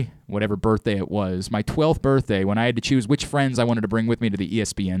my whatever birthday it was, my 12th birthday, when I had to choose which friends I wanted to bring with me to the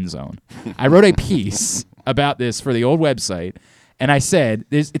ESPN zone. I wrote a piece about this for the old website, and I said,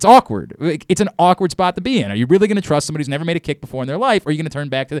 it's awkward. It's an awkward spot to be in. Are you really going to trust somebody who's never made a kick before in their life, or are you going to turn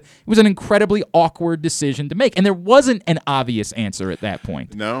back to it was an incredibly awkward decision to make, and there wasn't an obvious answer at that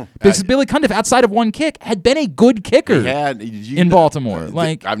point. No. Because Billy Cundiff, outside of one kick, had been a good kicker in Baltimore.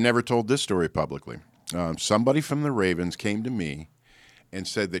 I've never told this story publicly. Somebody from the Ravens came to me and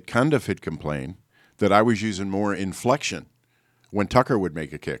said that Cundiff had complained that I was using more inflection when Tucker would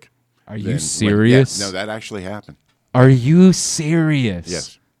make a kick. Are you serious? No, that actually happened. Are you serious?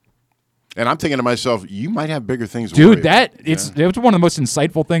 Yes. And I'm thinking to myself, you might have bigger things to worry about. It's one of the most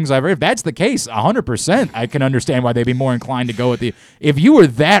insightful things I've ever. If that's the case, 100%, I can understand why they'd be more inclined to go with the. If you were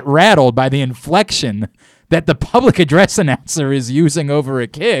that rattled by the inflection that the public address announcer is using over a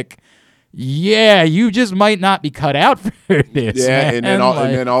kick, yeah, you just might not be cut out for this. Yeah, man.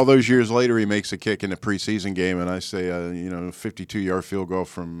 and then all those years later, he makes a kick in the preseason game, and I say, 52-yard field goal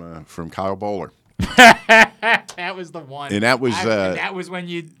from Kyle Bowler. That was the one, and that was when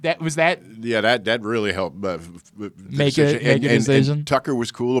you that really helped make a decision. And Tucker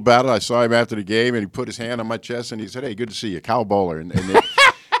was cool about it. I saw him after the game, and he put his hand on my chest, and he said, "Hey, good to see you, Kyle Bowler." And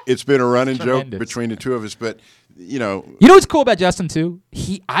it's been a running joke between the two of us, but. You know what's cool about Justin too?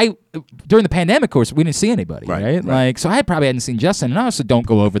 During the pandemic, of course, we didn't see anybody, right? So I probably hadn't seen Justin, and I also don't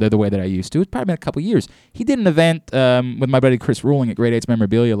go over there the way that I used to. It's probably been a couple years. He did an event with my buddy Chris Ruling at Great 8's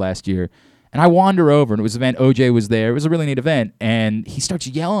Memorabilia last year, and I wander over, and it was an event. OJ was there. It was a really neat event, and he starts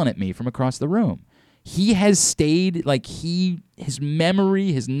yelling at me from across the room. He has stayed his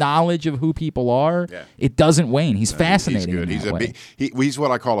memory, his knowledge of who people are. Yeah. It doesn't wane. He's fascinating. He's good. He's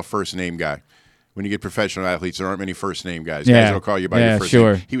what I call a first name guy. When you get professional athletes, there aren't many first-name guys. Yeah. Guys will call you by your first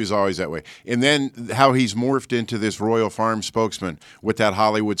name. He was always that way. And then how he's morphed into this Royal Farms spokesman with that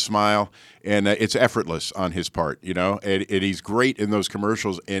Hollywood smile, and it's effortless on his part, And he's great in those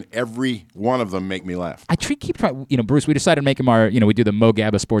commercials, and every one of them make me laugh. I keep trying, Bruce, we decided to make him our, we do the Mo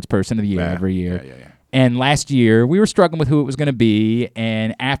Gabba Sports Person of the Year every year. Yeah. And last year, we were struggling with who it was going to be,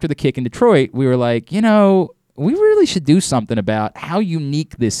 and after the kick in Detroit, we were like, we really should do something about how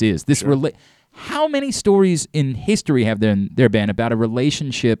unique this is. How many stories in history have there been about a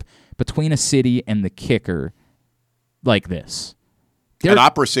relationship between a city and the kicker like this? An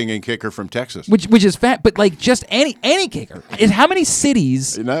opera singing kicker from Texas, which is fat, but just any kicker. How many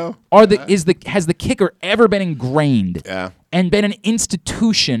cities has the kicker ever been ingrained? And been an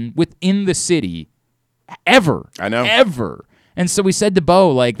institution within the city ever? I know ever. And so we said to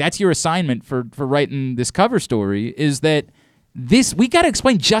Bo, that's your assignment for writing this cover story is that. We got to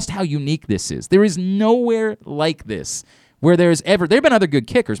explain just how unique this is. There is nowhere like this where there have been other good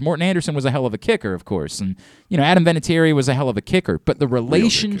kickers. Morton Anderson was a hell of a kicker, of course, and Adam Vinatieri was a hell of a kicker. But the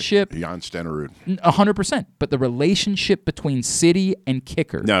relationship, Jan Stenerud, 100%. But the relationship between city and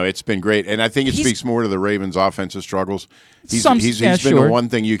kicker, no, it's been great, and I think it speaks more to the Ravens' offensive struggles. He's been the one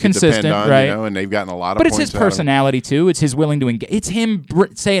thing you can depend on, right? And they've gotten a lot of. But points it's his personality too. It's his willing to engage. It's him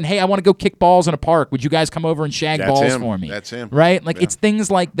saying, "Hey, I want to go kick balls in a park. Would you guys come over and shag balls for me?" That's him, right? It's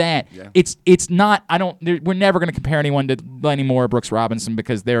things like that. Yeah. It's not. We're never going to compare anyone to Lenny Moore or Brooks Robinson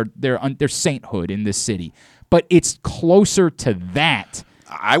because they're sainthood in this city. but it's closer to that.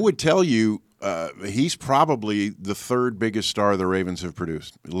 I would tell you he's probably the third biggest star the Ravens have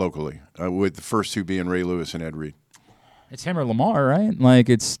produced locally, with the first two being Ray Lewis and Ed Reed. It's him or Lamar, right? Like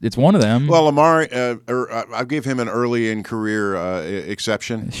it's one of them. Well, Lamar, I'll give him an early in career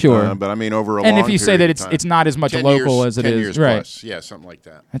exception. Sure, but I mean over a and long if you say period that of it's not as much local as it 10 is, years right? Plus. Yeah, something like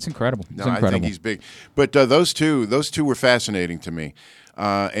that. That's incredible. No, It's incredible. I think he's big. But those two were fascinating to me.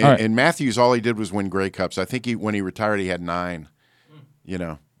 And Matthews, all he did was win Grey Cups. I think when he retired, he had 9. You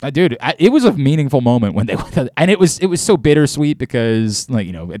know. Dude, it was a meaningful moment when they and it was so bittersweet because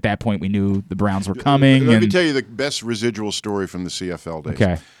at that point we knew the Browns were coming. Let me tell you the best residual story from the CFL days.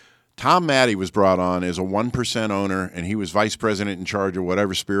 Okay. Tom Matte was brought on as a 1% owner, and he was vice president in charge of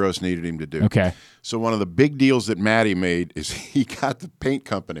whatever Spiros needed him to do. Okay. So one of the big deals that Matte made is he got the paint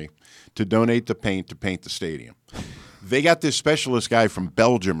company to donate the paint to paint the stadium. They got this specialist guy from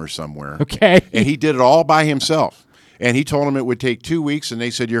Belgium or somewhere. Okay. And he did it all by himself. And he told them it would take 2 weeks, and they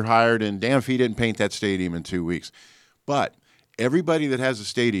said, you're hired, and damn if he didn't paint that stadium in 2 weeks. But everybody that has a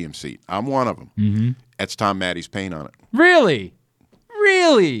stadium seat, I'm one of them, that's Tom Matte's paint on it. Really?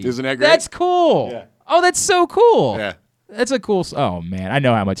 Isn't that great? That's cool. Yeah. Oh, that's so cool. Yeah. That's a cool. Oh, man. I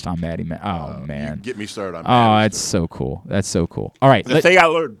know how much Tom Matte meant. Oh, man. Get me started on Oh, Matte. that's so cool. That's so cool. All right. The thing I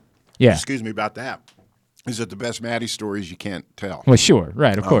learned, Yeah. excuse me, about that is that the best Matty stories you can't tell. Well, sure.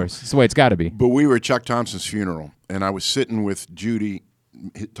 Right, of course. It's the way it's got to be. But we were at Chuck Thompson's funeral, and I was sitting with Judy,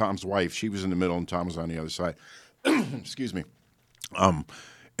 Tom's wife. She was in the middle, and Tom was on the other side. Excuse me. And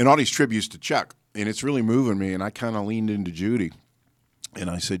all these tributes to Chuck, and it's really moving me, and I kind of leaned into Judy. And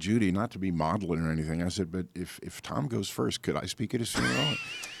I said, Judy, not to be maudlin or anything, I said, but if Tom goes first, could I speak at his funeral?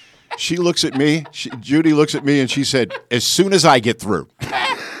 She looks at me, Judy looks at me, and she said, as soon as I get through.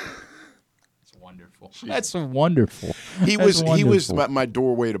 That's wonderful. He was my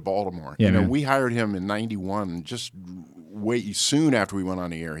doorway to Baltimore. Yeah, man. We hired him in '91, just way soon after we went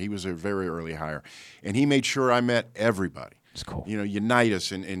on the air. He was a very early hire, and he made sure I met everybody. It's cool.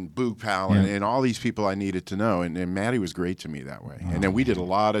 Unitas and Boo Pal and all these people I needed to know. And Matty was great to me that way. And then we did a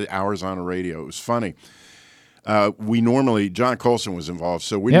lot of hours on the radio. It was funny. John Colson was involved,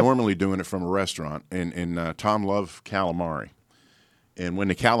 so we're normally doing it from a restaurant. And Tom loved calamari. And when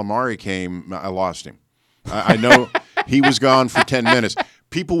the calamari came, I lost him. I know he was gone for 10 minutes.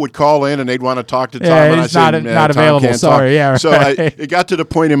 People would call in and they'd want to talk to Tom, and I said, not Tom available. can't Sorry, talk. yeah. Right. So it got to the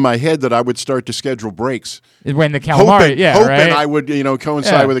point in my head that I would start to schedule breaks. When the calamari, hoping I would,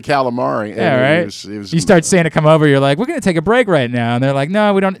 coincide with a calamari. Yeah, and right. It was you start saying to come over, you're like, we're going to take a break right now. And they're like,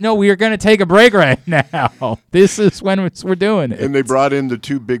 no, we don't. No, we are going to take a break right now. This is when we're doing it. And they brought in the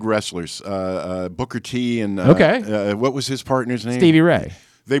two big wrestlers, Booker T and what was his partner's name? Stevie Ray.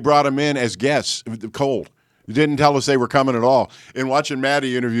 They brought him in as guests, cold. They didn't tell us they were coming at all. And watching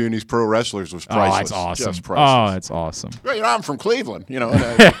Matty interviewing these pro wrestlers was priceless. Oh, that's awesome. Just priceless. Oh, that's awesome. Well, I'm from Cleveland,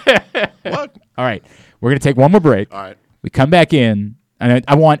 What? All right. We're going to take one more break. All right. We come back in, and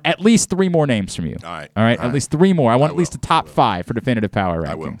I want at least 3 more names from you. All right. All right? At least 3 more. I want at least the top 5 for Definitive Power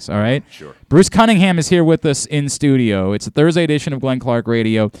Rankings. I will. All right? Sure. Bruce Cunningham is here with us in studio. It's a Thursday edition of Glenn Clark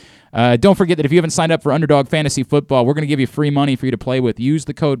Radio. Don't forget that if you haven't signed up for Underdog Fantasy Football, we're going to give you free money for you to play with. Use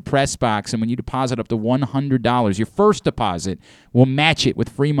the code PRESSBOX, and when you deposit up to $100, your first deposit will match it with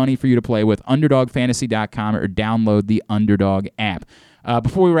free money for you to play with. UnderdogFantasy.com or download the Underdog app.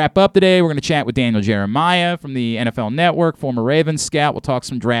 Before we wrap up today, we're going to chat with Daniel Jeremiah from the NFL Network, former Ravens scout. We'll talk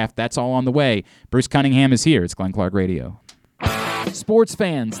some draft. That's all on the way. Bruce Cunningham is here. It's Glenn Clark Radio. Sports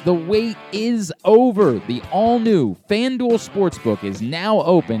fans, the wait is over. The all-new FanDuel Sportsbook is now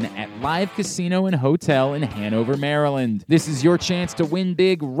open at Live Casino and Hotel in Hanover, Maryland. This is your chance to win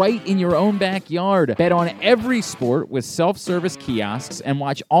big right in your own backyard. Bet on every sport with self-service kiosks and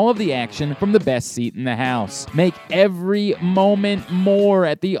watch all of the action from the best seat in the house. Make every moment more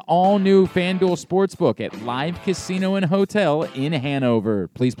at the all-new FanDuel Sportsbook at Live Casino and Hotel in Hanover.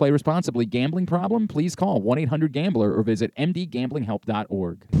 Please play responsibly. Gambling problem? Please call 1-800-GAMBLER or visit mdgamblinghelp.org.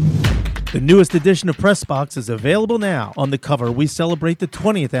 The newest edition of PressBox is available now. On the cover, we celebrate the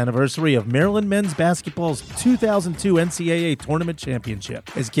 20th anniversary of Maryland men's basketball's 2002 NCAA Tournament Championship,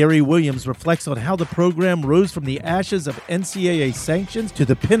 as Gary Williams reflects on how the program rose from the ashes of NCAA sanctions to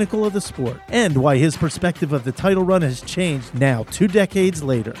the pinnacle of the sport, and why his perspective of the title run has changed now 2 decades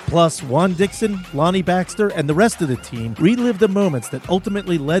later. Plus, Juan Dixon, Lonnie Baxter, and the rest of the team relive the moments that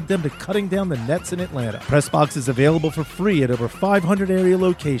ultimately led them to cutting down the nets in Atlanta. PressBox is available for free at over 500 area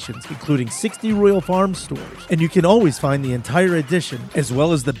locations, including 60 Royal Farms stores. And you can always find the entire edition, as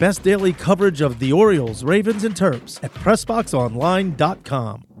well as the best daily coverage of the Orioles, Ravens, and Terps at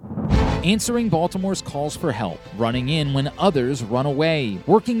PressBoxOnline.com. Answering Baltimore's calls for help, running in when others run away,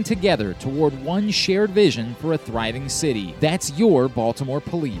 working together toward one shared vision for a thriving city. That's your Baltimore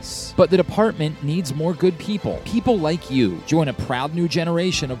Police. But the department needs more good people like you. Join a proud new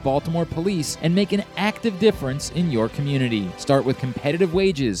generation of Baltimore Police and make an active difference in your community. Start with competitive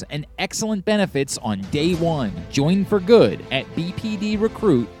wages and excellent benefits on day one. Join for good at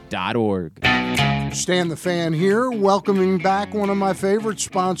bpdrecruit.org. Stan the Fan here, welcoming back one of my favorite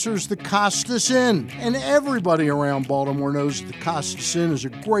sponsors, the Costas Inn. And everybody around Baltimore knows the Costas Inn is a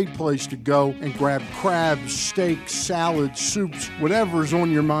great place to go and grab crabs, steaks, salads, soups, whatever's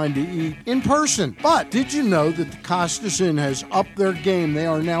on your mind to eat in person. But did you know that the Costas Inn has upped their game? They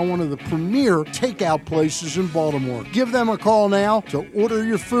are now one of the premier takeout places in Baltimore. Give them a call now to order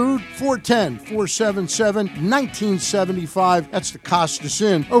your food, 410-477-1975. That's the Costas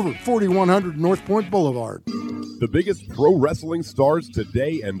Inn over 4100 North Point Boulevard. The biggest pro wrestling stars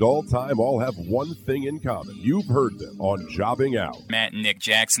today and all time all have one thing in common. You've heard them on Jobbing Out. Matt and Nick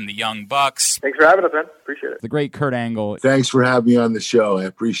Jackson, the Young Bucks. Thanks for having us, man. Appreciate it. The great Kurt Angle. Thanks for having me on the show. I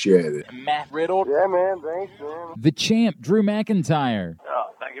appreciate it. Matt Riddle. Yeah, man. Thanks, man. The champ, Drew McIntyre. Oh,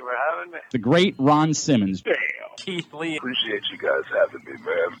 thank you for having me. The great Ron Simmons. Damn. Keith Lee. Appreciate you guys having me,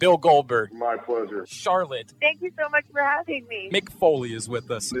 man. Bill Goldberg. My pleasure. Charlotte. Thank you so much for having me. Mick Foley is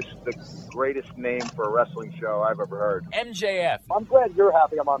with us. This is the greatest name for a wrestling show I've ever heard. MJF. I'm glad you're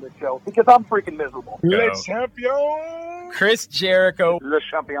happy I'm on this show because I'm freaking miserable. Le champion. Chris Jericho. Le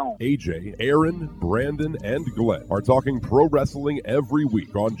champion. AJ, Aaron, Brandon, and Glenn are talking pro wrestling every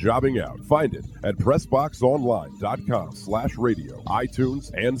week on Jobbing Out. Find it at PressBoxOnline.com/radio,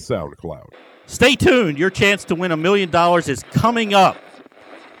 iTunes, and SoundCloud. Stay tuned. Your chance to win $1 million is coming up.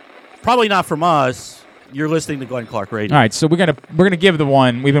 Probably not from us. You're listening to Glenn Clark Radio. All right, so we're gonna give the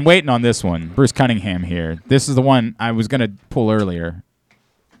one. We've been waiting on this one. Bruce Cunningham here. This is the one I was gonna pull earlier.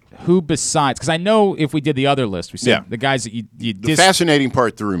 Who besides? Because I know if we did the other list, we said the guys that you the fascinating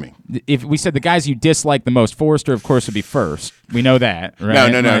part threw me. If we said the guys you dislike the most, Forrester, of course, would be first. We know that,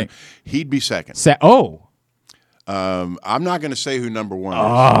 right? No. Like, he'd be second. I'm not going to say who number one is.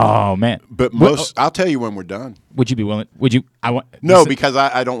 Oh, man. But I'll tell you when we're done. Would you be willing? Would you? No, because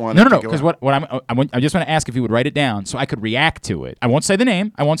I don't want No. to Because I just want to ask if you would write it down so I could react to it. I won't say the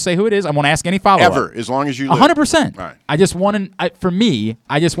name. I won't say who it is. I won't ask any follow-up. Ever, as long as you live. 100%. All right. I just want to, for me,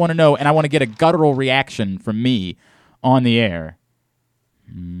 I just want to know, and I want to get a guttural reaction from me on the air.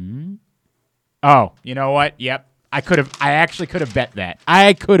 Oh, you know what? Yep. I actually could have bet that.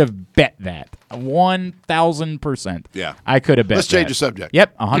 1,000%. Yeah. I could have bet Let's change the subject.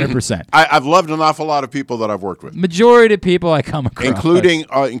 Yep, 100%. I've loved an awful lot of people that I've worked with. Majority of people I come across.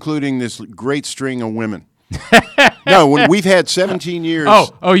 Including this great string of women. No, when we've had 17 years.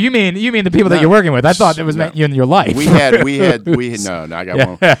 Oh, you mean the people that you're working with? I thought it was meant you in your life. We had no, I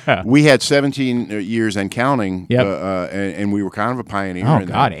got one. We had 17 years and counting. Yep. And we were kind of a pioneer. Oh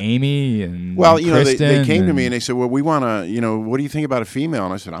God, Amy and they came to me and they said, well, we want to, what do you think about a female?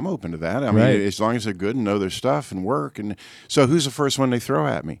 And I said, I'm open to that. I mean, as long as they're good and know their stuff and work. And so, who's the first one they throw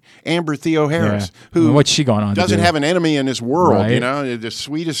at me? Amber Theo Harris, who what's she going on? Doesn't have an enemy in this world. Right. The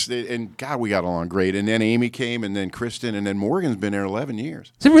sweetest. And God, we got along great. And then Amy came, and then Kristen, and then Morgan's been there 11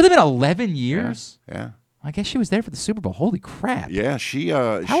 years. Has it really been 11 years? Yeah. I guess she was there for the Super Bowl. Holy crap. Yeah, she.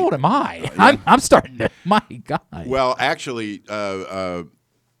 How old am I? I'm starting to. My God. Well, actually,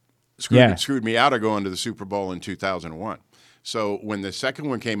 screwed me out of going to the Super Bowl in 2001. So when the second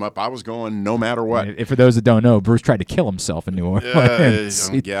one came up, I was going no matter what. If for those that don't know, Bruce tried to kill himself in New Orleans.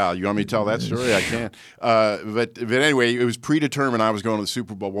 Yeah, you want me to tell that story? I can. But anyway, it was predetermined I was going to the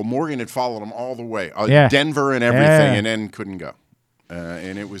Super Bowl. Well, Morgan had followed him all the way, Denver and everything, and then couldn't go.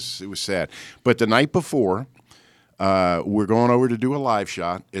 And it was sad. But the night before, we're going over to do a live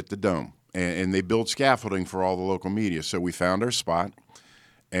shot at the Dome, and they build scaffolding for all the local media. So we found our spot.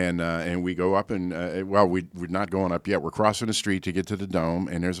 And we go up and, we're not going up yet. We're crossing the street to get to the Dome,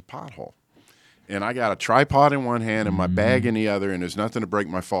 and there's a pothole. And I got a tripod in one hand and my bag in the other, and there's nothing to break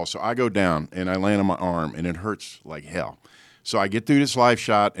my fall. So I go down, and I land on my arm, and it hurts like hell. So I get through this live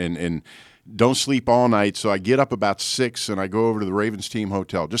shot and don't sleep all night. So I get up about 6, and I go over to the Ravens team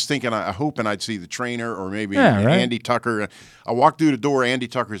hotel, just thinking, hoping I'd see the trainer or maybe Andy Tucker. I walk through the door. Andy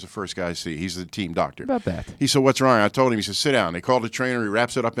Tucker's the first guy I see. He's the team doctor. About that. He said, what's wrong? I told him. He said, sit down. They called the trainer. He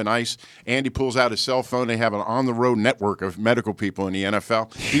wraps it up in ice. Andy pulls out his cell phone. They have an on-the-road network of medical people in the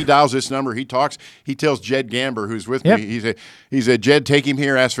NFL. He dials this number. He talks. He tells Jed Gamber, who's with me. He said, Jed, take him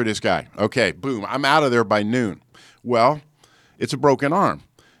here. Ask for this guy. Okay, boom. I'm out of there by noon. Well, it's a broken arm.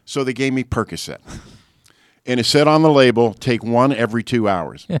 So they gave me Percocet. And it said on the label, take one every 2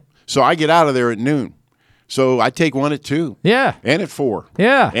 hours. Yeah. So I get out of there at noon. So I take one at 2. Yeah. And at 4.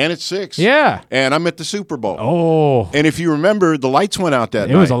 Yeah. And at 6. Yeah. And I'm at the Super Bowl. Oh. And if you remember, the lights went out that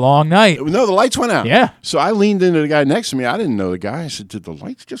night. It was a long night. No, the lights went out. Yeah. So I leaned into the guy next to me. I didn't know the guy. I said, did the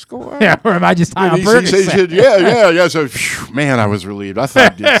lights just go out? Yeah, or am I just high on He Percocet? said, yeah. So, phew, man, I was relieved. I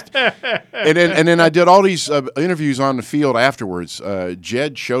thought and then I did all these interviews on the field afterwards.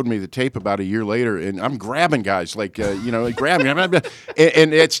 Jed showed me the tape about a year later, and I'm grabbing guys like, grabbing.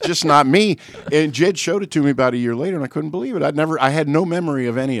 and it's just not me. And Jed showed it to me about a year later, and I couldn't believe it. I had no memory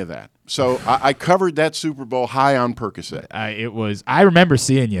of any of that. So I covered that Super Bowl high on Percocet. I remember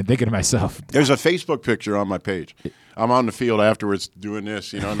seeing you and thinking to myself. There's a Facebook picture on my page. I'm on the field afterwards doing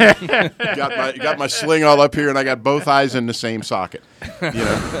this, got my sling all up here, and I got both eyes in the same socket.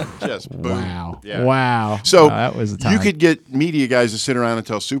 Just boom. Wow. Yeah. Wow. So that was the time. You could get media guys to sit around and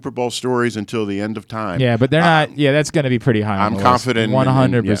tell Super Bowl stories until the end of time. Yeah, but they're not. Yeah, that's going to be pretty high on the list. I'm confident.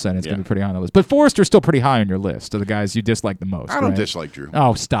 100%. It's going to be pretty high on the list. But Forrester's still pretty high on your list of the guys you dislike the most. I don't right? dislike Drew.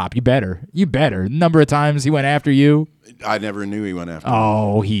 Oh, stop. You better. The number of times he went after you. I never knew he went after me.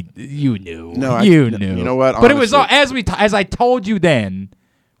 Oh, you knew. No, you knew. You know what? But it was all, as I told you then,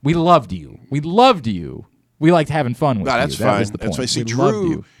 we loved you. We loved you. We liked having fun with you. That's that fine. Was the point. That's fine. See, we loved Drew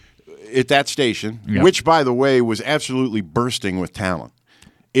you. at that station, Yep. which, by the way, was absolutely bursting with talent.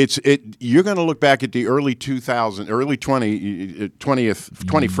 You're going to look back at the early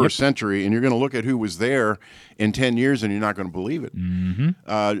 21st century, and you're going to look at who was there in 10 years, and you're not going to believe it.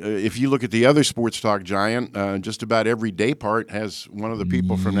 Mm-hmm. If you look at the other sports talk giant, just about every day part has one of the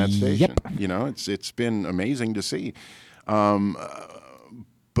people from that station. Yep. It's been amazing to see.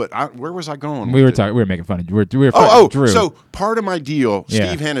 But where was I going? We were making fun of you. We were Drew. So part of my deal, Yeah.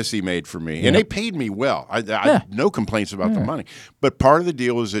 Steve Hennessy made for me, Yeah. and they paid me well. I no complaints about the money. But part of the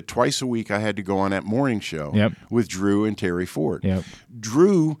deal is that twice a week I had to go on that morning show Yep. with Drew and Terry Ford. Yep.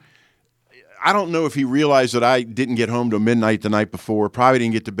 Drew, I don't know if he realized that I didn't get home till midnight the night before, probably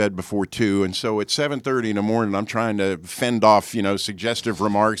didn't get to bed before 2, and so at 7:30 in the morning I'm trying to fend off, suggestive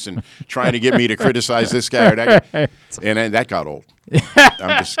remarks and trying to get me to criticize this guy or that guy. And then that got old.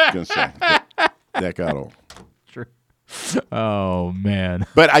 I'm just going to say that got old. True. Oh man.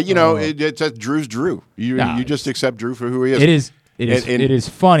 But it's Drew's Drew. You just accept Drew for who he is. It is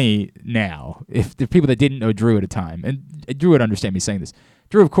funny now. If the people that didn't know Drew at a time, and Drew would understand me saying this.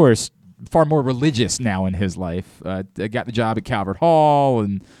 Drew, of course, far more religious now in his life. Got the job at Calvert Hall,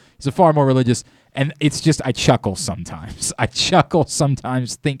 and he's a far more religious. And it's just I chuckle sometimes.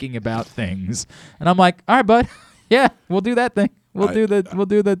 Thinking about things, and I'm like, all right, bud, yeah, we'll do that thing. We'll do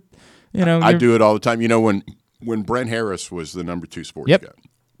the. I do it all the time. When Brent Harris was the number 2 sports guy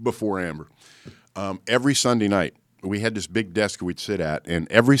before Amber, every Sunday night we had this big desk we'd sit at, and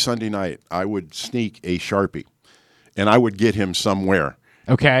every Sunday night I would sneak a Sharpie, and I would get him somewhere.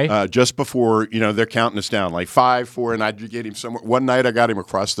 Okay. Just before, they're counting us down, like 5, 4, and I'd get him somewhere. One night I got him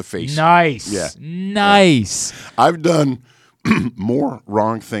across the face. Nice. Yeah. Nice. I've done more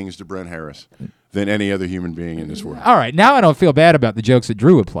wrong things to Brent Harris than any other human being in this world. All right. Now I don't feel bad about the jokes that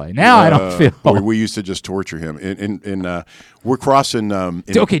Drew would play. Now I don't feel. We used to just torture him. And we're crossing.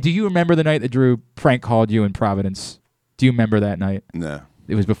 Okay. Do you remember the night that Drew prank called you in Providence? Do you remember that night? No.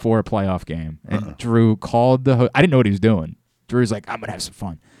 It was before a playoff game. And Drew called I didn't know what he was doing. Drew's like, I'm going to have some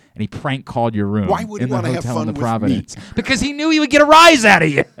fun. And he prank called your room. Why would he in the want to have hotel fun in the with Providence. me? Because he knew he would get a rise out of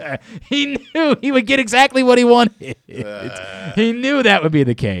you. He knew he would get exactly what he wanted. He knew that would be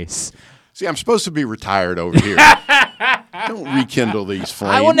the case. See, I'm supposed to be retired over here. Don't rekindle these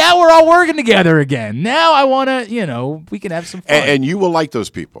flames. Well, now we're all working together again. Now I want to, we can have some fun. And you will like those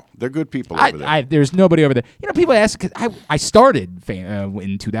people. They're good people over there. There's nobody over there. People ask, because I started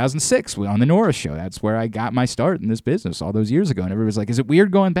in 2006 on the Norris Show. That's where I got my start in this business all those years ago. And everybody's like, is it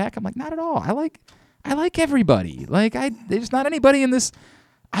weird going back? I'm like, not at all. I like everybody. There's not anybody in this,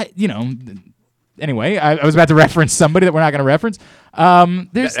 Anyway, I was about to reference somebody that we're not going to reference.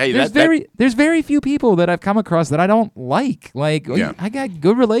 There's very few people that I've come across that I don't like. I got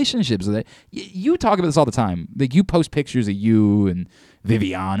good relationships with it. You talk about this all the time. Like you post pictures of you and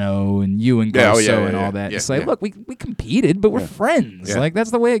Viviano and you and Grosso and all that. It's like, look, we competed, but we're friends. Yeah.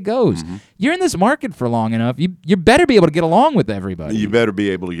 That's the way it goes. Mm-hmm. You're in this market for long enough. You better be able to get along with everybody. You better be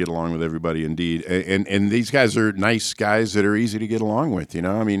able to get along with everybody, indeed. And these guys are nice guys that are easy to get along with.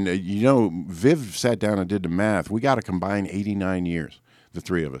 I mean, Viv sat down and did the math. We got to combine 89 years, the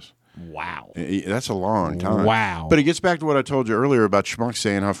three of us. Wow. That's a long time. Wow. But it gets back to what I told you earlier about Schmuck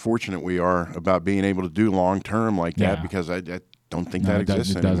saying how fortunate we are about being able to do long-term like that, because I don't think that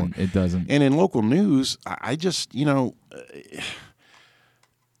exists anymore. It doesn't. And in local news, I just,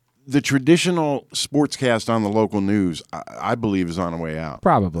 the traditional sportscast on the local news, I believe, is on the way out.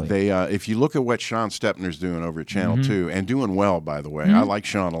 Probably. They, if you look at what Sean Stepner's doing over at Channel 2, and doing well, by the way. I like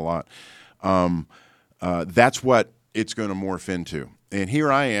Sean a lot. That's what it's going to morph into. And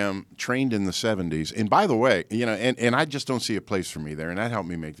here I am, trained in the 70s. And by the way, and I just don't see a place for me there, and that helped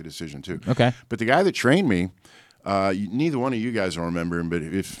me make the decision too. Okay. But the guy that trained me, neither one of you guys will remember him, but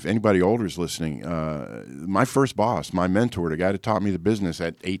if anybody older is listening, my first boss, my mentor, the guy that taught me the business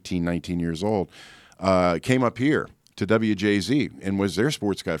at 18, 19 years old, came up here to WJZ and was their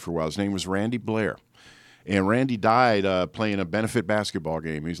sports guy for a while. His name was Randy Blair. And Randy died playing a benefit basketball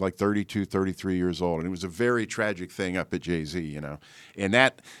game. He was like 32, 33 years old. And it was a very tragic thing up at JZ,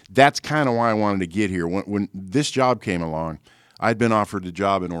 And that's kind of why I wanted to get here. When this job came along, I'd been offered a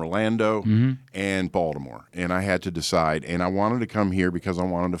job in Orlando and Baltimore, and I had to decide. And I wanted to come here because I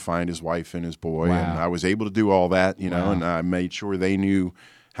wanted to find his wife and his boy. Wow. And I was able to do all that, and I made sure they knew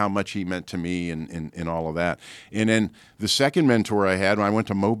how much he meant to me and all of that. And then the second mentor I had when I went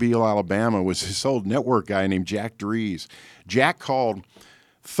to Mobile, Alabama, was this old network guy named Jack Dries. Jack called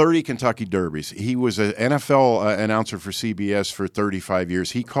 30 Kentucky Derbies. He was an NFL announcer for CBS for 35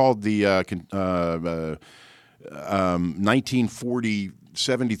 years. He called the 1940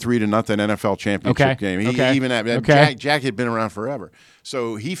 73-0 NFL championship game. Jack had been around forever.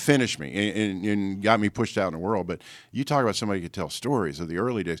 So he finished me and got me pushed out in the world. But you talk about somebody who could tell stories of the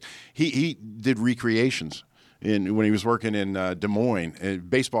early days. He did recreations when he was working in Des Moines,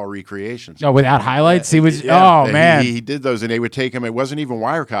 baseball recreations. Oh, without highlights? He was, man. He did those, and they would take him. It wasn't even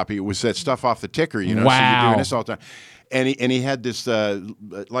wire copy. It was that stuff off the ticker, Wow. So you're doing this all the time. And he had this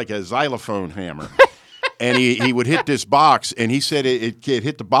like a xylophone hammer. And he would hit this box, and he said it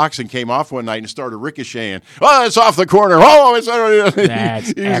hit the box and came off one night and started ricocheting. Oh, it's off the corner. Oh, it's That's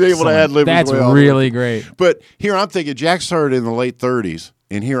he was able to ad-lib his That's way all really great. But here I'm thinking Jack started in the late 30s,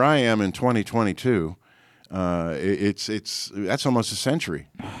 and here I am in 2022. That's almost a century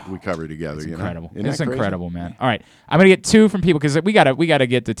we covered together. It's you incredible. Know? Isn't It's that crazy? incredible, man. All right, I'm gonna get two from people because we gotta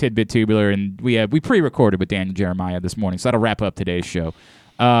get the tidbit tubular, and we pre-recorded with Daniel Jeremiah this morning, so that'll wrap up today's show.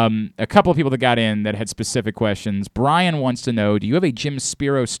 A couple of people that got in that had specific questions. Brian wants to know, do you have a Jim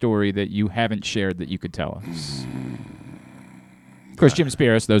Spiro story that you haven't shared that you could tell us? Of course, Jim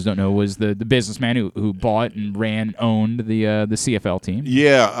Spiros, those don't know, was the businessman who bought and ran, owned the CFL team.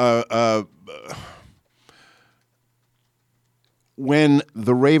 Yeah. When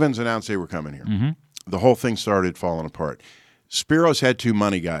the Ravens announced they were coming here, the whole thing started falling apart. Spiros had two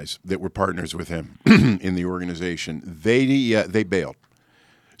money guys that were partners with him in the organization. They bailed.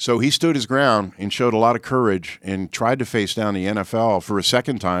 So he stood his ground and showed a lot of courage and tried to face down the NFL for a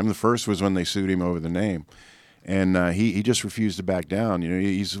second time. The first was when they sued him over the name, and he just refused to back down.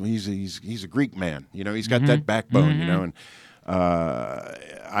 He's a Greek man. He's got that backbone. And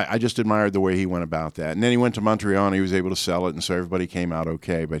I just admired the way he went about that. And then he went to Montreal and he was able to sell it, and so everybody came out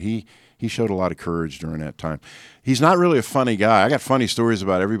okay. But he showed a lot of courage during that time. He's not really a funny guy. I got funny stories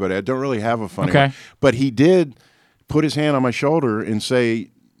about everybody. I don't really have a funny one. But he did put his hand on my shoulder and say,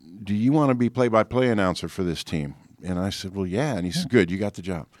 do you want to be play-by-play announcer for this team? And I said, well, yeah. And he said, good, you got the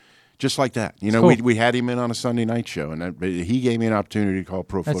job. Just like that. Cool. We had him in on a Sunday night show, and he gave me an opportunity to call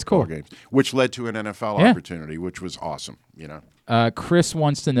pro football games, which led to an NFL opportunity, which was awesome. Chris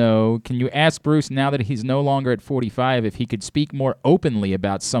wants to know, can you ask Bruce, now that he's no longer at 45, if he could speak more openly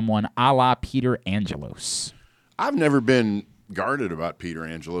about someone a la Peter Angelos? I've never been guarded about Peter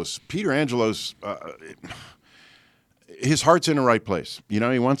Angelos. Peter Angelos... his heart's in the right place. He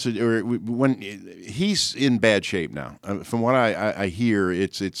wants to. When he's in bad shape now, from what I hear,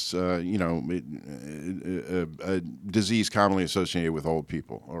 it's a disease commonly associated with old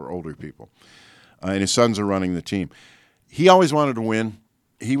people or older people, and his sons are running the team. He always wanted to win.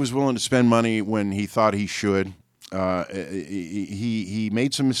 He was willing to spend money when he thought he should. He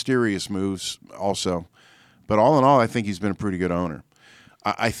made some mysterious moves also, but all in all, I think he's been a pretty good owner.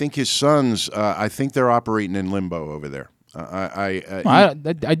 I think his sons, I think they're operating in limbo over there.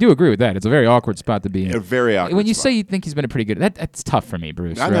 I do agree with that. It's a very awkward spot to be in. A very awkward When you spot. say you think he's been a pretty good, that's tough for me,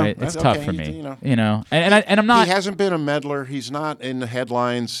 Bruce. I know. Right? It's That's tough okay. for me. And I'm not. He hasn't been a meddler. He's not in the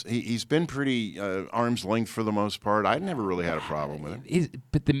headlines. He's been pretty arm's length for the most part. I never really had a problem with him.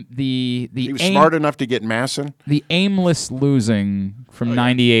 But the he was smart enough to get Masson. The aimless losing from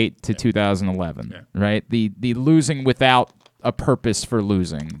 98 to 2011, right? The losing without a purpose for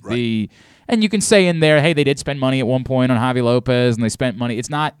losing. Right. And you can say in there, hey, they did spend money at one point on Javi Lopez, and they spent money. It's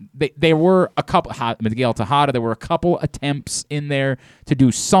not. There were a couple. Miguel Tejada. There were a couple attempts in there to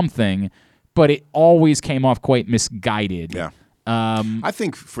do something, but it always came off quite misguided. Yeah. I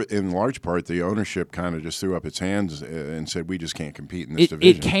think in large part the ownership kind of just threw up its hands and said we just can't compete in this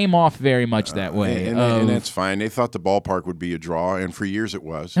division. It came off very much that way. And that's fine. They thought the ballpark would be a draw, and for years it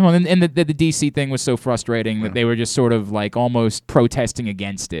was. And the DC thing was so frustrating that they were just sort of like almost protesting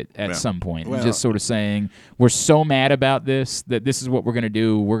against it at some point. Well, just sort of saying, we're so mad about this that this is what we're going to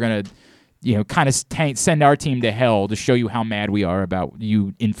do. We're going to kind of send our team to hell to show you how mad we are about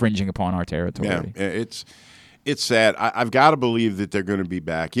you infringing upon our territory. Yeah, it's sad. I've got to believe that they're going to be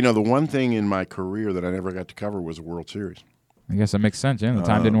back. The one thing in my career that I never got to cover was a World Series. I guess that makes sense. Yeah, the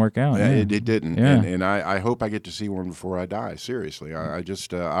time didn't work out. It didn't. Yeah. And I hope I get to see one before I die. Seriously, I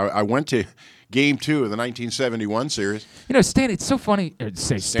just I went to Game 2 of the 1971 series. Stan, it's so funny.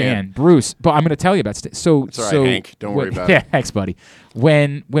 Stan, Bruce, but I'm going to tell you about Stan. That's all right, Hank. Don't worry about it. Yeah, thanks, buddy.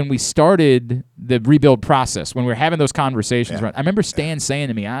 When we started the rebuild process, when we were having those conversations, I remember Stan saying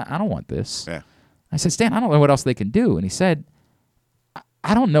to me, "I don't want this." Yeah. I said, "Stan, I don't know what else they can do." And he said,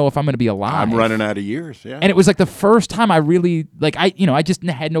 I don't know if I'm going to be alive. I'm running out of years, yeah. And it was like the first time I really, I just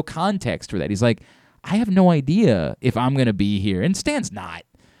had no context for that. He's like, I have no idea if I'm going to be here. And Stan's not.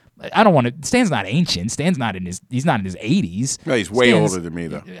 Stan's not ancient. Stan's not he's not in his 80s. No, he's way older than me,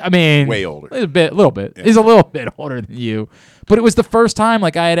 though. I mean, way older. A little bit. Yeah. He's a little bit older than you. But it was the first time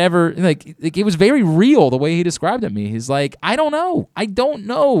I had ever, it was very real the way he described it to me. He's like, I don't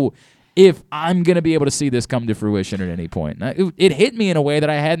know if I'm going to be able to see this come to fruition at any point. It hit me in a way that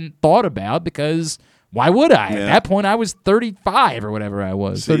I hadn't thought about because why would I? Yeah. At that point, I was 35 or whatever I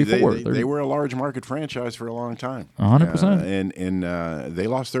was, 34. They were a large market franchise for a long time. 100%. And they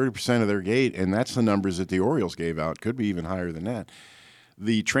lost 30% of their gate, and that's the numbers that the Orioles gave out. Could be even higher than that.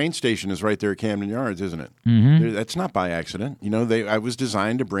 The train station is right there at Camden Yards, isn't it? Mm-hmm. That's not by accident. I was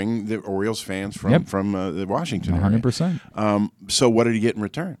designed to bring the Orioles fans from the Washington area. 100%. So what did he get in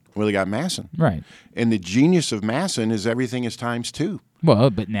return? Well, he got Masson. Right. And the genius of Masson is everything is times 2.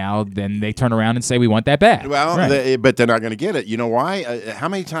 Well, but now then they turn around and say we want that back. Well, right. But they're not going to get it. You know why? How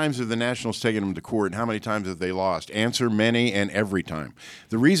many times have the Nationals taken them to court, and how many times have they lost? Answer: many, and every time.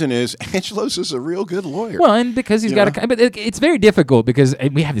 The reason is Angelos is a real good lawyer. Well, and because he's got but it's very difficult because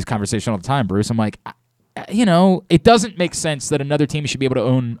we have this conversation all the time, Bruce. I'm like, it doesn't make sense that another team should be able to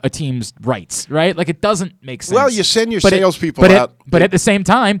own a team's rights, right? Like, it doesn't make sense. Well, you send your salespeople out. But at the same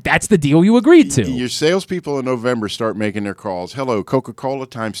time, that's the deal you agreed to. Your salespeople in November start making their calls. Hello, Coca-Cola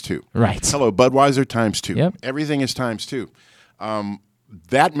times 2. Right. Hello, Budweiser times 2. Yep. Everything is times 2.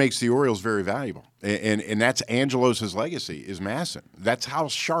 That makes the Orioles very valuable. And that's Angelos' legacy, is Masson. That's how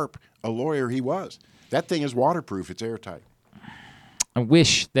sharp a lawyer he was. That thing is waterproof. It's airtight. I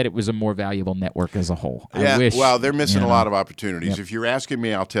wish that it was a more valuable network as a whole. Yeah, I wish, well, they're missing a lot of opportunities. If you're asking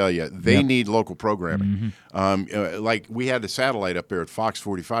me, I'll tell you, they need local programming. Like we had the satellite up there at Fox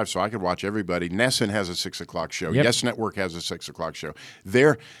 45, so I could watch everybody. Nesson has a 6 o'clock show. Yes Network has a 6 o'clock show.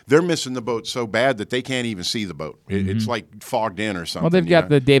 They're missing the boat so bad that they can't even see the boat. It's like fogged in or something. Well, they've got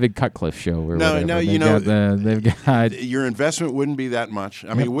the David Cutcliffe show. Or they've got your investment wouldn't be that much.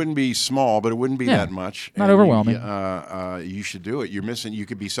 I mean, it wouldn't be small, but it wouldn't be that much. Not overwhelming. You should do it. You're missing. You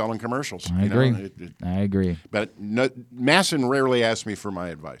could be selling commercials. I agree. I agree. But Masson rarely asks me for my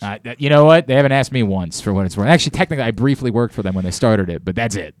advice. You know what? They haven't asked me once for what it's worth. Actually, technically, I briefly worked for them when they started it, but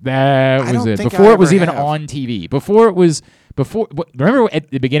that's it. That was it. Before it was even on TV. Remember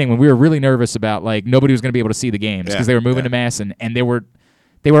at the beginning when we were really nervous about nobody was going to be able to see the games because they were moving to Masson, and they were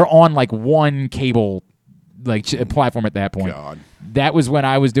on one cable platform at that point. God. That was when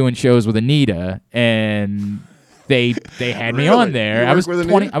I was doing shows with Anita, and they had me on there. I was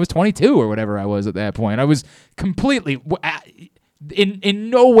 20. I was 22 or whatever I was at that point. I was completely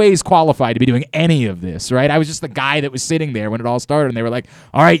in no ways qualified to be doing any of this. Right? I was just the guy that was sitting there when it all started, and they were like,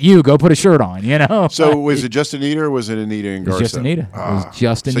 "All right, you go put a shirt on." So was it just Anita, or was it Anita and Garza? It was just Anita. It was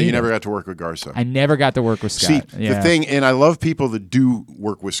just Anita. So you never got to work with Garza. I never got to work with Scott. See, the thing, and I love people that do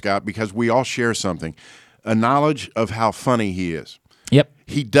work with Scott because we all share something, a knowledge of how funny he is. Yep.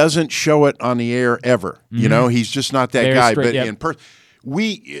 He doesn't show it on the air ever. He's just not that guy. Straight, but in person,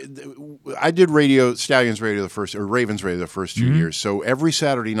 I did Ravens Radio the first 2 years. So every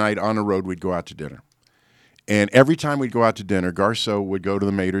Saturday night on the road, we'd go out to dinner. And every time we'd go out to dinner, Garceau would go to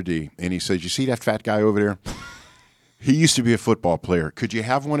the maitre d', and he says, "You see that fat guy over there? He used to be a football player. Could you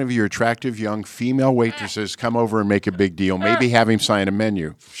have one of your attractive young female waitresses come over and make a big deal? Maybe have him sign a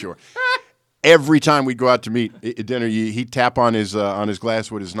menu." Sure. Every time we'd go out to meet at dinner, he'd tap on his glass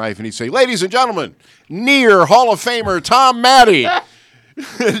with his knife, and he'd say, "Ladies and gentlemen, near Hall of Famer Tom Matte."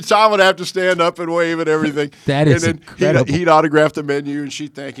 Tom would have to stand up and wave and everything. That is incredible. He'd autograph the menu, and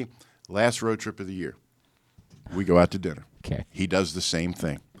she'd thank him. Last road trip of the year, we go out to dinner. Okay. He does the same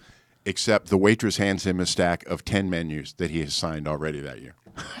thing. except the waitress hands him a stack of 10 menus that he has signed already that year.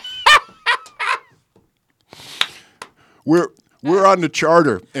 We're on the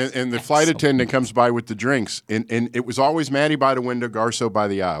charter, and the flight attendant comes by with the drinks, and it was always Maddie by the window, Garso by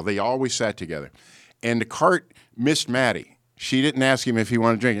the aisle. They always sat together. And the cart missed Maddie. She didn't ask him if he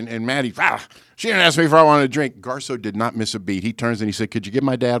wanted to drink, and Maddie, she didn't ask me if I wanted to drink. Garso did not miss a beat. He turns and he said, "Could you give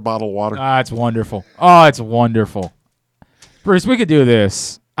my dad a bottle of water?" It's wonderful. Oh, it's wonderful. Bruce, we could do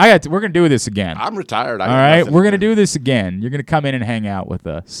this. We're going to do this again. I'm retired. All right, we're going to do this again. You're going to come in and hang out with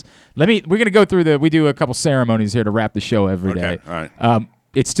us. We're going to go through we do a couple ceremonies here to wrap the show every day. All right.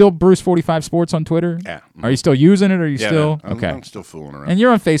 It's still Bruce45 Sports on Twitter? Yeah. Are you still using it, or are you still? Okay. I'm still fooling around. And you're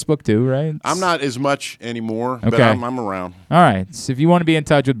on Facebook too, right? I'm not as much anymore, Okay. but I'm around. All right. So if you want to be in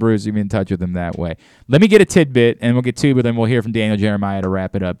touch with Bruce, you can be in touch with him that way. Let me get a tidbit, and we'll get to it, but then we'll hear from Daniel Jeremiah to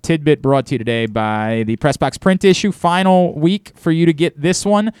wrap it up. Tidbit brought to you today by the Pressbox print issue. Final week for you to get this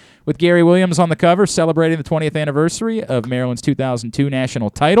one with Gary Williams on the cover, celebrating the 20th anniversary of Maryland's 2002 national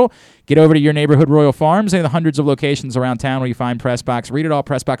title. Get over to your neighborhood Royal Farms, any of the hundreds of locations around town where you find Pressbox. Read it all,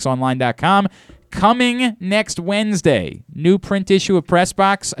 PressboxOnline.com. Coming next Wednesday, new print issue of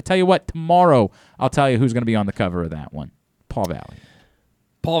Pressbox. I tell you what, tomorrow I'll tell you who's going to be on the cover of that one. Paul Valley.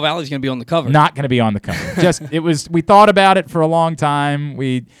 Paul Valley's going to be on the cover. Not going to be on the cover. We thought about it for a long time.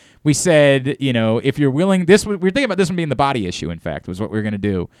 We said, if you're willing, we were thinking about this one being the body issue, in fact, was what we were going to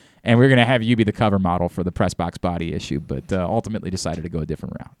do. And we are going to have you be the cover model for the Pressbox body issue, but ultimately decided to go a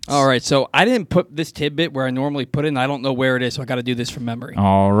different route. All right, so I didn't put this tidbit where I normally put it, and I don't know where it is, so I got to do this from memory.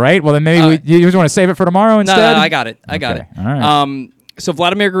 All right, well then maybe you just want to save it for tomorrow instead? No, I got it. I got it. All right. So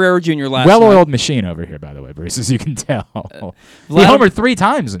Vladimir Guerrero Jr. last well-oiled machine over here, by the way, Bruce, as you can tell. He homered 3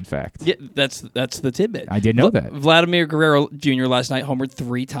 times, in fact. Yeah, that's the tidbit. I did know that. Vladimir Guerrero Jr. last night homered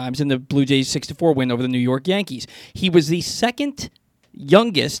 3 times in the Blue Jays 6-4 win over the New York Yankees. He was the second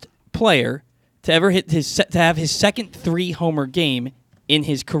youngest player to ever have his second 3-homer game in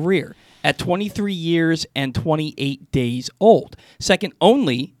his career at 23 years and 28 days old. Second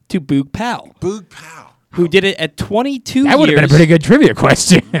only to Boog Powell. Boog Powell. Who did it at 22 years. That would have been a pretty good trivia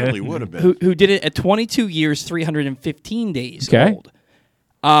question. Really would have been. Who did it at 22 years, 315 days old.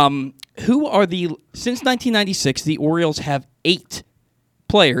 Since 1996, the Orioles have 8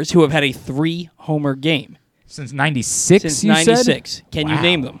 players who have had a 3-homer game. Since 96, Since you 96. said? Can you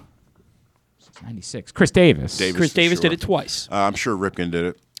name them? Since 96. Chris Davis. Chris Davis did it twice. I'm sure Ripken did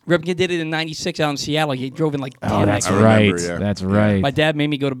it. Ripken did it in 96 out in Seattle. He drove in like 10 Oh, that's minutes. right. yeah. That's right. My dad made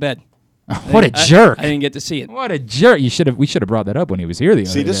me go to bed. What a jerk. I didn't get to see it. What a jerk. We should have brought that up when he was here the other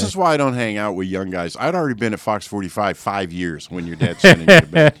day. See, this is why I don't hang out with young guys. I'd already been at Fox 45 5 years when your dad's sending you to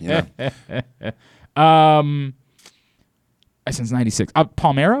bed. Since 96.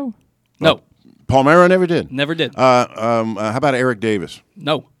 Palmeiro? No. Palmeiro never did. Never did. How about Eric Davis?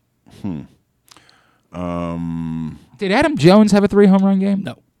 No. Did Adam Jones have a 3-home run game?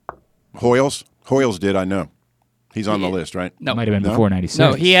 No. Hoyles? Hoyles did, I know. He's on the list, right? No. Might have been before 96.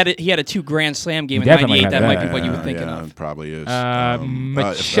 No, he had a 2 Grand Slam game in Definitely 98. had That that. might be what you were thinking Yeah, of. it probably is.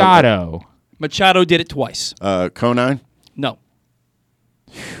 Machado. Machado did it twice. Conine? No.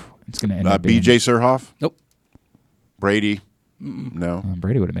 It's going to end up being... B.J. Surhoff? Nope. Brady? No.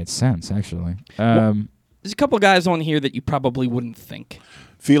 Brady would have made sense, actually. There's a couple guys on here that you probably wouldn't think.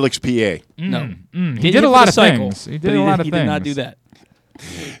 Felix P.A. No. He did a lot of things. He did a lot of He things. did not do that.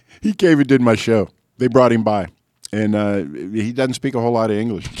 He came and did my show. They brought him by. And he doesn't speak a whole lot of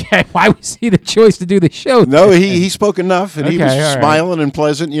English. Okay, why was he the choice to do the show? No, he spoke enough, and he was all right. smiling and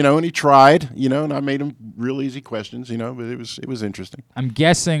pleasant, and he tried, and I made him real easy questions, but it was interesting. I'm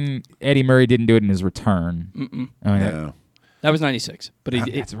guessing Eddie Murray didn't do it in his return. Oh, yeah. No. That was 96. But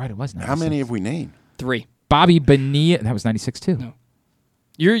That's right, it was 96. How many have we named? 3. Bobby Bonilla, that was 96 too. No.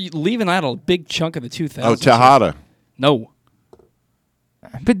 You're leaving out a big chunk of the 2000s. Oh, Tejada. No.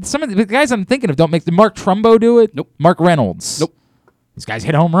 But some of the guys I'm thinking of don't make. Did Mark Trumbo do it? Nope. Mark Reynolds? Nope. These guys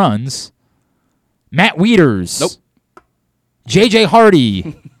hit home runs. Matt Wieters? Nope. J.J.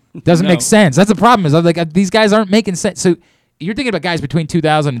 Hardy? Doesn't No. make sense. That's the problem. Is I'm like these guys aren't making sense. So you're thinking about guys between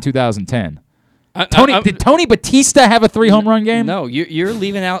 2000 and 2010. Did Tony Batista have a 3-home run game? No, you're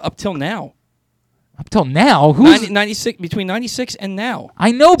leaving out up till now. Up till now, who's 96 between 96 and now?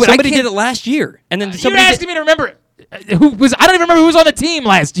 I know, but somebody I can't, did it last year, and then You're somebody asking me to remember who was. I don't even remember who was on the team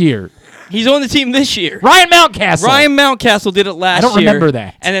last year. He's on the team this year. Ryan Mountcastle. Ryan Mountcastle did it last year. I don't remember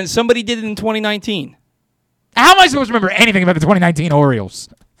that. And then somebody did it in 2019. How am I supposed to remember anything about the 2019 Orioles?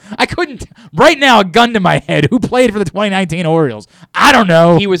 I couldn't. Right now, a gun to my head. Who played for the 2019 Orioles? I don't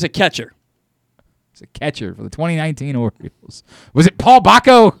know. He was a catcher. He's a catcher for the 2019 Orioles. Was it Paul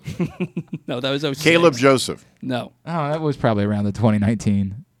Bacco? No, that was 06. Caleb Joseph. No. Oh, that was probably around the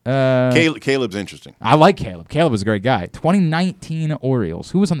 2019. Caleb's interesting. I like Caleb. Caleb was a great guy. 2019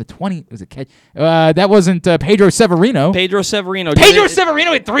 Orioles. Who was on the 20? Was it that wasn't Pedro Severino. Pedro Severino. Pedro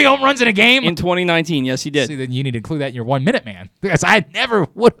Severino hit 3 home runs in a game in 2019. Yes, he did. See, then you need to include that in your 1 minute, man, because I never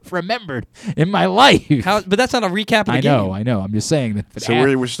would have remembered in my life. But that's not a recap of the game. I know. I'm just saying that. So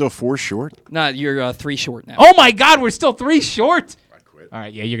we're still 4 short. No, you're 3 short now. Oh my God, we're still 3 short. All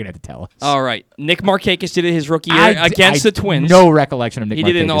right, yeah, you're going to have to tell us. All right. Nick Markakis did it his rookie year against the Twins. No recollection of Nick Markakis.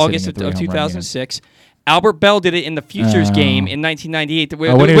 He did it in August of 2006. Albert Bell did it in the Futures game in 1998.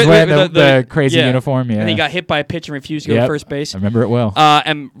 When he was wearing the crazy uniform, yeah. And he got hit by a pitch and refused to go to first base. I remember it well.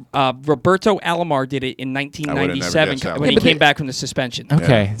 And Roberto Alomar did it in 1997 when he came back from the suspension.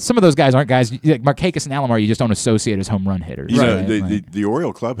 Okay. Yeah. Some of those guys aren't guys. Like Markakis and Alomar, you just don't associate as home run hitters. You know, the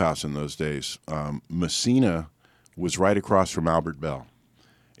Oriole clubhouse in those days, Messina was right across from Albert Bell.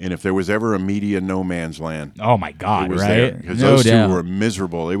 And if there was ever a media no man's land, oh my God, it was right? there, because those two were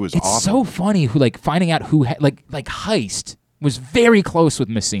miserable. It was awful. It's so funny finding out who like Heist was very close with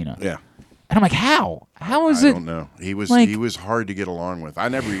Messina. Yeah, and I'm like, how? How is it? I don't know. He was hard to get along with. I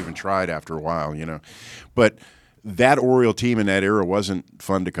never even tried after a while, but that Oriole team in that era wasn't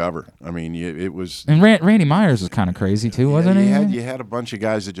fun to cover. I mean, it was. And Randy Myers was kind of crazy too, wasn't he? You had a bunch of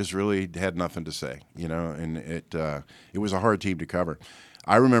guys that just really had nothing to say, and it was a hard team to cover.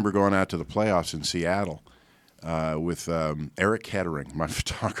 I remember going out to the playoffs in Seattle with Eric Kettering, my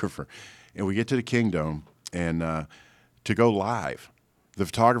photographer, and we get to the Kingdome, and to go live, the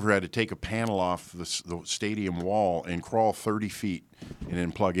photographer had to take a panel off the stadium wall and crawl 30 feet and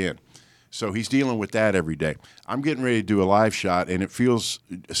then plug in. So he's dealing with that every day. I'm getting ready to do a live shot, and it feels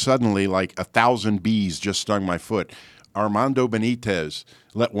suddenly like 1,000 bees just stung my foot. Armando Benitez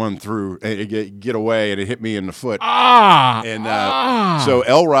let one through and get away, and it hit me in the foot. So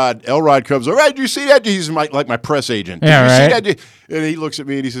Elrod comes over. Hey, did you see that? He's like my press agent. Did you see that? And he looks at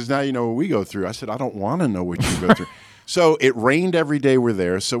me and he says, "Now you know what we go through." I said, "I don't want to know what you go through." So it rained every day we're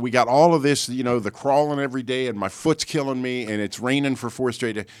there. So we got all of this, the crawling every day, and my foot's killing me, and it's raining for 4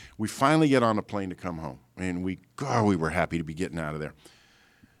 straight days. We finally get on a plane to come home, and we were happy to be getting out of there.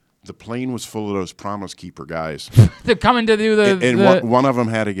 The plane was full of those Promise Keeper guys. They're coming to do one of them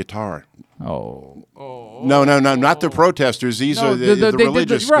had a guitar. No, not the protesters. These are the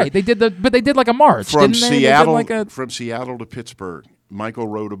religious. Right, they did like a march from didn't Seattle. They did from Seattle to Pittsburgh, Michael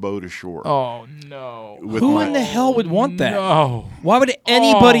rowed a boat ashore. Oh no! Who in the hell would want that? No. Why would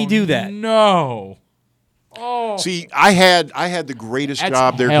anybody do that? No. Oh. See, I had the greatest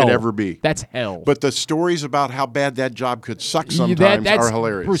job there could ever be. That's hell. But the stories about how bad that job could suck sometimes are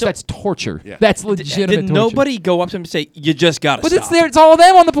hilarious. Bruce, that's torture. Yeah. That's legitimate torture. Did nobody go up to him and say, "You just got to stop"? But it's there. It's all of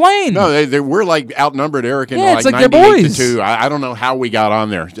them on the plane. No, they were like outnumbered, Eric, and it's like 98-2. I don't know how we got on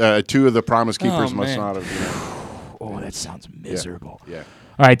there. 2 of the Promise Keepers must not have. Oh, that sounds miserable. Yeah.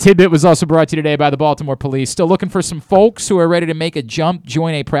 All right, Tidbit was also brought to you today by the Baltimore Police. Still looking for some folks who are ready to make a jump?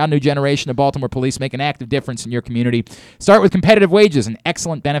 Join a proud new generation of Baltimore Police. Make an active difference in your community. Start with competitive wages and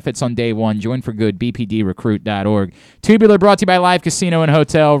excellent benefits on day one. Join for good, bpdrecruit.org. Tubular brought to you by Live Casino and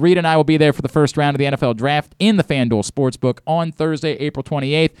Hotel. Reed and I will be there for the first round of the NFL Draft in the FanDuel Sportsbook on Thursday, April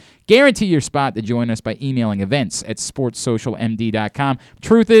 28th. Guarantee your spot to join us by emailing events@sportssocialmd.com.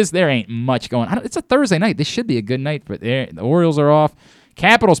 Truth is, there ain't much going on. It's a Thursday night. This should be a good night, but the Orioles are off.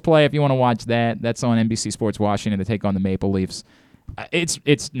 Capitals play if you want to watch that. That's on NBC Sports Washington to take on the Maple Leafs.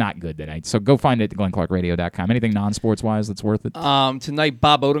 It's not good tonight, so go find it at glennclarkradio.com. Anything non-sports-wise that's worth it? Tonight,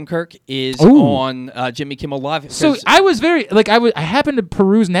 Bob Odenkirk is on Jimmy Kimmel Live. So I was I happened to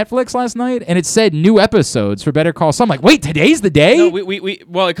peruse Netflix last night, and it said new episodes for Better Call Saul. I'm like, wait, today's the day? No,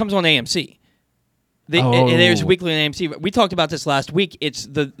 well, it comes on AMC. There's weekly on AMC. We talked about this last week. It's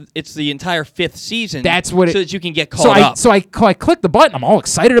the entire 5th season. That's what so that you can get caught up. So I clicked the button. I'm all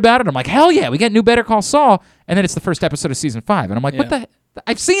excited about it. I'm like, hell yeah, we got new Better Call Saul. And then it's the first episode of season 5, and I'm like, what the?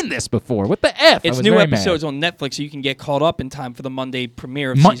 I've seen this before. What the f? It's new episodes on Netflix, so you can get caught up in time for the Monday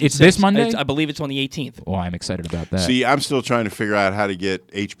premiere of season 6. It's this Monday? I believe it's on the 18th. Oh, I'm excited about that. See, I'm still trying to figure out how to get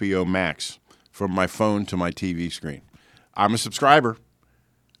HBO Max from my phone to my TV screen. I'm a subscriber.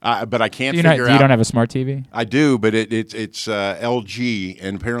 But I can't figure out. You don't have a smart TV? I do, but it's LG,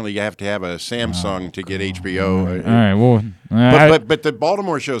 and apparently you have to have a Samsung to get HBO. All right, well, but the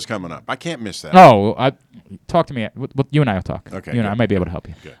Baltimore show's coming up. I can't miss that. Talk to me. You and I will talk. Okay, I might be able to help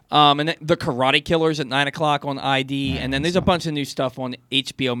you. Good. And then the Karate Killers at 9:00 on ID, and then there's a bunch of new stuff on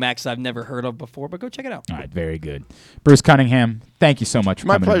HBO Max I've never heard of before. But go check it out. All right, very good. Bruce Cunningham, thank you so much for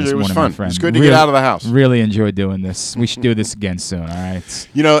coming. My pleasure. This morning, it was fun. My friend. It's good to get out of the house. Really enjoyed doing this. We should do this again soon. All right.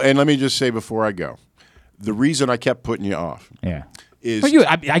 And let me just say before I go, the reason I kept putting you off, is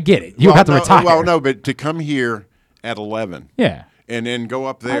I get it. You have to retire. Well, no, but to come here at 11, and and then go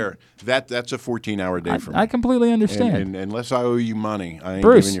up there. That's a 14-hour day for me. I completely understand. And unless I owe you money, I ain't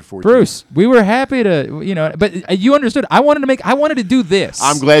Bruce, giving you 14. Bruce, we were happy to, but you understood. I wanted to do this.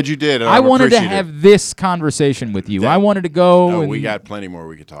 I'm glad you did. I wanted to have this conversation with you. I wanted to go. No, we got plenty more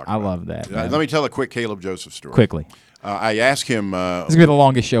we could talk about. I love that. Let me tell a quick Caleb Joseph story. Quickly. I asked him. This is going to be the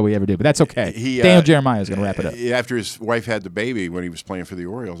longest show we ever do, but that's okay. Daniel Jeremiah is going to wrap it up. After his wife had the baby when he was playing for the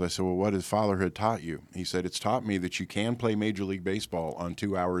Orioles, I said, well, what has fatherhood taught you? He said, it's taught me that you can play Major League Baseball on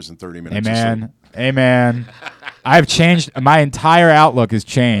 2 hours and 30 minutes of sleep. Amen. I've changed. My entire outlook has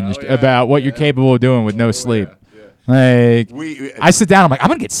changed about what you're capable of doing with no sleep. Like, I sit down, I'm like, I'm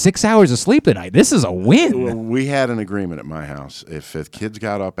going to get 6 hours of sleep tonight. This is a win. We had an agreement at my house. If kids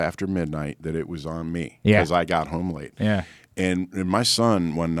got up after midnight, that it was on me because I got home late. Yeah. And my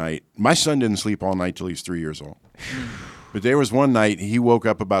son one night, my son didn't sleep all night till he was 3 years old. But there was one night he woke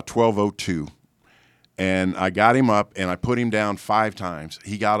up about 12:02, and I got him up, and I put him down 5 times.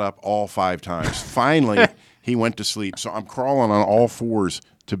 He got up all 5 times. Finally, he went to sleep. So I'm crawling on all fours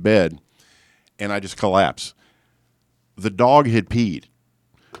to bed, and I just collapsed. The dog had peed.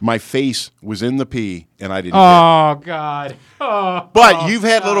 My face was in the pee, and I didn't. Oh God! But you've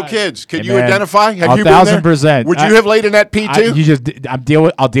had little kids. Can you identify? Have you been there? 1,000%. Would you have laid in that pee too? I'll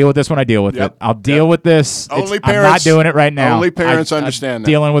deal with this when I deal with it. I'll deal with this. Only I'm not doing it right now. Only parents understand that.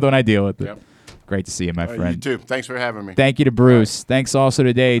 Dealing with when I deal with it. Great to see you, my friend. You too. Thanks for having me. Thank you to Bruce. Thanks also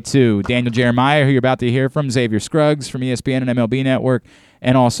today to Daniel Jeremiah, who you're about to hear from, Xavier Scruggs from ESPN and MLB Network,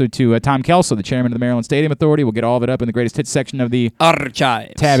 and also to Tom Kelso, the chairman of the Maryland Stadium Authority. We'll get all of it up in the greatest hits section of the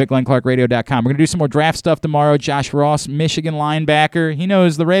archives tab at GlennClarkRadio.com. We're going to do some more draft stuff tomorrow. Josh Ross, Michigan linebacker. He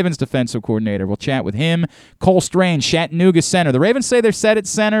knows the Ravens defensive coordinator. We'll chat with him. Cole Strange, Chattanooga center. The Ravens say they're set at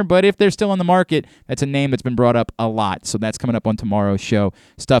center, but if they're still on the market, that's a name that's been brought up a lot. So that's coming up on tomorrow's show.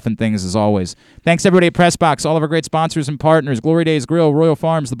 Stuff and things as always. Thanks everybody at PressBox, all of our great sponsors and partners, Glory Days Grill, Royal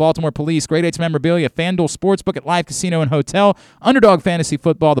Farms, the Baltimore Police, Great 8's Memorabilia, FanDuel Sportsbook at Live Casino and Hotel, Underdog Fantasy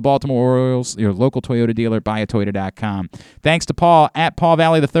Football, the Baltimore Orioles, your local Toyota dealer, buyatoyota.com. Thanks to Paul at Paul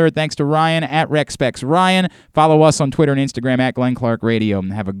Valley III. Thanks to Ryan at RexSpecs Ryan. Follow us on Twitter and Instagram at Glenn Clark Radio.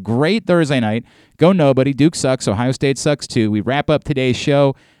 And have a great Thursday night. Go nobody. Duke sucks. Ohio State sucks too. We wrap up today's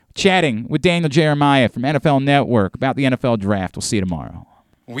show chatting with Daniel Jeremiah from NFL Network about the NFL Draft. We'll see you tomorrow.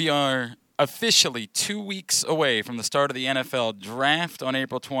 We are officially 2 weeks away from the start of the NFL Draft on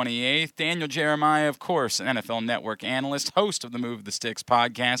April 28th. Daniel Jeremiah, of course, an NFL Network analyst, host of the Move the Sticks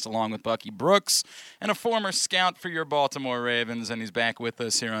podcast, along with Bucky Brooks, and a former scout for your Baltimore Ravens, and he's back with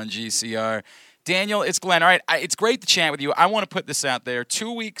us here on GCR. Daniel, it's Glenn. All right, it's great to chat with you. I want to put this out there.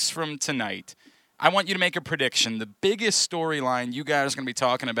 2 weeks from tonight, I want you to make a prediction. The biggest storyline you guys are going to be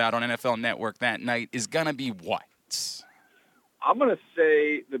talking about on NFL Network that night is going to be what? I'm going to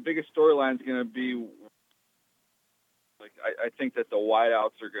say the biggest storyline is going to be, I think that the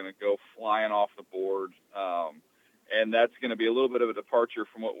wideouts are going to go flying off the board, and that's going to be a little bit of a departure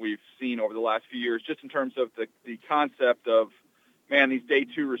from what we've seen over the last few years, just in terms of the concept of, man, these day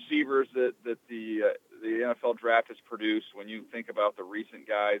two receivers that the NFL draft has produced. When you think about the recent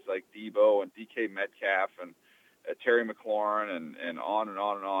guys like Debo and DK Metcalf and Terry McLaurin and on and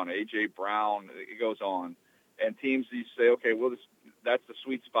on and on, A.J. Brown, it goes on. And teams, you say, okay, well, that's the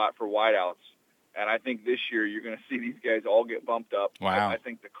sweet spot for wideouts. And I think this year you're going to see these guys all get bumped up. Wow. I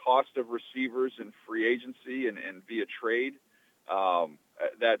think the cost of receivers in free agency and via trade,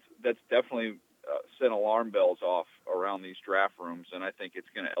 that's definitely sent alarm bells off around these draft rooms, and I think it's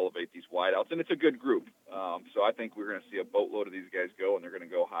going to elevate these wideouts. And it's a good group. So I think we're going to see a boatload of these guys go, and they're going to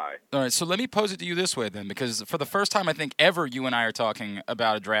go high. All right, so let me pose it to you this way then, because for the first time I think ever you and I are talking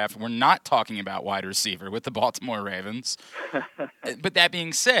about a draft, we're not talking about wide receiver with the Baltimore Ravens. But that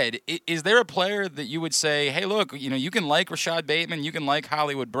being said, is there a player that you would say, hey, look, you can like Rashad Bateman, you can like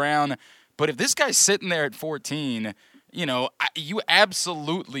Hollywood Brown, but if this guy's sitting there at 14, you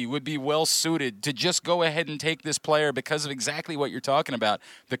absolutely would be well suited to just go ahead and take this player because of exactly what you're talking about,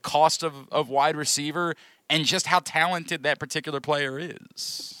 the cost of wide receiver and just how talented that particular player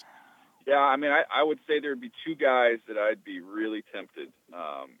is. Yeah, I mean, I would say there would be two guys that I'd be really tempted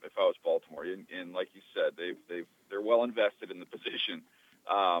if I was Baltimore. And like you said, they're well invested in the position.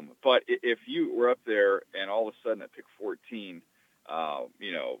 But if you were up there and all of a sudden at pick 14,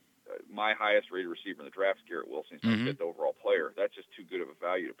 my highest rated receiver in the draft is Garrett Wilson. He's my fifth overall player. That's just too good of a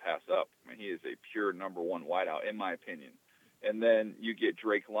value to pass up. I mean, he is a pure number one wideout, in my opinion. And then you get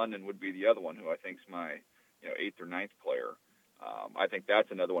Drake London would be the other one, who I think is my eighth or ninth player. I think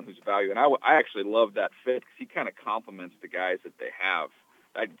that's another one who's a value. And I actually love that fit because he kind of complements the guys that they have.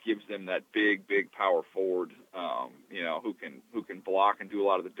 That gives them that big power forward, who can block and do a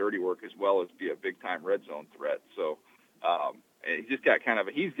lot of the dirty work as well as be a big-time red zone threat. So he's got kind of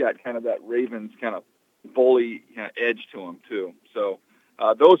that Ravens kind of bully kind of edge to him too. So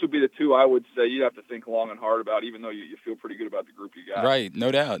those would be the two I would say you'd have to think long and hard about, even though you feel pretty good about the group you got. Right,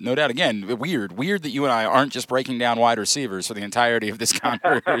 no doubt. Again, weird that you and I aren't just breaking down wide receivers for the entirety of this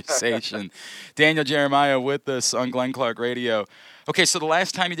conversation. Daniel Jeremiah with us on Glenn Clark Radio. Okay, so the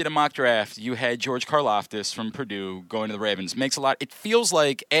last time you did a mock draft, you had George Karlaftis from Purdue going to the Ravens. It feels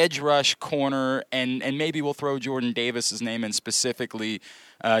like edge rush, corner, and maybe we'll throw Jordan Davis's name in specifically,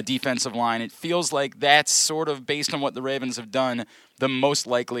 defensive line. It feels like that's sort of, based on what the Ravens have done, the most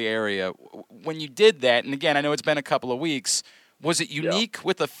likely area. When you did that, and again, I know it's been a couple of weeks, was it unique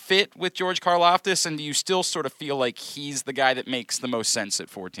with a fit with George Karlaftis, and do you still sort of feel like he's the guy that makes the most sense at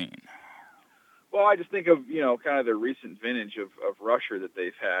 14? Well, I just think of, kind of the recent vintage of rusher that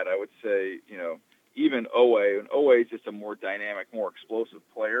they've had. I would say, even Owe, and Owe is just a more dynamic, more explosive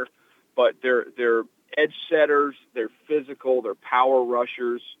player, but they're edge setters, they're physical, they're power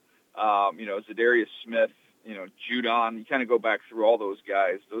rushers. Zadarius Smith, Judon, you kind of go back through all those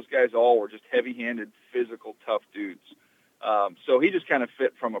guys. Those guys all were just heavy-handed, physical, tough dudes. So he just kind of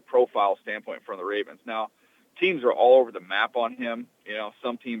fit from a profile standpoint from the Ravens. Now, teams are all over the map on him.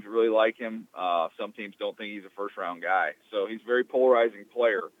 Some teams really like him. Some teams don't think he's a first-round guy. So he's a very polarizing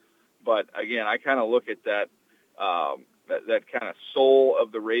player. But, again, I kind of look at that kind of soul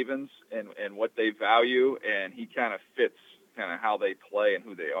of the Ravens and what they value, and he kind of fits kind of how they play and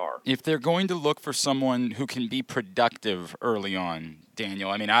who they are. If they're going to look for someone who can be productive early on,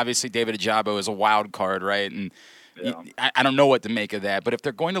 Daniel, I mean, obviously David Ojabo is a wild card, right? And I don't know what to make of that, but if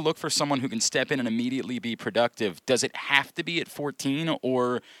they're going to look for someone who can step in and immediately be productive, does it have to be at 14,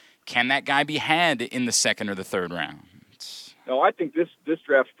 or can that guy be had in the second or the third round? No, I think this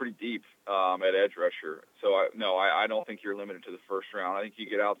draft's pretty deep at edge rusher. So, I don't think you're limited to the first round. I think you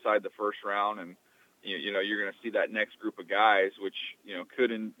get outside the first round, and you're going to see that next group of guys, which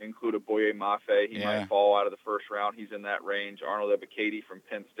could include a Boye Mafe. He might fall out of the first round. He's in that range. Arnold Ebiketie from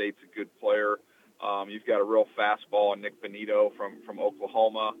Penn State's a good player. You've got a real fastball, Nick Benito from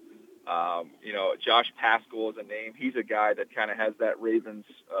Oklahoma. Josh Pascal is a name. He's a guy that kind of has that Ravens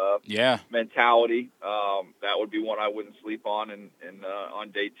mentality. That would be one I wouldn't sleep on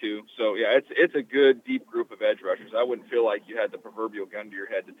on day two. So, it's a good, deep group of edge rushers. I wouldn't feel like you had the proverbial gun to your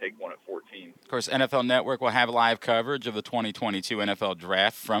head to take one at 14. Of course, NFL Network will have live coverage of the 2022 NFL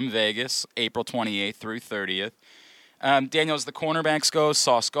Draft from Vegas, April 28th through 30th. Daniel, as the cornerbacks go,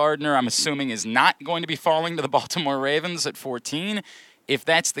 Sauce Gardner, I'm assuming, is not going to be falling to the Baltimore Ravens at 14. If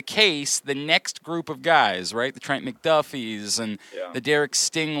that's the case, the next group of guys, right, the Trent McDuffies and the Derek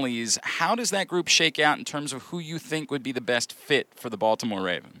Stingleys, how does that group shake out in terms of who you think would be the best fit for the Baltimore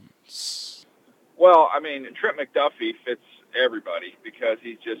Ravens? Well, I mean, Trent McDuffie fits everybody because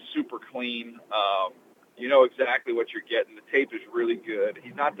he's just super clean. You know exactly what you're getting. The tape is really good.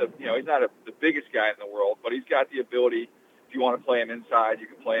 He's not the biggest guy in the world, but he's got the ability. If you want to play him inside, you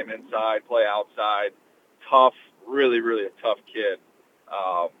can play him inside, play outside. Tough, really, really a tough kid.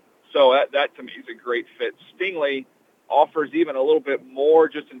 So that to me is a great fit. Stingley offers even a little bit more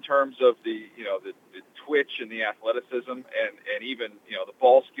just in terms of the twitch and the athleticism and even, the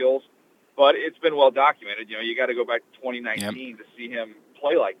ball skills. But it's been well documented. You got to go back to 2019 to see him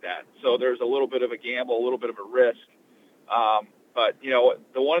play like that. So there's a little bit of a gamble, a little bit of a risk. But,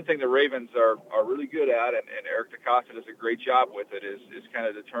 the one thing the Ravens are really good at, and Eric DeCosta does a great job with it, is kind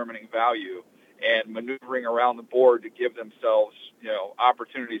of determining value and maneuvering around the board to give themselves,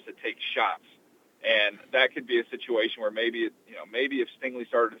 opportunities to take shots. And that could be a situation where maybe if Stingley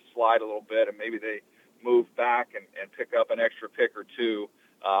started to slide a little bit and maybe they move back and pick up an extra pick or two,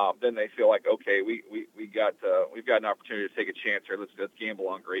 then they feel like, okay, we've got an opportunity to take a chance here. Let's gamble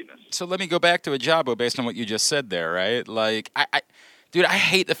on greatness. So let me go back to Ojabo based on what you just said there, right? Like, Dude, I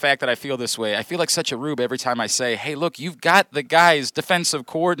hate the fact that I feel this way. I feel like such a rube every time I say, hey, look, you've got the guy's defensive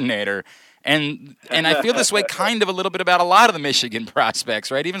coordinator. And I feel this way kind of a little bit about a lot of the Michigan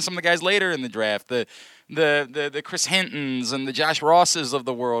prospects, right? Even some of the guys later in the draft, the Chris Hintons and the Josh Rosses of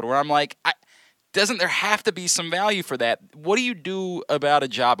the world, where I'm like, doesn't there have to be some value for that? What do you do about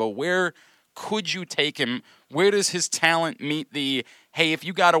Ojabo? Where could you take him? Where does his talent meet the, hey, if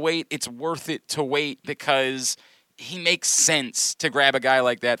you got to wait, it's worth it to wait because he makes sense to grab a guy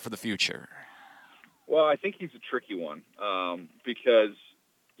like that for the future? Well, I think he's a tricky one because,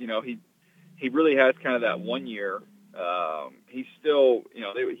 he really has kind of that 1 year. He's still,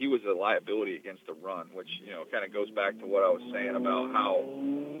 he was a liability against the run, which, kind of goes back to what I was saying about how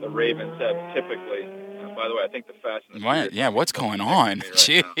the Ravens have typically, by the way, I think the Fast and the Furious. Yeah, what's going on?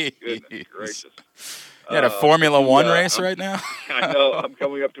 Right, goodness gracious. You had a Formula One race right now? I know. I'm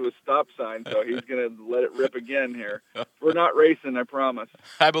coming up to a stop sign, so he's going to let it rip again here. We're not racing, I promise.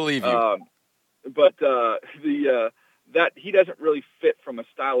 I believe you. But that he doesn't really fit from a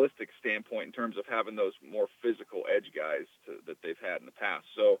stylistic standpoint in terms of having those more physical edge guys that they've had in the past.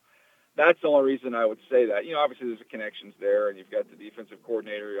 So that's the only reason I would say that. Obviously there's the connections there, and you've got the defensive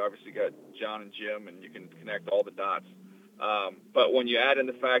coordinator. You obviously got John and Jim, and you can connect all the dots. But when you add in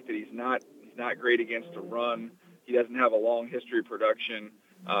the fact that he's not great against the run, he doesn't have a long history of production,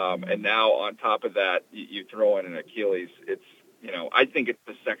 and now on top of that, you throw in an Achilles. It's I think it's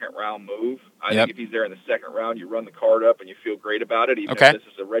the second-round move. I think if he's there in the second round, you run the card up and you feel great about it, even if this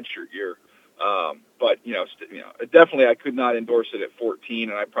is a redshirt year. But definitely I could not endorse it at 14,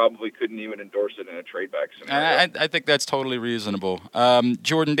 and I probably couldn't even endorse it in a trade-back scenario. I think that's totally reasonable.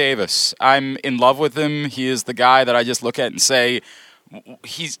 Jordan Davis, I'm in love with him. He is the guy that I just look at and say,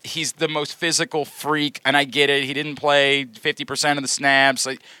 he's the most physical freak, and I get it. He didn't play 50% of the snaps,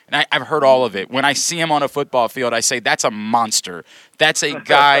 and I've heard all of it. When I see him on a football field, I say, that's a monster. That's a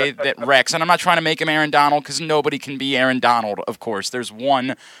guy that wrecks. And I'm not trying to make him Aaron Donald, because nobody can be Aaron Donald, of course. There's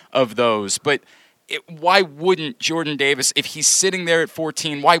one of those. But why wouldn't Jordan Davis, if he's sitting there at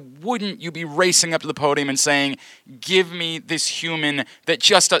 14, why wouldn't you be racing up to the podium and saying, give me this human that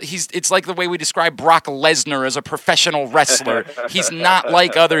just, it's like the way we describe Brock Lesnar as a professional wrestler. He's not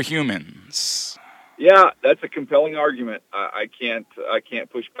like other humans. Yeah, that's a compelling argument. I can't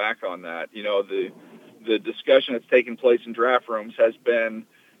push back on that. The discussion that's taken place in draft rooms has been,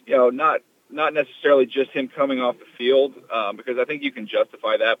 not necessarily just him coming off the field, because I think you can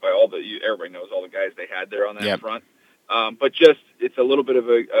justify that by everybody knows all the guys they had there on that front. But just it's a little bit of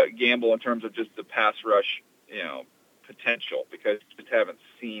a gamble in terms of just the pass rush, potential, because you just haven't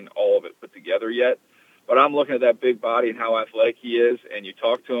seen all of it put together yet. But I'm looking at that big body and how athletic he is, and you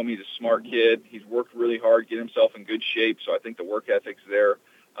talk to him, he's a smart kid. He's worked really hard, get himself in good shape, so I think the work ethic's there.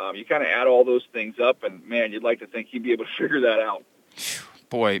 You kind of add all those things up, and, man, you'd like to think he'd be able to figure that out.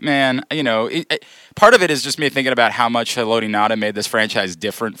 Boy, man, part of it is just me thinking about how much Haloti Ngata made this franchise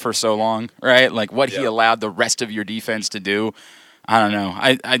different for so long, right? Like what he allowed the rest of your defense to do. I don't know.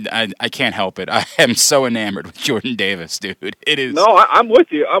 I can't help it. I am so enamored with Jordan Davis, dude. It is. No, I'm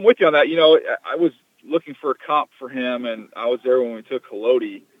with you. I'm with you on that. I was looking for a comp for him, and I was there when we took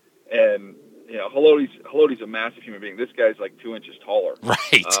Haloti, and Halotti's a massive human being. This guy's like 2 inches taller.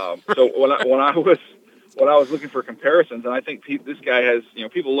 Right. So when I was looking for comparisons, and I think this guy has,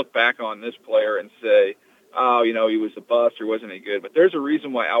 people look back on this player and say, oh, he was a bust or wasn't any good. But there's a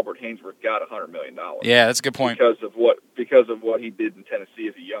reason why Albert Haynesworth got $100 million. Yeah, that's a good point. Because of what he did in Tennessee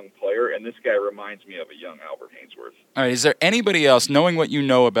as a young player, and this guy reminds me of a young Albert Haynesworth. All right, is there anybody else, knowing what you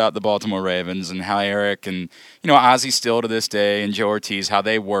know about the Baltimore Ravens and how Eric and, Ozzie Still to this day and Joe Ortiz, how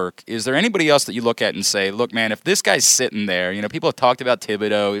they work, is there anybody else that you look at and say, look, man, if this guy's sitting there, people have talked about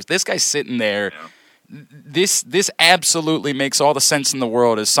Thibodeau, if this guy's sitting there, this absolutely makes all the sense in the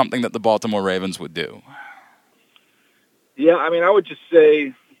world as something that the Baltimore Ravens would do. Yeah, I would just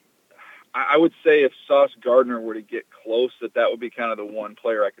say, if Sauce Gardner were to get close, that would be kind of the one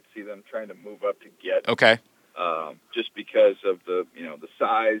player I could see them trying to move up to get. Okay. Just because of the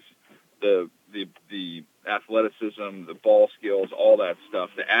size, the athleticism, the ball skills, all that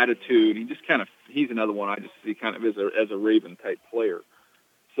stuff, the attitude. He's another one I just see kind of as a Raven type player.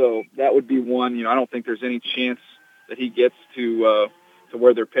 So that would be one. I don't think there's any chance that he gets to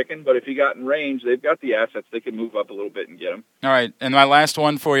where they're picking, but if he got in range, they've got the assets. They can move up a little bit and get him. All right, and my last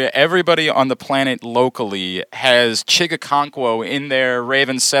one for you. Everybody on the planet locally has Chig Okonkwo in their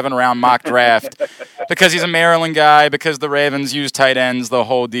Ravens 7-round mock draft because he's a Maryland guy, because the Ravens use tight ends, the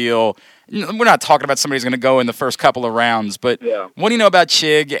whole deal. We're not talking about somebody who's going to go in the first couple of rounds, but what do you know about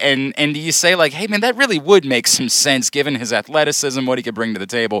Chig? And do you say, like, hey, man, that really would make some sense given his athleticism, what he could bring to the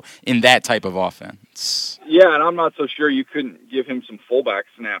table in that type of offense? Yeah, and I'm not so sure you couldn't give him some fullback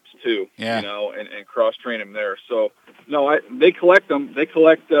snaps too, and cross-train him there. So, no, they collect them. They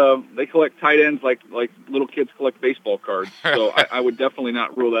collect tight ends like little kids collect baseball cards. So I would definitely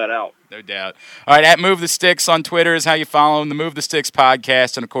not rule that out. No doubt. All right, at Move the Sticks on Twitter is how you follow them. The Move the Sticks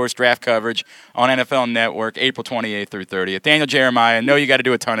podcast and, of course, draft coverage on NFL Network, April 28th through 30th. Daniel Jeremiah, I know you got to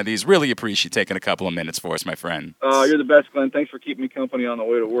do a ton of these. Really appreciate you taking a couple of minutes for us, my friend. You're the best, Glenn. Thanks for keeping me company on the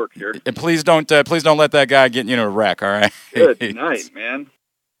way to work here. And please don't let that guy get a wreck, all right? Good night, man.